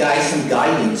give the guy some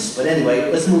guidance? But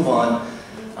anyway, let's move on.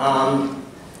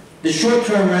 The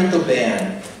short-term rental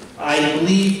ban. I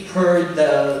believe per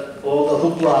all the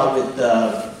hoopla with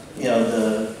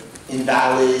the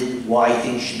invalid, why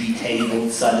things should be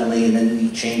tabled suddenly, and then we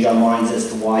change our minds as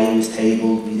to why it was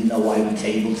tabled. We didn't know why we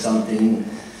tabled something.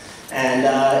 And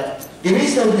there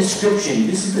is no description,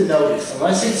 this is the notice,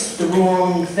 unless it's the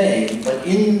wrong thing, but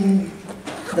in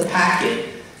the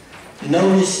packet, the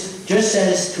notice just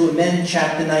says to amend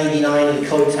Chapter 99 of the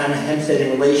Code of Town of Hempstead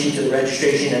in relation to the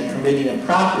registration and permitting of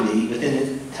property within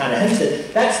the Town of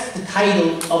Hempstead. That's the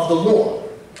title of the law.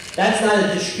 That's not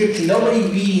a description. Nobody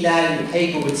reading that in the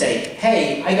paper would say,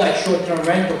 hey, I got short-term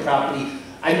rental property,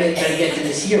 I meant to get to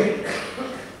this hearing.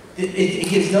 It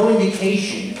gives no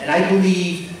indication, and I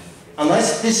believe,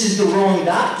 unless this is the wrong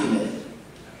document,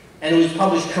 and it was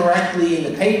published correctly in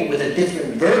the paper with a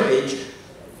different verbiage,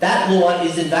 that law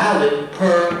is invalid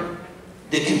per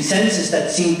the consensus that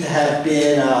seemed to have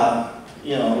been,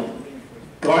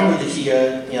 garnered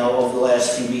here, over the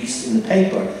last few weeks in the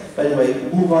paper. But anyway,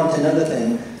 we'll move on to another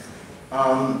thing.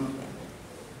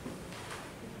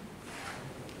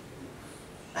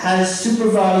 Has the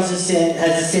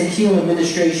Santino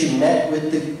administration met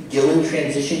with the Gillen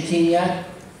transition team yet?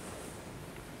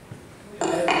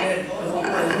 I've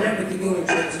met with the Gillen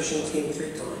transition team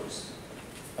 3 times.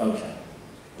 Okay.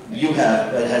 You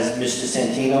have, but has Mr.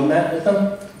 Santino met with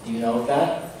them? Do you know of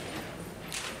that?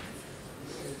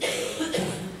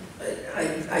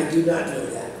 I do not know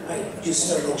that. I just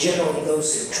know that generally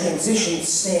those transition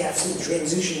staffs and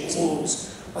transition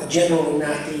teams are generally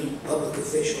not the public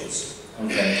officials.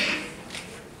 Okay.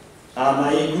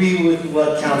 I agree with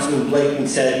what Councilman Blakeman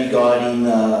said regarding,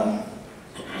 the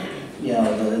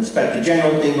Inspector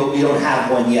General thing, but we don't have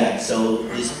one yet. So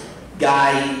this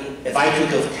guy, if I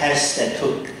took a test that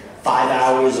took 5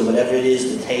 hours or whatever it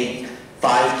is to take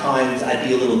 5 times, I'd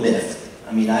be a little miffed.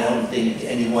 I mean, I don't think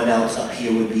anyone else up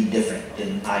here would be different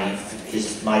than my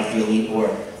feeling or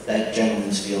that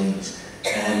gentleman's feelings.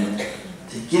 And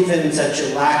to give him such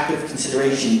a lack of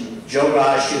consideration, Joe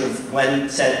Raj should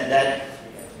have said that,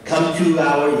 come to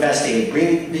our investigator,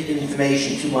 bring the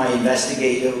information to my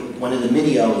investigator, one of the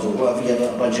Minios, or whoever. You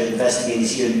have a bunch of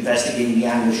investigators here investigating the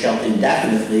animal shelter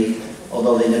indefinitely,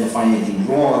 although they never find anything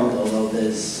wrong, although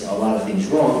there's a lot of things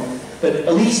wrong. But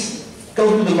at least go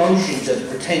through the motions of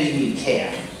pretending you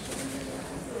care.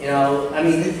 I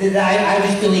mean, I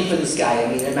was feeling for this guy. I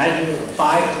mean, imagine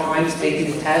 5 times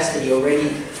taking the test and he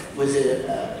already was,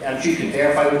 I'm sure you can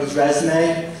verify with his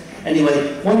resume.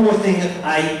 Anyway, one more thing,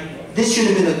 this should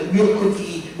have been a real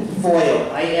quickie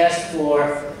foil. I asked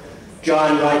for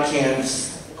John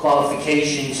Rykamp's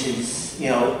qualifications, his,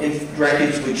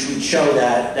 records which would show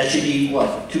that. That should be,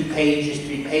 what, 2 pages,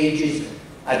 3 pages?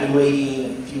 I've been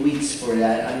waiting a few weeks for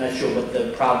that. I'm not sure what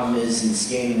the problem is in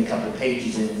scanning a couple of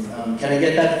pages in. Can I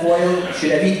get that foil?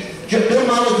 Should I be? Bill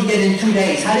Muller can get it in 2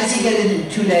 days. How does he get it in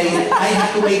 2 days? I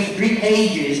have to wait 3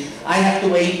 pages. I have to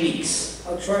wait weeks.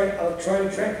 I'll try to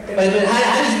track it down. But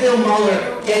how does Bill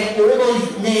Muller get all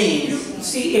those names?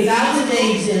 See, if 1,000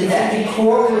 names in a day. If you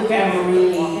call the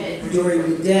Camarini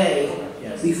during the day,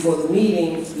 before the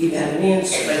meeting, you'd have an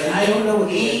answer. But I don't know what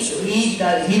the answer is. He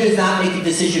does not make a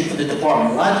decision for the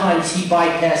department. A lot of times he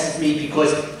bypasses me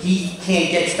because he can't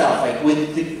get stuff. Like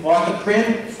with Arthur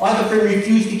Prim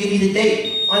refused to give me the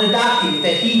date on a document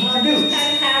that he produced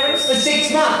for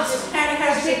 6 months.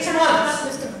 6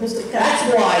 months. Mr. That's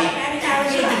why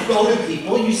you just go to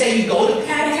people, you say you go to people, you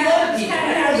go to people.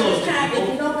 Everyone goes to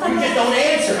people, you just don't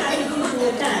answer.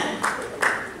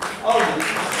 Oh,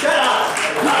 shut up!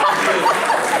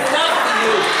 Enough of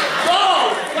you! Go!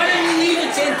 Why don't you leave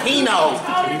it Santino?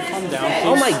 Calm down, please.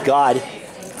 Oh my God.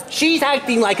 She's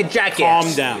acting like a jackass.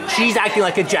 Calm down. She's acting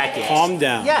like a jackass. Calm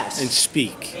down. Yes. And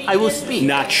speak. I will speak.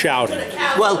 Not shouting.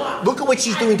 Well, look at what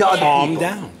she's doing to other Calm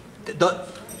people. down.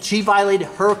 She violated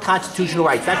her constitutional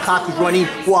rights. That clock was running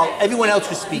while everyone else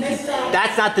was speaking.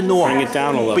 That's not the norm. Bring it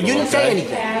down a level, But you didn't say okay?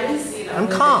 anything. I'm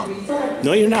calm.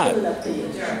 No, you're not.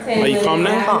 Are you calm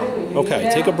now? Okay,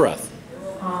 take a breath.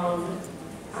 I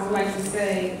would like to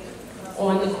say,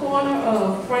 on the corner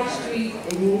of Front Street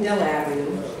and Uniondale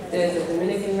Avenue, there's a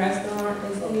Dominican restaurant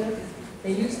that's there.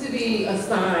 There used to be a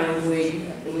sign where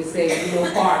it would say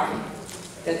no parking.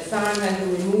 That sign has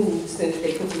been removed since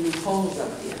they put the new poles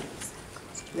up there.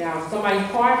 Now, if somebody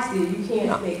parks there, you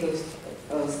can't make a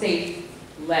safe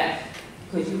left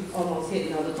because you almost hit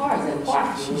other cars that are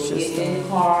parking. You're getting in the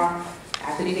car,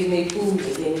 after they get made food,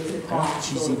 they get into the car,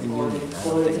 going to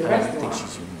the restaurant.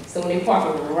 So when they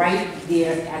park right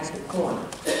there at the corner.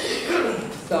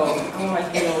 So I'm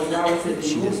like, relatively.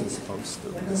 She wasn't supposed to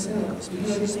listen because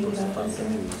she's supposed to follow the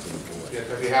rules of the board. Yes,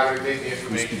 if you have to take the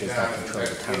information does down not and control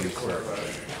the county clerk.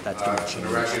 That's going to change. the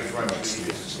record front street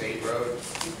is a state road,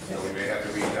 so we may have to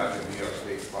reach out to New York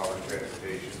State Department of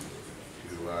Transportation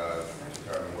to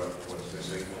determine what's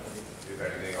missing, if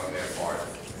anything on their part.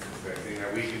 If anything that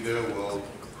we can do, we'll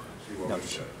see what we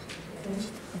can do.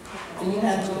 And you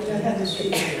have the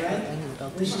street, right?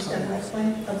 Which is that right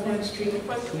street?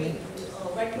 Front Street,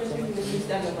 right Front Street, which is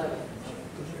 711.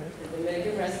 The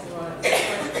Dominican restaurant,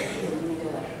 Front Street, and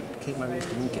Uniondale Avenue. Came out with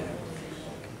Dominican.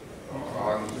 Is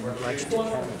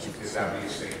that what you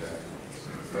say that?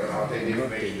 But I'll take the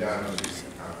information down and see if we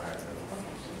can contact them.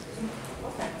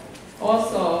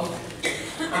 Also,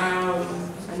 I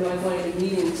know at one of the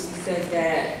meetings, she said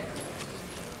that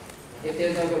if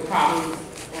there's ever problems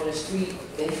on the street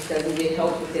that doesn't get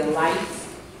help with their lights,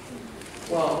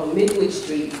 well, on Midwood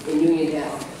Street in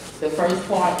Uniondale, the first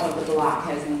part of the block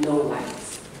has no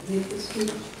lights. Midwood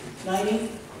Street, lighting?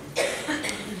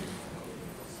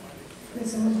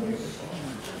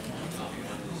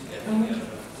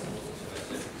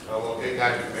 We'll take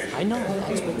that information. I know.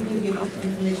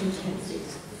 Information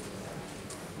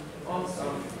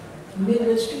Also,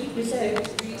 Midwood Street, you said?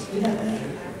 You have that?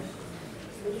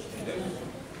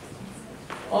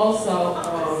 Also,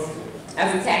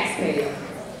 as a taxpayer,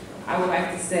 I would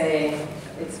like to say,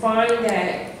 it's fine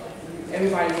that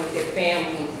everybody wants their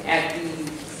family at the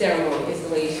ceremony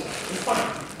installation. It's fine.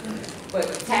 But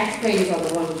taxpayers are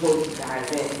the ones who vote you guys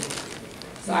in.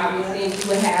 So I would think you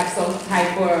would have some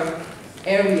type of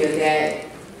area that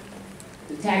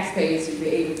the taxpayers would be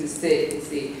able to sit and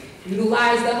see.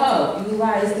 Utilize the hub,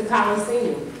 utilize the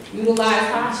Coliseum, utilize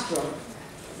Hofstra.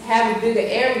 Have a bigger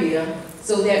area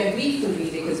so that we can be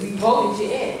there, because we voted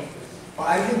you in. Well,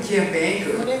 I think Camp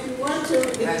Anchor. But if you want to,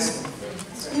 That's-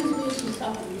 excuse me, she's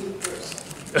talking to you first.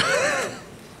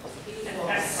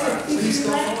 Please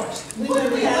go first. We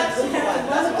have the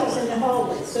relatives in the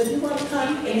hallway, so if you want to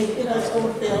come and it's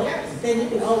overfilled, then you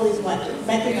can always watch it.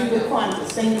 Like if you were Kwanzaa,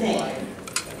 same thing.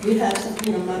 We have some,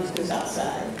 monsters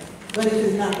outside. But if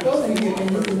it's not going here, then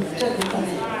you can certainly come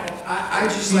in. I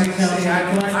just like to say,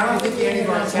 I don't think any of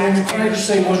our taxpayers. Can I just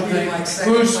say one thing? Like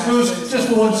second Bruce, class just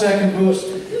for 1 second, Bruce.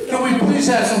 Can we please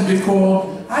have some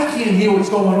decorum? I can't hear what's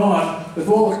going on with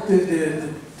all the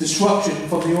disruption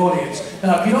from the audience.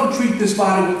 Now, if you don't treat this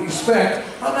body with respect,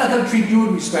 I'm not going to treat you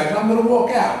with respect. I'm going to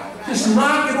walk out. Just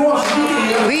knock it off.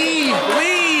 Leave!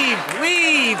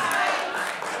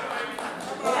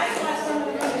 Well, that's why some of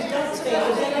the others don't stay,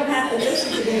 because they don't have to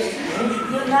listen to this.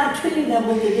 You're not treating them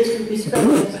with the disrespect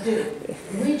that's due.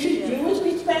 We treat you with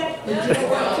respect, but you don't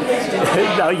want to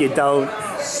respect. No, you don't.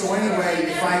 So anyway,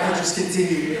 if I could just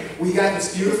continue, we got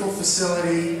this beautiful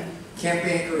facility, Camp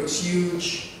Anchor, it's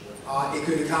huge. It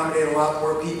could accommodate a lot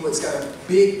more people. It's got a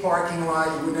big parking lot.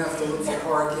 You wouldn't have to look for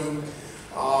parking.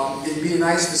 It'd be a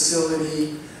nice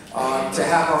facility to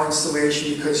have our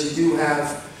installation, because you do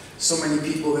have so many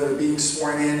people that are being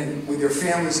sworn in, and with their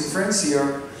families and friends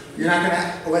here, you're not going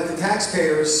to let the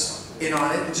taxpayers in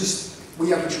on it. We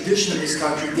have a tradition in this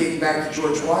country dating back to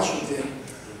George Washington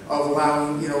of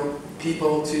allowing,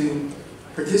 people to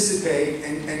participate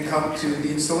and come to the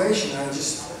installation.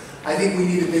 I think we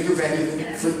need a bigger venue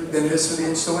than this for the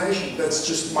installation. That's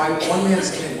just my one man's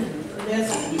opinion. There's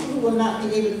some people who will not be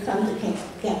able to come to Camp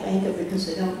Anchor because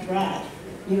they don't drive.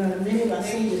 Many of our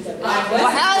seniors that.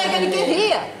 Well, how are they going to get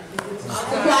here?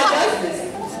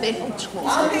 They don't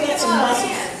I'll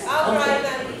drive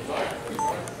down.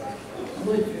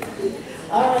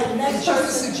 All right, next Just a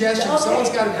person. suggestion, if someone's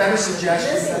got a better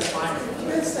suggestion, that's fine.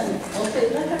 Listen, okay,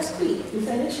 let her speak. You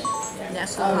finished?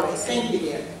 Yes. All right, thank you,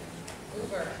 dear.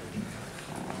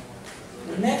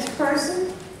 The next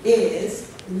person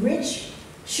is Rich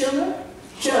Sugar.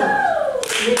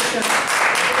 Rich Sugar.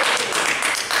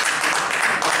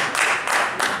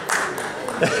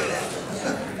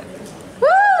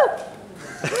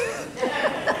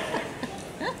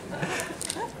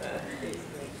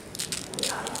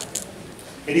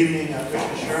 Good evening,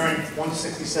 Richard Shuren,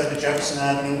 167 Jefferson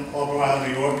Avenue, Harbor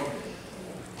Island, New York.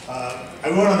 I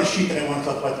wrote on the sheet that I want to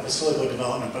talk about the Basilico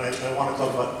development, but I want to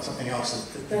talk about something else.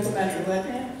 Talk about your what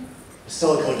now?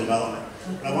 Basilico development.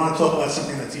 But I want to talk about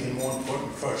something that's even more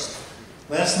important first.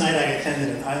 Last night I attended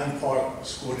an Island Park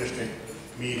School District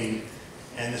meeting,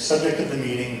 and the subject of the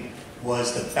meeting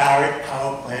was the Barrett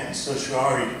Power Plant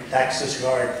tax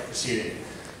certiorari proceeding.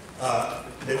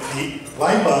 The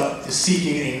LIPA is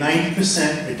seeking a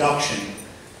 90% reduction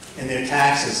in their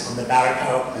taxes on the Barrett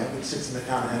Power Plant, which sits in the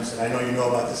town of Hempstead. I know you know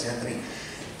about this, Anthony.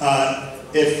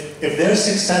 If they're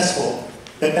successful,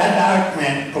 that Barrett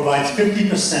plant provides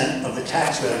 50% of the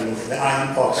tax revenue for the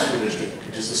Island Park School District,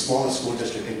 which is the smallest school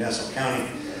district in Nassau County.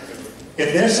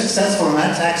 If they're successful in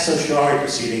that tax certiorari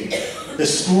proceeding, the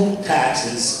school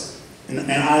taxes in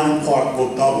Island Park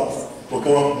will double, will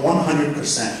go up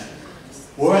 100%.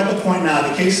 We're at the point now,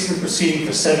 the case has been proceeding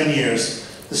for 7 years.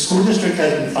 The school district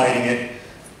has been fighting it.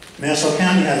 Nassau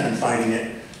County has been fighting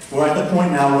it. We're at the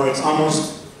point now where it's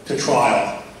almost to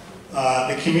trial.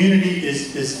 The community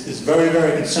is very,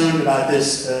 very concerned about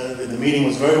this. The meeting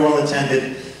was very well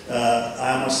attended.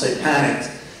 I almost say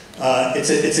panicked.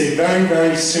 It's a very,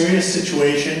 very serious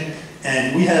situation,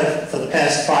 and we have, for the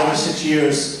past 5 or 6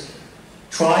 years,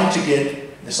 tried to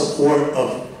get the support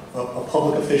of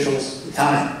public officials, the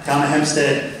town of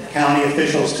Hempstead, county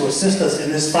officials, to assist us in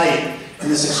this fight, in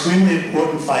this extremely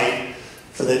important fight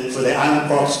for the Island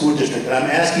Park School District. And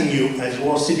I'm asking you, as you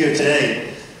all sit here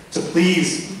today, to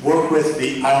please work with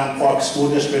the Island Park School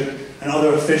District and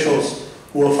other officials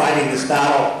who are fighting this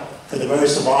battle for the very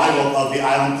survival of the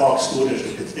Island Park School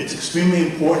District. It's extremely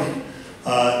important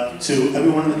to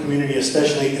everyone in the community,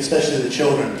 especially the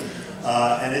children.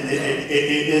 And it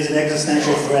is an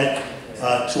existential threat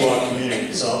to our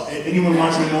community. So if anyone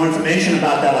wants any more information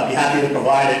about that, I'll be happy to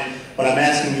provide it. But I'm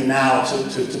asking you now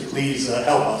to please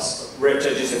help us. Rich,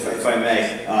 if I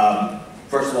may,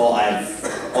 first of all,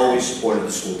 I've always supported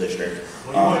the school district.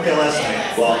 Well, you weren't there last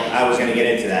night. Well, I was going to get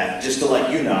into that. Just to let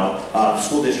you know, the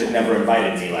school district never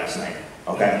invited me last night.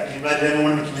 Okay. You invited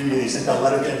everyone in the community. They sent out a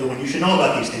letter to everyone. You should know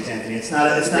about these things, Anthony. It's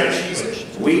not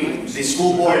Rich, the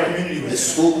school board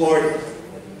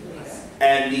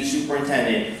and the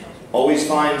superintendent always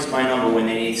finds my number when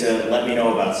they need to let me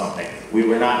know about something. We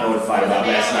were not notified about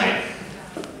last night.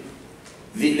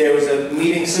 There was a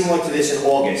meeting similar to this in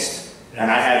August, and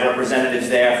I had representatives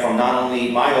there from not only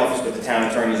my office, but the town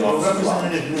attorney's office as well.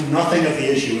 Your representative knew nothing of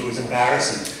the issue. It was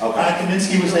embarrassing. Okay.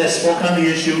 Kaminsky was there, spoke on the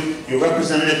issue. Your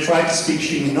representative tried to speak.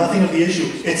 She knew nothing of the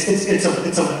issue.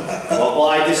 Well,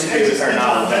 I disagree with her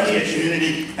knowledge on the issue.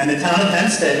 Community, and the town of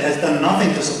Hempstead has done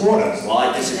nothing to support us. Well,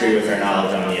 I disagree with her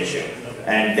knowledge on the issue.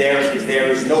 And there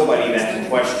is nobody that can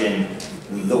question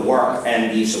the work and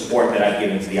the support that I've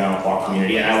given to the Island Park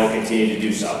community, and I will continue to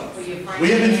do so. We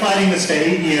have been fighting this for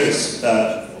 8 years,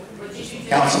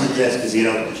 Councilman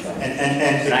Esposito,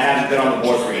 and I haven't been on the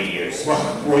board for 8 years.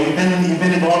 Well, you've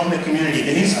been involved in the community.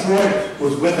 Denise Ford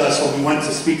was with us when we went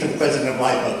to speak to the president of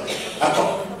LIPA.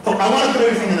 I want to put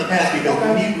everything in the past because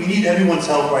we need everyone's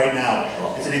help right now.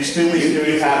 It's an extremely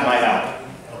serious. You have my help.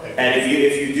 And if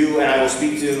you do, and I will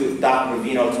speak to Dr.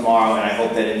 Ravino tomorrow, and I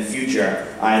hope that in the future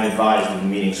I am advised of the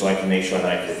meeting so I can make sure that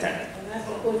I can attend.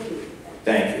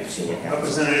 Thank you, Senior Counsel.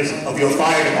 Representatives of your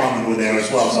fire department were there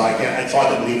as well, so it's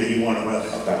hard to believe that you weren't aware of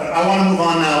it. Okay. But I want to move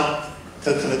on now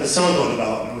to the Basilico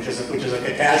development, which is a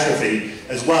catastrophe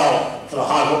as well for the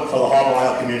Harbor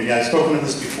Isle community. I've spoken of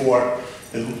this before.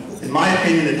 In my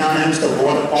opinion, the town of Hempstead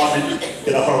Law Department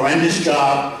did a horrendous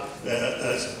job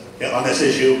on this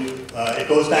issue. It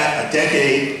goes back a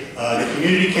decade. The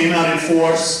community came out in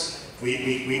force.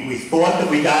 We thought that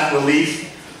we got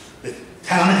relief. The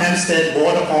town of Hempstead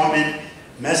Law Department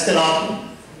messed it up.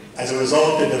 As a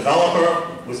result, the developer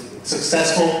was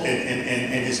successful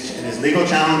in his legal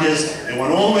challenges and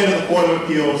went all the way to the Court of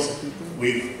Appeals.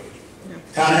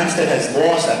 Town of Hempstead has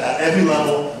lost at every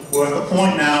level. We're at the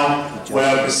point now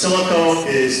where Basilico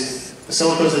is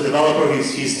the developer.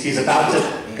 He's about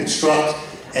to construct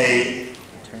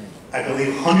I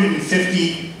believe,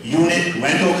 150-unit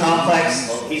rental complex.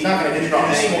 Well, he's not going to construct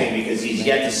anything because he's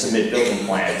yet to submit building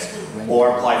plans.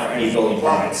 or apply for any building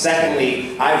permit.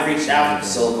 Secondly, I've reached out to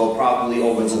Silico probably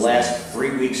over the last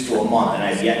 3 weeks to a month, and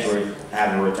I've yet to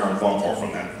have a return phone call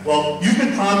from them. Well, you've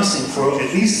been promising for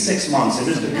at least 6 months, and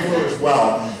Mr. Mueller as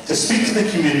well, to speak to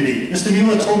the community. Mr.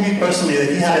 Mueller told me personally that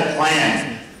he had a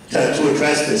plan to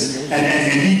address this,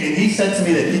 and he said to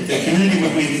me that the community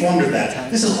would be informed of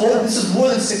that. This is more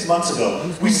than 6 months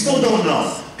ago. We still don't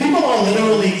know. People are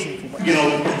literally,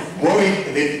 worried.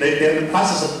 They're in the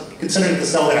process of considering to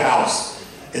sell their house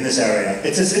in this area.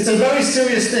 It's a very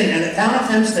serious thing, and the town of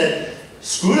Hempstead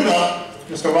screwed it up.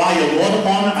 Mr. Rye, your law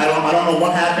department, I don't know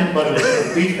what happened, but it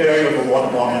was a brief area of the law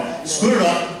department. Screwed it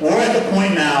up. We're at the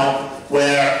point now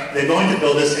where they're going to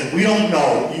build this, and we don't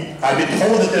know. I've been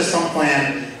told that there's some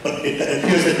plan, but it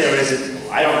appears that there isn't.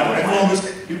 I don't have a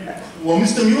plan. Well,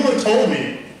 Mr. Mueller told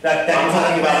me that I'm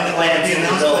talking about plans from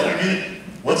the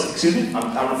builder. Excuse me?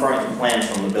 I'm referring to plans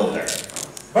from the builder.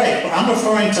 Right, but I'm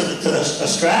referring to a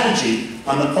strategy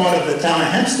on the part of the town of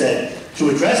Hempstead to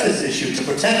address this issue, to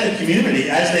protect the community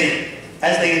as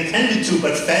they intended to,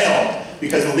 but failed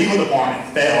because the legal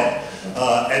department failed.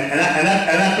 And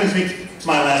that brings me to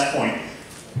my last point.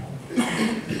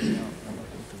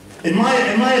 In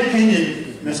my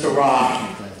opinion, Mr.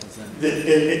 Rock,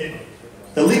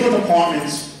 the legal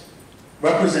department's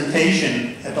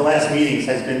representation at the last meetings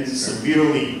has been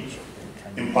severely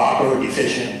improper or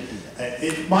deficient.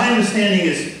 My understanding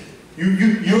is you're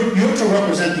to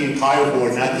represent the entire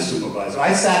board, not the supervisor.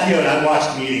 I sat here and I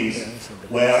watched meetings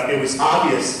where it was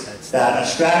obvious that a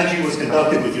strategy was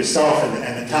conducted with yourself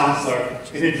and the town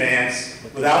clerk in advance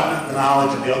without the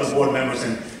knowledge of the other board members,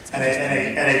 and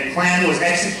a plan was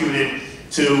executed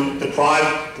to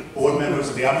deprive the board members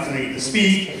of the opportunity to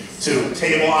speak, to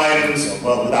table items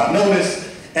without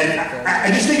notice. And I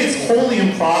just think it's wholly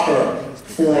improper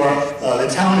for the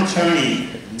town attorney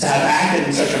to have acted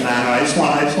in such a manner. I just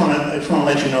want to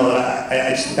let you know that I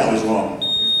just think that was wrong.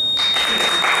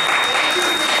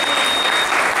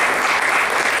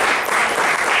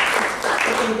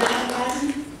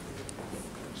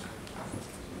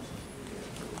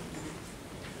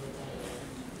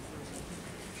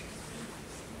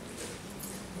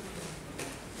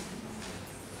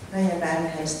 I am Madam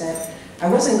Hempstead. I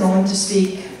wasn't going to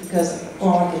speak because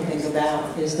all I can think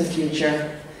about is the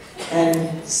future and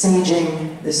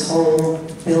saging this whole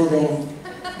building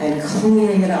and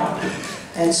cleaning it up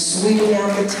and sweeping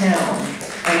out the town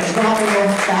and dropping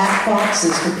off back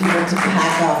boxes for people to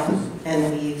pack up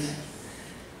and leave.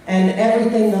 And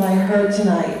everything that I heard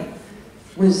tonight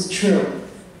was true.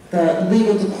 The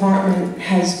legal department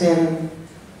has been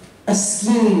a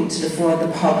scheme to defraud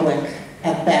the public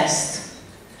at best.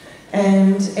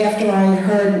 And after I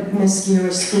heard Ms.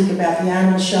 Gira speak about the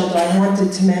animal shelter, I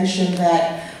wanted to mention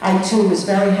that I too was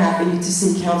very happy to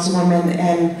see Councilwoman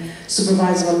and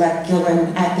Supervisor-elect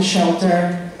Gillen at the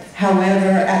shelter. However,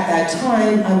 at that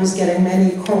time, I was getting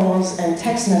many calls and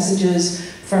text messages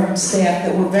from staff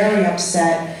that were very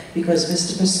upset because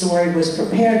Mr. Pastore was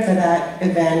prepared for that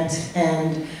event,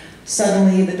 and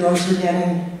suddenly the dogs were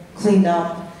getting cleaned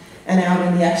up and out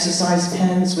in the exercise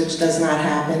pens, which does not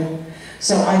happen.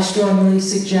 So I strongly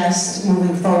suggest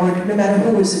moving forward, no matter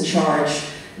who is in charge,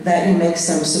 that you make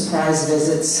some surprise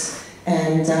visits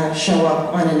and show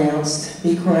up unannounced,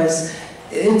 because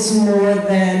it's more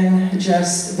than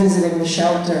just visiting the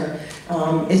shelter.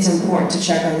 It's important to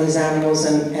check on these animals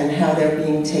and how they're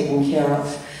being taken care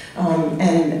of.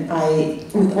 And I,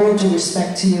 with all due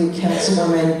respect to you,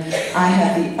 Councilwoman, I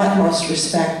have the utmost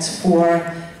respect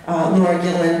for Laura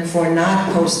Gillen for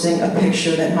not posting a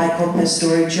picture that Michael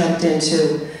Pastore jumped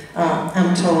into,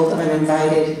 I'm told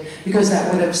uninvited, because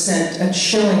that would have sent a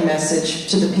chilling message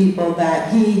to the people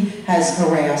that he has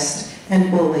harassed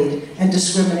and bullied and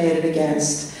discriminated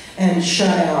against and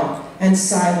shut out and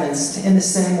silenced in the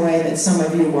same way that some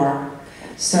of you were.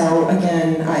 So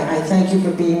again, I thank you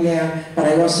for being there, but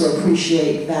I also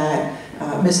appreciate that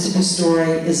Mr.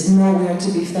 Pastore is nowhere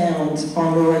to be found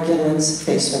on Laura Gillen's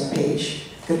Facebook page.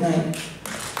 Good night.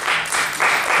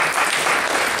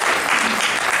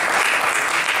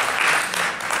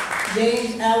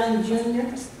 James Allen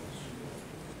Jr.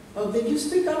 Oh, did you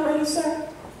speak already, sir?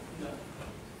 No.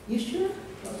 You sure?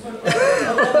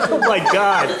 Oh my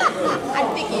God.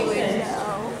 I think you would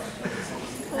know.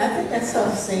 I think that's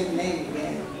the same name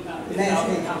again. Last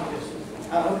name.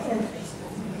 Oh, okay.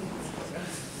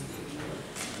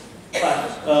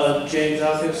 Hi, James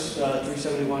Alcus,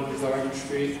 371 Garden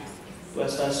Street,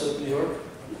 West Islip, New York.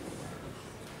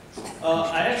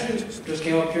 I actually just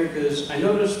came up here because I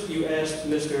noticed you asked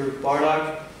Mr.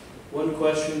 Bardock one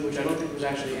question, which I don't think was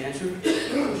actually answered.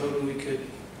 I was hoping we could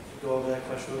go over that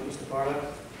question with Mr. Bardock.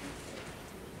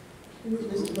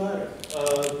 Mr. Barter.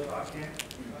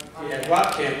 Yeah,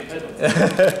 Rockcamp.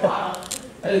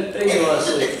 I didn't think a lot of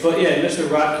sleep. But yeah, Mr.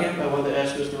 Rockcamp, I wanted to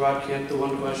ask Mr. Rockcamp the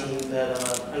one question that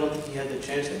I don't think he had the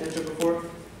chance to answer before.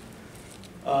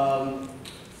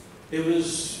 It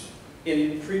was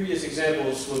in previous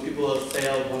examples when people have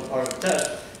failed one part of the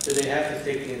test, did they have to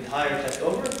take the entire test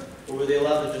over, or were they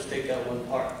allowed to just take that one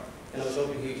part? And I was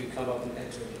hoping he could come up and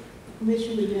answer it.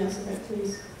 Commissioner, would you answer that,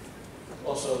 please?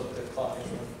 Also, the clock is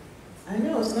running. I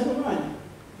know, it's gonna run.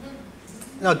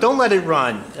 No, don't let it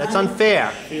run. That's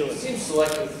unfair. It seems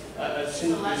selective. I've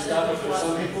seen you stop it for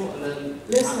some people and then...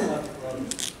 Listen,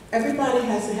 everybody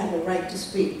has to have a right to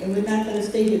speak, and we're not gonna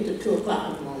stay here till 2 o'clock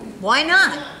in the morning. Why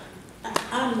not?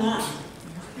 I'm not.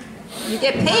 You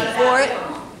get paid for it.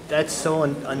 That's so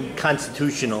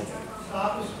unconstitutional.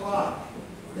 Stop this clock.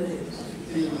 Good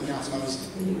evening, council members.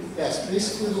 Yes,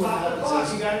 basically what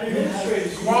happens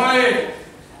is Quiet!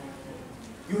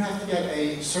 You have to get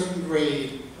a certain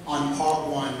grade on part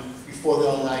 1 before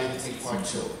they'll allow you to take part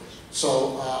 2.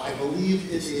 So I believe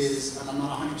it is, and I'm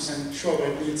not 100% sure, but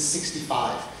I believe it's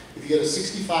 65. If you get a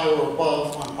 65 or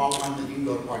above on part 1, then you can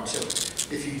go to part 2.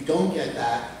 If you don't get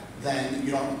that, then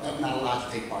you're not allowed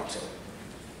to take part 2.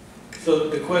 So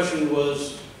the question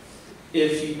was,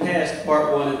 if you passed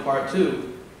part 1 and part 2,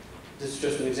 this is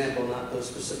just an example, not those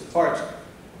specific parts,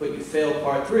 but you failed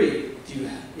part 3, do you,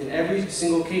 in every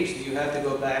single case, do you have to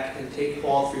go back and take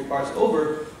all 3 parts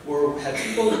over, or have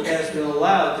people in the past been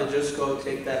allowed to just go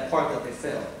take that part that they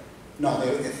failed? No,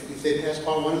 if they pass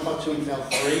part 1 and part 2 and fail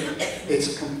 3,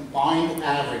 it's a combined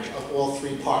average of all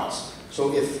 3 parts.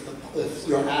 So if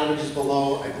your average is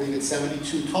below, I believe it's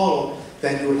 72 total,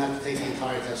 then you would have to take the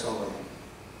entire test over.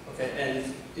 Okay,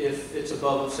 and if it's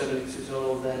above 72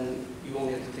 total, then you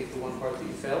only have to take the one part that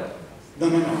you failed? No.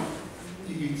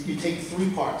 You take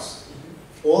 3 parts.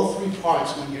 All 3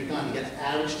 parts, when you're done, you get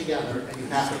averaged together, and you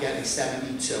have to get a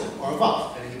 72 or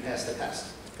above, and then you pass the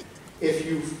test. If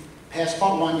you pass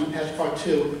part 1, you pass part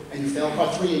 2, and you fail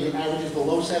part 3, and your average is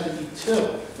below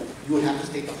 72, you would have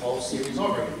to take the whole series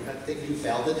over again. You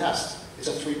failed the test. It's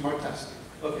a 3-part test.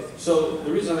 Okay, so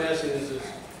the reason I'm asking this is,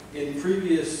 in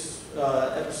previous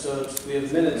episodes, we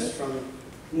have minutes from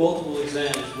multiple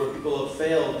exams where people have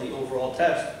failed the overall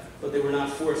test, but they were not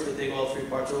forced to take all 3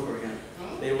 parts over again.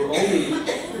 They were only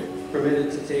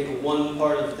permitted to take one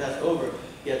part of the test over.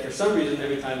 Yet for some reason,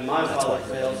 every time my father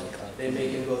fails, they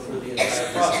make him go through the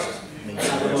entire process.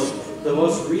 Now, the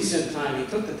most recent time he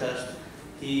took the test,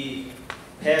 he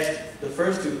passed the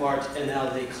first 2 parts, and now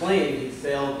they claim he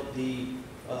failed the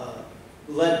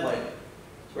lead pipe,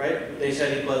 right? They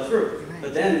said he bled through.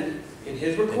 But then, in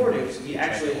his recordings, he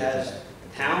actually has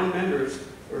town members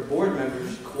or board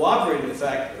members corroborating the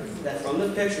fact that from the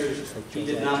pictures, he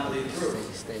did not bleed through.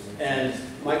 And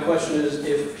my question is,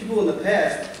 if people in the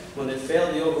past, when they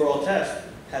failed the overall test,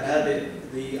 have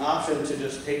had the option to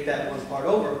just take that one part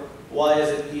over, why is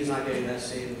it he's not getting that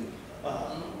same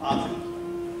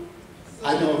option?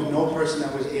 I know of no person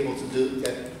that was able to do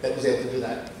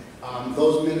that.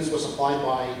 Those minutes were supplied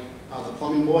by the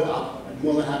plumbing board. I'm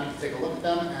more than happy to take a look at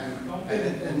them and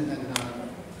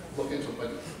look into it.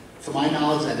 But to my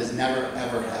knowledge, that has never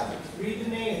ever happened. Read the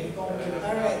name. All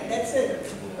right, that's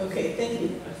it. Okay, thank you.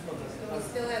 He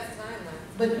still has time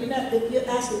left. But you're not, if you're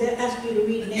asking, they're asking you to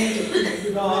read names of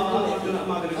people. No, I'm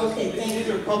not going to go. Okay, thank you. These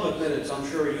are public minutes. I'm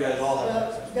sure you guys all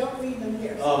have. Don't read them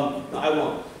here. I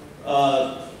won't.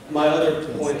 My other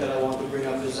point that I want to bring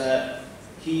up is that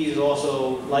he is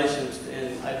also licensed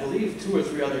in, I believe, 2 or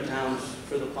 3 other towns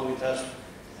for the plumbing test,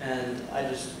 and I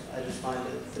just find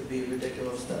it to be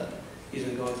ridiculous that he's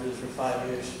been going through this for 5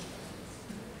 years.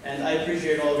 And I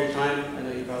appreciate all of your time. I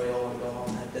know you probably all want to go home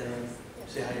and have dinner and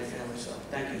say hi to your family, so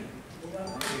thank you.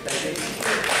 Thank you.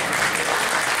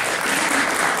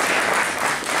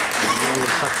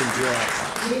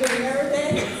 Need a mirror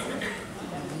then?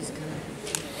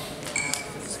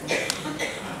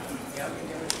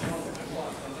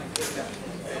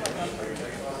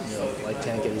 I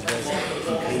can't get his resume.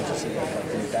 2 pages and about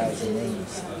 3,000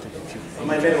 names. I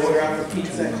might better order out for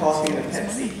pizza and coffee and a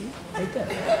Pepsi.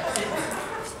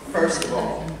 First of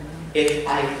all, if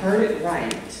I heard it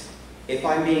right, if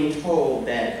I'm being told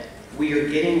that we are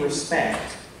getting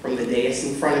respect from the dais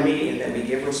in front of me and that we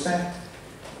give respect,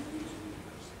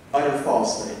 utter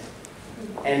falsehood.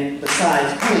 And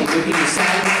besides, we give you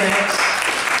sound effects,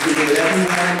 we do whatever you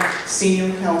want.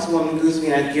 Senior Councilwoman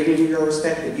Guzman, I've given you your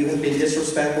respect, but you have been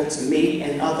disrespectful to me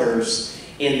and others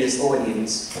in this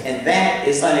audience, and that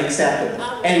is unacceptable.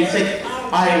 And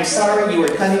I am sorry you are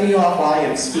cutting me off while I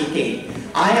am speaking.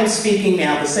 I am speaking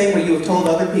now the same way you have told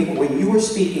other people when you were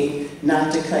speaking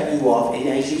not to cut you off, and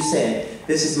as you said,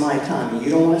 this is my time, and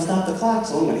you don't want to stop the clock,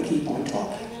 so I'm going to keep on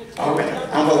talking. All right,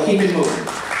 I'm going to keep it moving.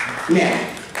 Now,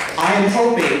 I am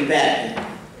hoping that,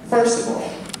 first of all,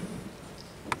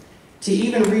 to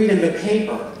even read in the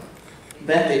paper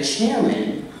that the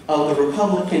chairman of the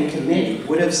Republican committee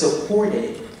would have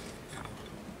supported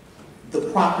the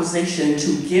proposition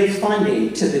to give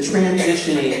funding to the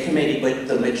transitioning committee, but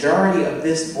the majority of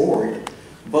this board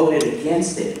voted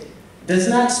against it, does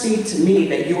not speak to me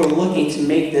that you are looking to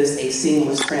make this a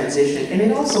seamless transition. And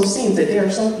it also seems that there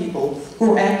are some people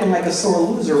who are acting like a sore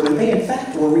loser when they in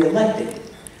fact were reelected.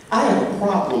 I have a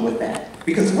problem with that,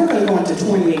 because we're going to go into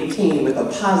 2018 with a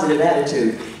positive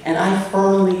attitude, and I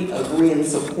firmly agree and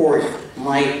support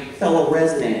my fellow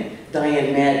resident,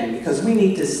 Diane Madden, because we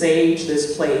need to sage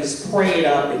this place, pray it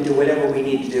up, and do whatever we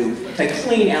need to do to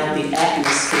clean out the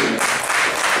atmosphere.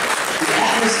 The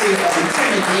atmosphere of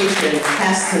intimidation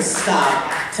has to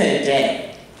stop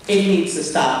today. It needs to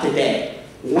stop today.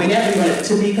 Whenever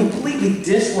to be completely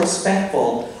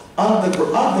disrespectful of the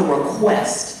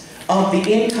request of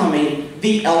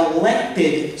the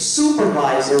elected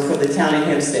supervisor for the town of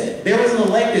Hempstead. There was an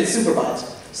elected supervisor.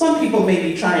 Some people may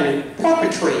be trying to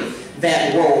perpetrate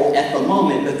that role at the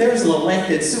moment, but there's an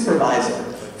elected supervisor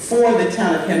for the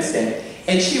town of Hempstead.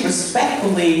 And she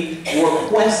respectfully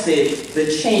requested the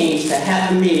change to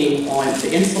have the meeting on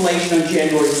the installation on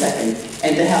January 2nd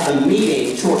and to have a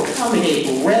meeting to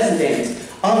accommodate residents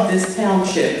of this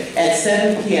township at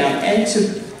 7 p.m. and to,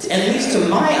 at least to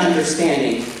my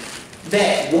understanding,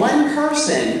 that one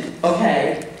person,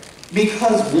 okay,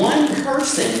 because one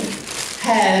person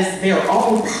has their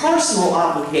own personal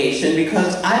obligation,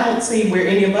 because I don't see where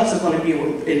any of us are going to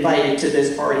be invited to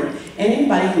this party, and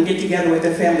anybody can get together with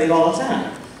their family all the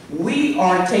time. We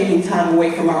are taking time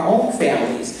away from our own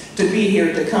families to be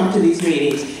here to come to these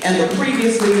meetings, and the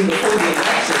previous meeting before the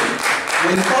election,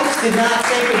 when folks did not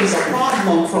think it was a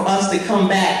problem for us to come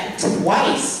back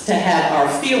twice to have our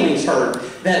feelings hurt,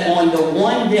 that on the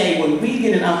one day when we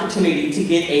get an opportunity to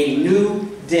get a new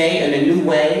day and a new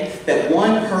way, that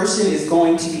one person is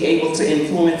going to be able to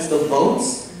influence the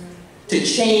votes, to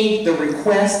change the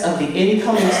request of the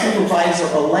incoming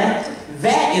supervisor-elect,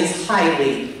 that is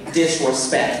highly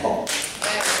disrespectful.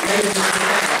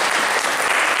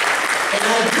 And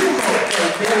I do hope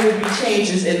that there will be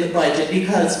changes in the budget,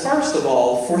 because first of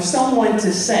all, for someone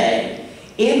to say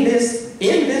in this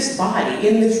body,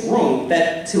 in this room,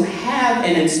 that to have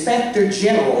an inspector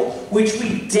general, which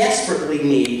we desperately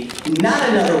need, not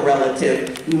another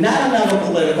relative, not another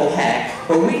political hack,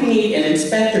 but we need an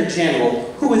inspector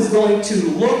general who is going to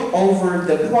look over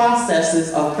the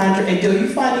processes of contract. And are you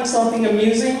finding something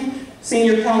amusing,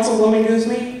 Senior Councilwoman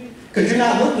Guzman? Because you're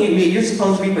not looking at me, you're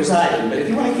supposed to be presiding. But if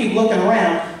you want to keep looking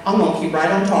around, I'm going to keep right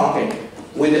on talking.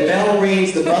 When the bell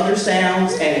rings, the buzzer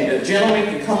sounds, and the gentleman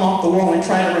can come off the wall and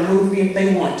try to remove me if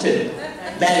they want to.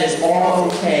 That is all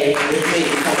okay with me,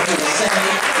 because I'm going to say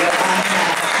what I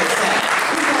have to say.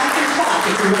 I can talk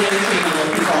if you're really intriguing when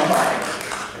people are talking.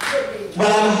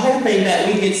 But I'm hoping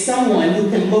that we get someone who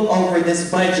can look over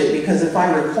this budget, because if I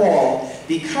recall,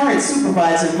 the current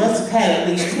supervisor must have had at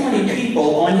least 20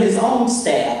 people on his own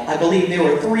staff. I believe there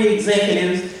were 3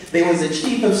 executives. There was a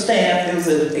chief of staff, there was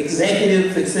an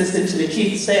executive assistant to the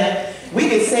chief of staff. We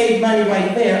could save money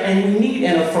right there, and we need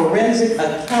a forensic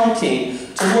accounting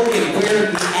to look at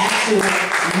where the actual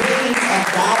millions of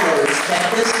dollars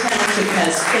that this township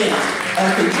has spent or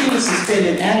continues to spend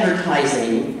in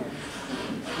advertising.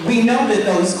 We know that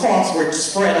those costs were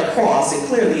spread across, and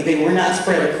clearly they were not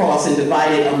spread across and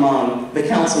divided among the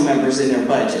council members in their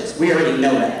budgets. We already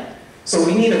know that. So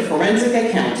we need a forensic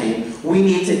accounting. We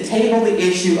need to table the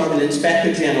issue of an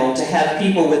inspector general to have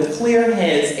people with clear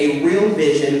heads, a real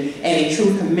vision, and a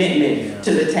true commitment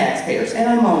to the taxpayers. And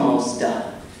I'm almost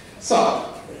done.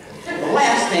 So, the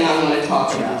last thing I want to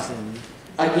talk about,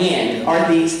 again, are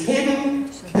these hidden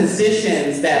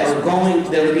positions that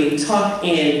are being tucked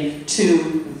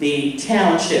into the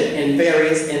township in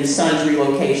various and sundry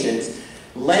locations.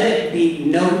 Let it be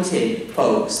noted,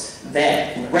 folks,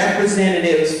 that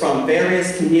representatives from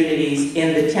various communities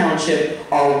in the township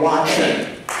are watching.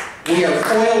 We are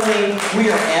foiling, we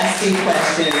are asking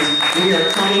questions, we are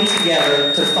coming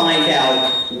together to find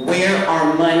out where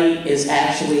our money is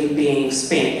actually being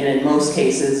spent, and in most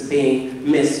cases being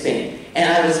misspent. And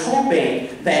I was hoping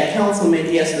that Councilman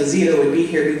Esposito would be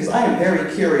here, because I am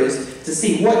very curious to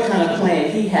see what kind of plan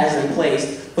he has in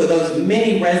place for those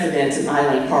many residents in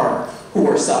Island Park who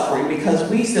are suffering, because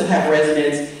we still have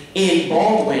residents in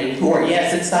Baldwin who are,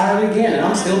 yes, it started again, and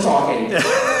I'm still talking.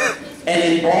 And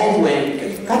in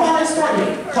Baldwin, come on and start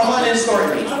me. Come on and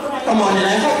start me. Come on, and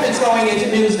I hope it's going into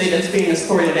Newsday that's being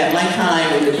escorted at my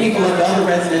time, and the people of the other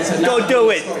residents have not. Go do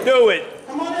it, do it.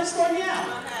 Come on, escort me out.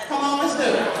 Come on, let's do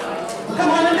it. Come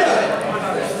on and do it.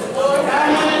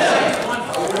 Come on and do it.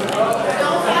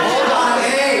 Hold on,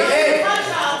 hey.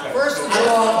 First of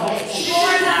all,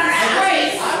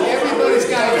 everybody's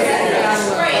got to get down.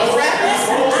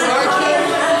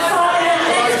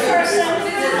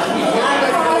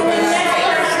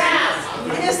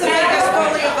 He's the biggest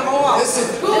bully of them all. Listen.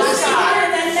 This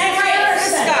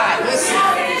guy.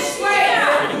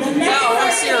 No,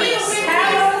 I'm serious.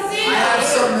 I have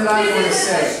something that I want to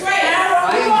say.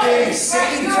 I am getting sick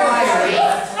and tired.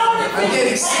 I'm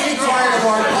getting sick and tired of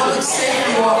our public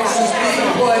safety officers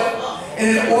being put in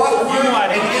an awkward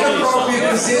and inappropriate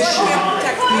position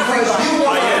because you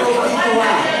want to throw people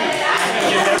out.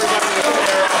 Your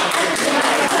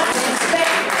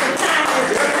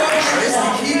function is to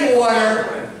keep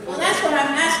order. Well, that's what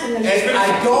I'm asking them. And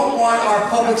I don't want our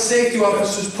public safety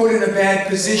officers put in a bad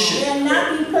position. They're not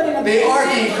being put in a bad position. They are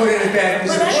being put in a bad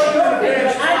Well, that's position. your opinion,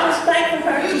 but I just like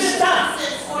for her to stop.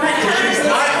 My time She's is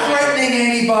not threatening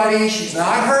anybody. She's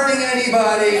not hurting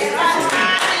anybody. Your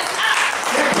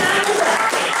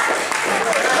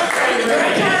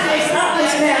time is up,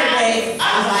 Miss Mary Wade.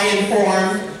 As I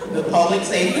informed the public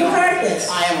safety. You heard this.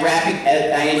 I am wrapping,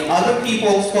 and other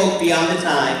people spoke beyond the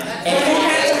time.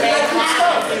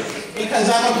 Because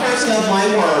I'm a person of my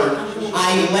word,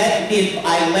 I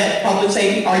let public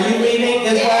safety, are you leaving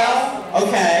as well?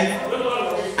 Okay.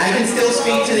 I can still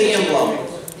speak to the emblem.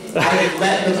 I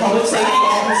let the public safety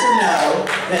officer know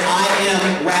that I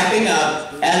am wrapping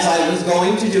up as I was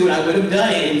going to do, and I would have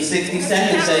done it in 60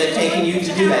 seconds that it taken you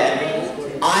to do that.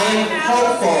 I am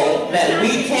hopeful that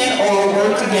we can all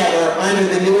work together under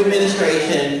the new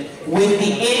administration with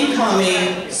the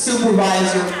incoming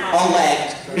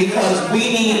supervisor-elect, because we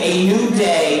need a new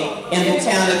day in the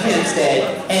town of Hempstead.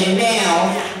 And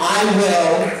now I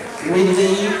will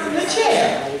relieve the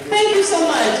chair. Thank you so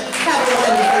much. Have a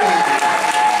wonderful evening.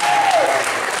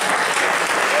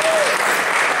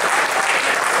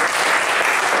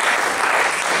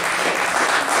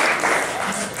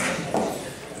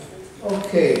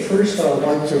 Okay, first I would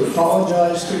like to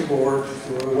apologize to the board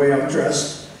for the way I'm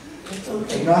dressed.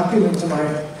 I'm not getting to my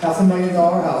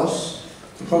 $500,000 house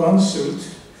to put on a suit.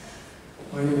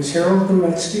 My name is Harold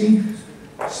Grunetsky,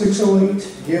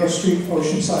 608 Yale Street,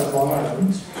 Oceanside, Long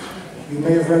Island. You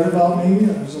may have read about me.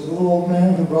 I was a little old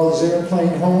man who brought his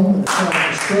airplane home and found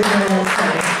an extraordinary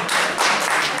airplane.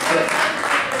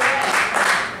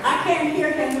 I can't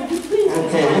hear him. Would you please?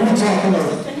 Okay, let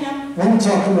me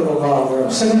talk a little louder.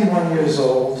 I'm 71 years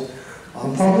old.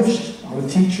 I'm published. I'm a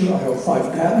teacher. I hold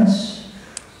 5 patents.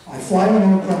 I fly an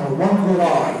airplane with one good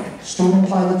eye. Student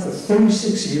pilot for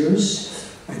 36 years.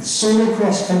 I solo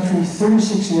cross country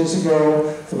 36 years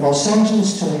ago from Los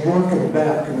Angeles to New York and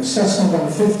back. An Cessna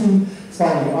 150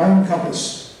 flying the Iron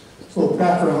Compass. A little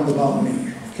background about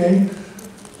me, okay?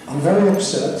 I'm very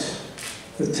upset.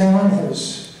 The town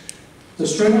has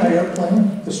destroyed my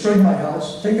airplane, destroyed my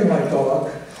house, taken my dog,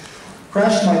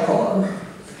 crashed my car,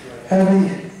 had me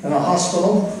in a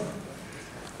hospital,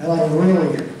 and I'm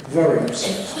really very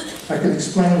upset. I could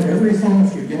explain everything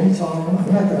if you give me time.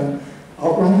 I'm not going to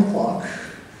outrun the clock.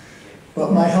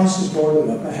 But my house is boarded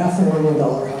up, a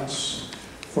 $500,000 house,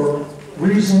 for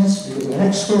reasons because the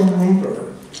next door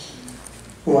neighbor,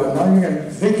 who I'm not even,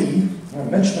 Vicky, I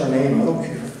mention her name, I don't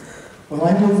care. When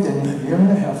I moved in a year and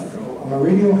a half ago, I'm a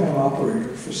radio ham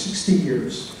operator for 60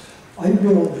 years. I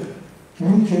build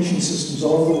communication systems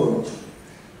all over the world.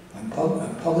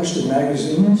 I'm published in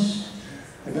magazines.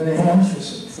 I've been a ham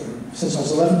since I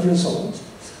was 11 years old.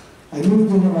 I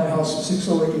moved into my house at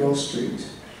 608 Yale Street.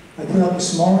 I put up a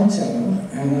small antenna,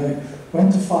 and I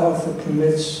went to file for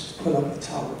permits to put up the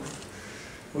tower.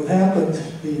 What happened,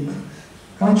 the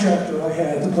contractor I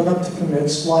had to put up the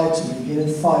permits lied to me. He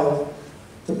didn't file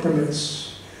the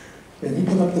permits, and he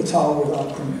put up the tower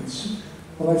without permits.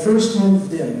 When I first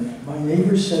moved in, my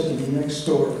neighbor said to me next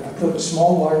door, I put up a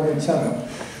small wire antenna,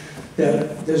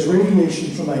 that there's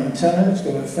radiation from my antenna, it's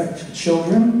going to affect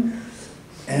children,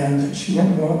 and she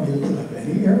didn't want me to put up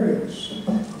any aerials.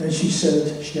 Then she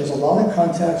said she has a lot of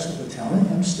contacts with the town of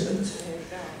Hempstead,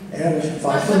 and if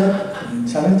I put up an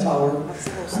antenna tower,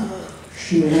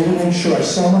 she would even make sure I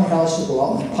sell my house to go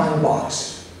out in a pine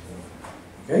box.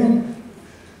 Okay?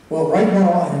 Well, right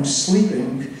now I'm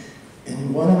sleeping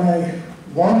in one of my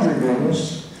laundry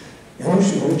rooms in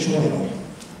Ocean Ridge Mill.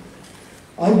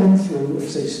 I've been through,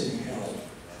 as they say, hell.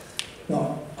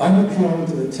 Now, I'm appealing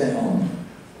to the town.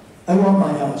 I want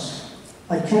my house.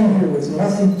 I came here with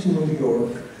nothing to New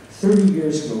York 30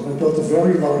 years ago, and I built a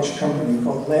very large company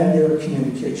called Land Air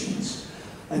Communications.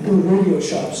 I build radio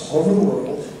shops all over the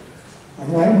world.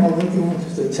 I'm right now looking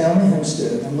at the town of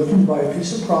Hempstead. I'm looking to buy a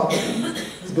piece of property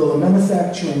to build a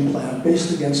manufacturing plant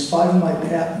based against 5 of my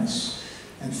patents.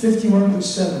 And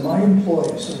 51% of my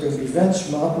employees are going to be vets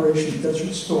from Operation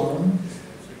Desert Storm,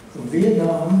 from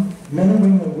Vietnam, men and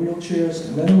women in wheelchairs,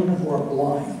 and men and women who are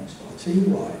blind. I'll tell you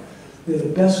why. They're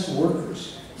the best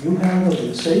workers. You handle the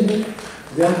disabled,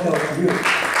 they'll help you.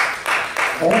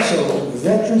 Also, the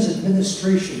Veterans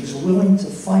Administration is willing to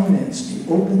finance me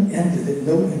open-ended at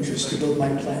no interest to build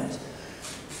my plant.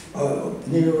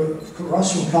 Near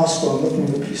across from Costco, I'm looking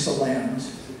at a piece of land.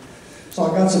 So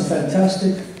I got some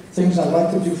fantastic things I'd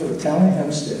like to do for the town of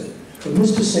Hempstead. But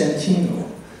Mr.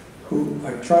 Santino, who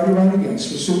I tried to run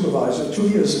against for supervisor 2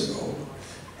 years ago,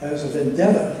 has a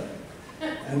vendetta,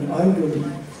 and I've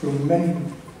been through many,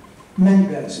 many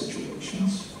bad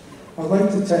situations. I'd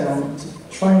like the town to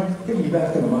try and get me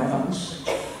back into my house.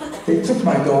 They took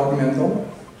my dog, Mendel.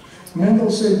 Mendel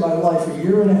saved my life a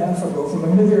year and a half ago from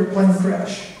a mid-airplane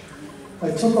crash.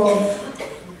 I took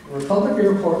off Republic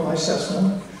Airport in my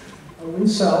Cessna. I went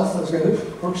south. I was going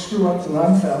to corkscrew up to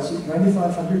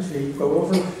 9,500 feet, go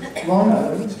over Long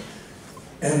Island.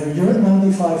 And when you're at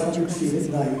 9,500 feet at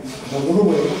night in a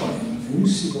little airplane, and you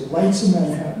see the lights of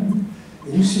Manhattan,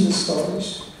 and you see the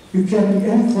stars, you can't be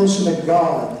any closer to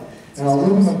God in an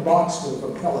aluminum box with a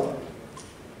propeller.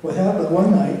 What happened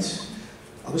one night,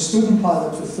 I was a student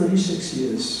pilot for 36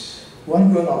 years,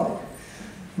 one good eye.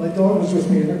 My dog was with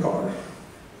me in the car.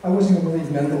 I wasn't going to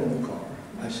leave Mendel in the car.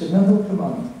 I said, Mendel, come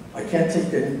on. I can't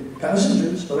take any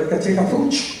passengers, but I can take a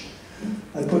pooch.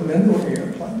 I put Mendel in the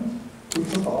airplane. We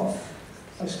took off.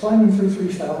 I was climbing through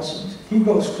 3,000. He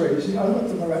goes crazy. I looked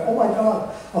at him and I went, oh my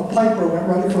God, a piper went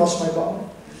right across my body.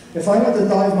 If I had to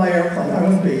dive my airplane, I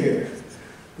wouldn't be here.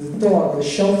 The dog, the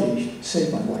Sheltie,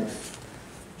 saved my life.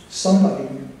 Somebody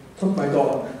took my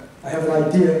dog. I have an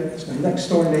idea. It's my next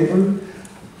door neighbor.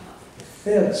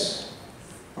 Feds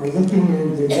are looking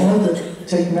in, they wanted to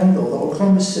take Mendel to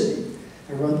Oklahoma City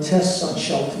and run tests on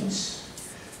Shelties.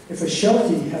 If a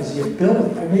Sheltie has the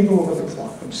ability, I may go over the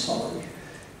clock, I'm sorry.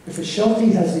 If a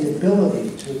Sheltie has the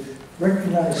ability to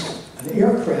recognize an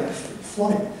aircraft in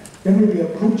flight, there may be a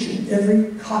pooch in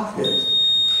every cockpit.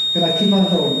 Can I keep on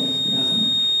going,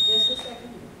 Madam? Just a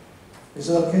second. Is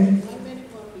it okay? 1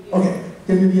 minute more. Okay,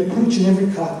 there may be a pooch in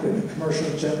every cockpit in a commercial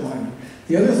jetliner.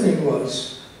 The other thing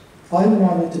was, I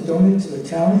wanted to donate to the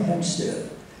town of Hempstead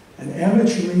an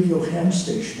amateur radio ham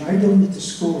station. I donate to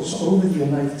schools all over the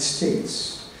United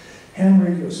States, ham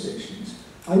radio stations.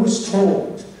 I was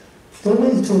told,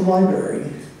 donate to a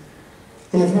library.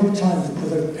 They have no time to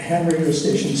put a ham radio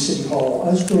station in City Hall.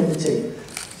 I was going to take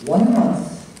 1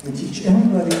 month and teach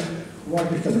anybody who wanted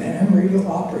to become a ham radio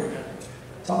operator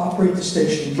to operate the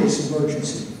station in case of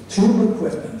emergency. Tube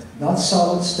equipment, not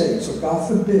solid state. So God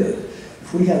forbid,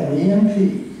 if we had an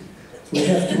EMP, we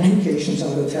have communications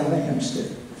out of the town of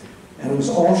Hempstead. And it was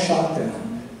all shot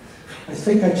down. I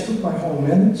think I took my whole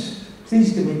minutes.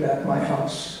 Please give me back my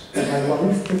house and my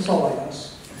life. That's all I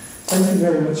ask. Thank you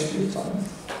very much for your time.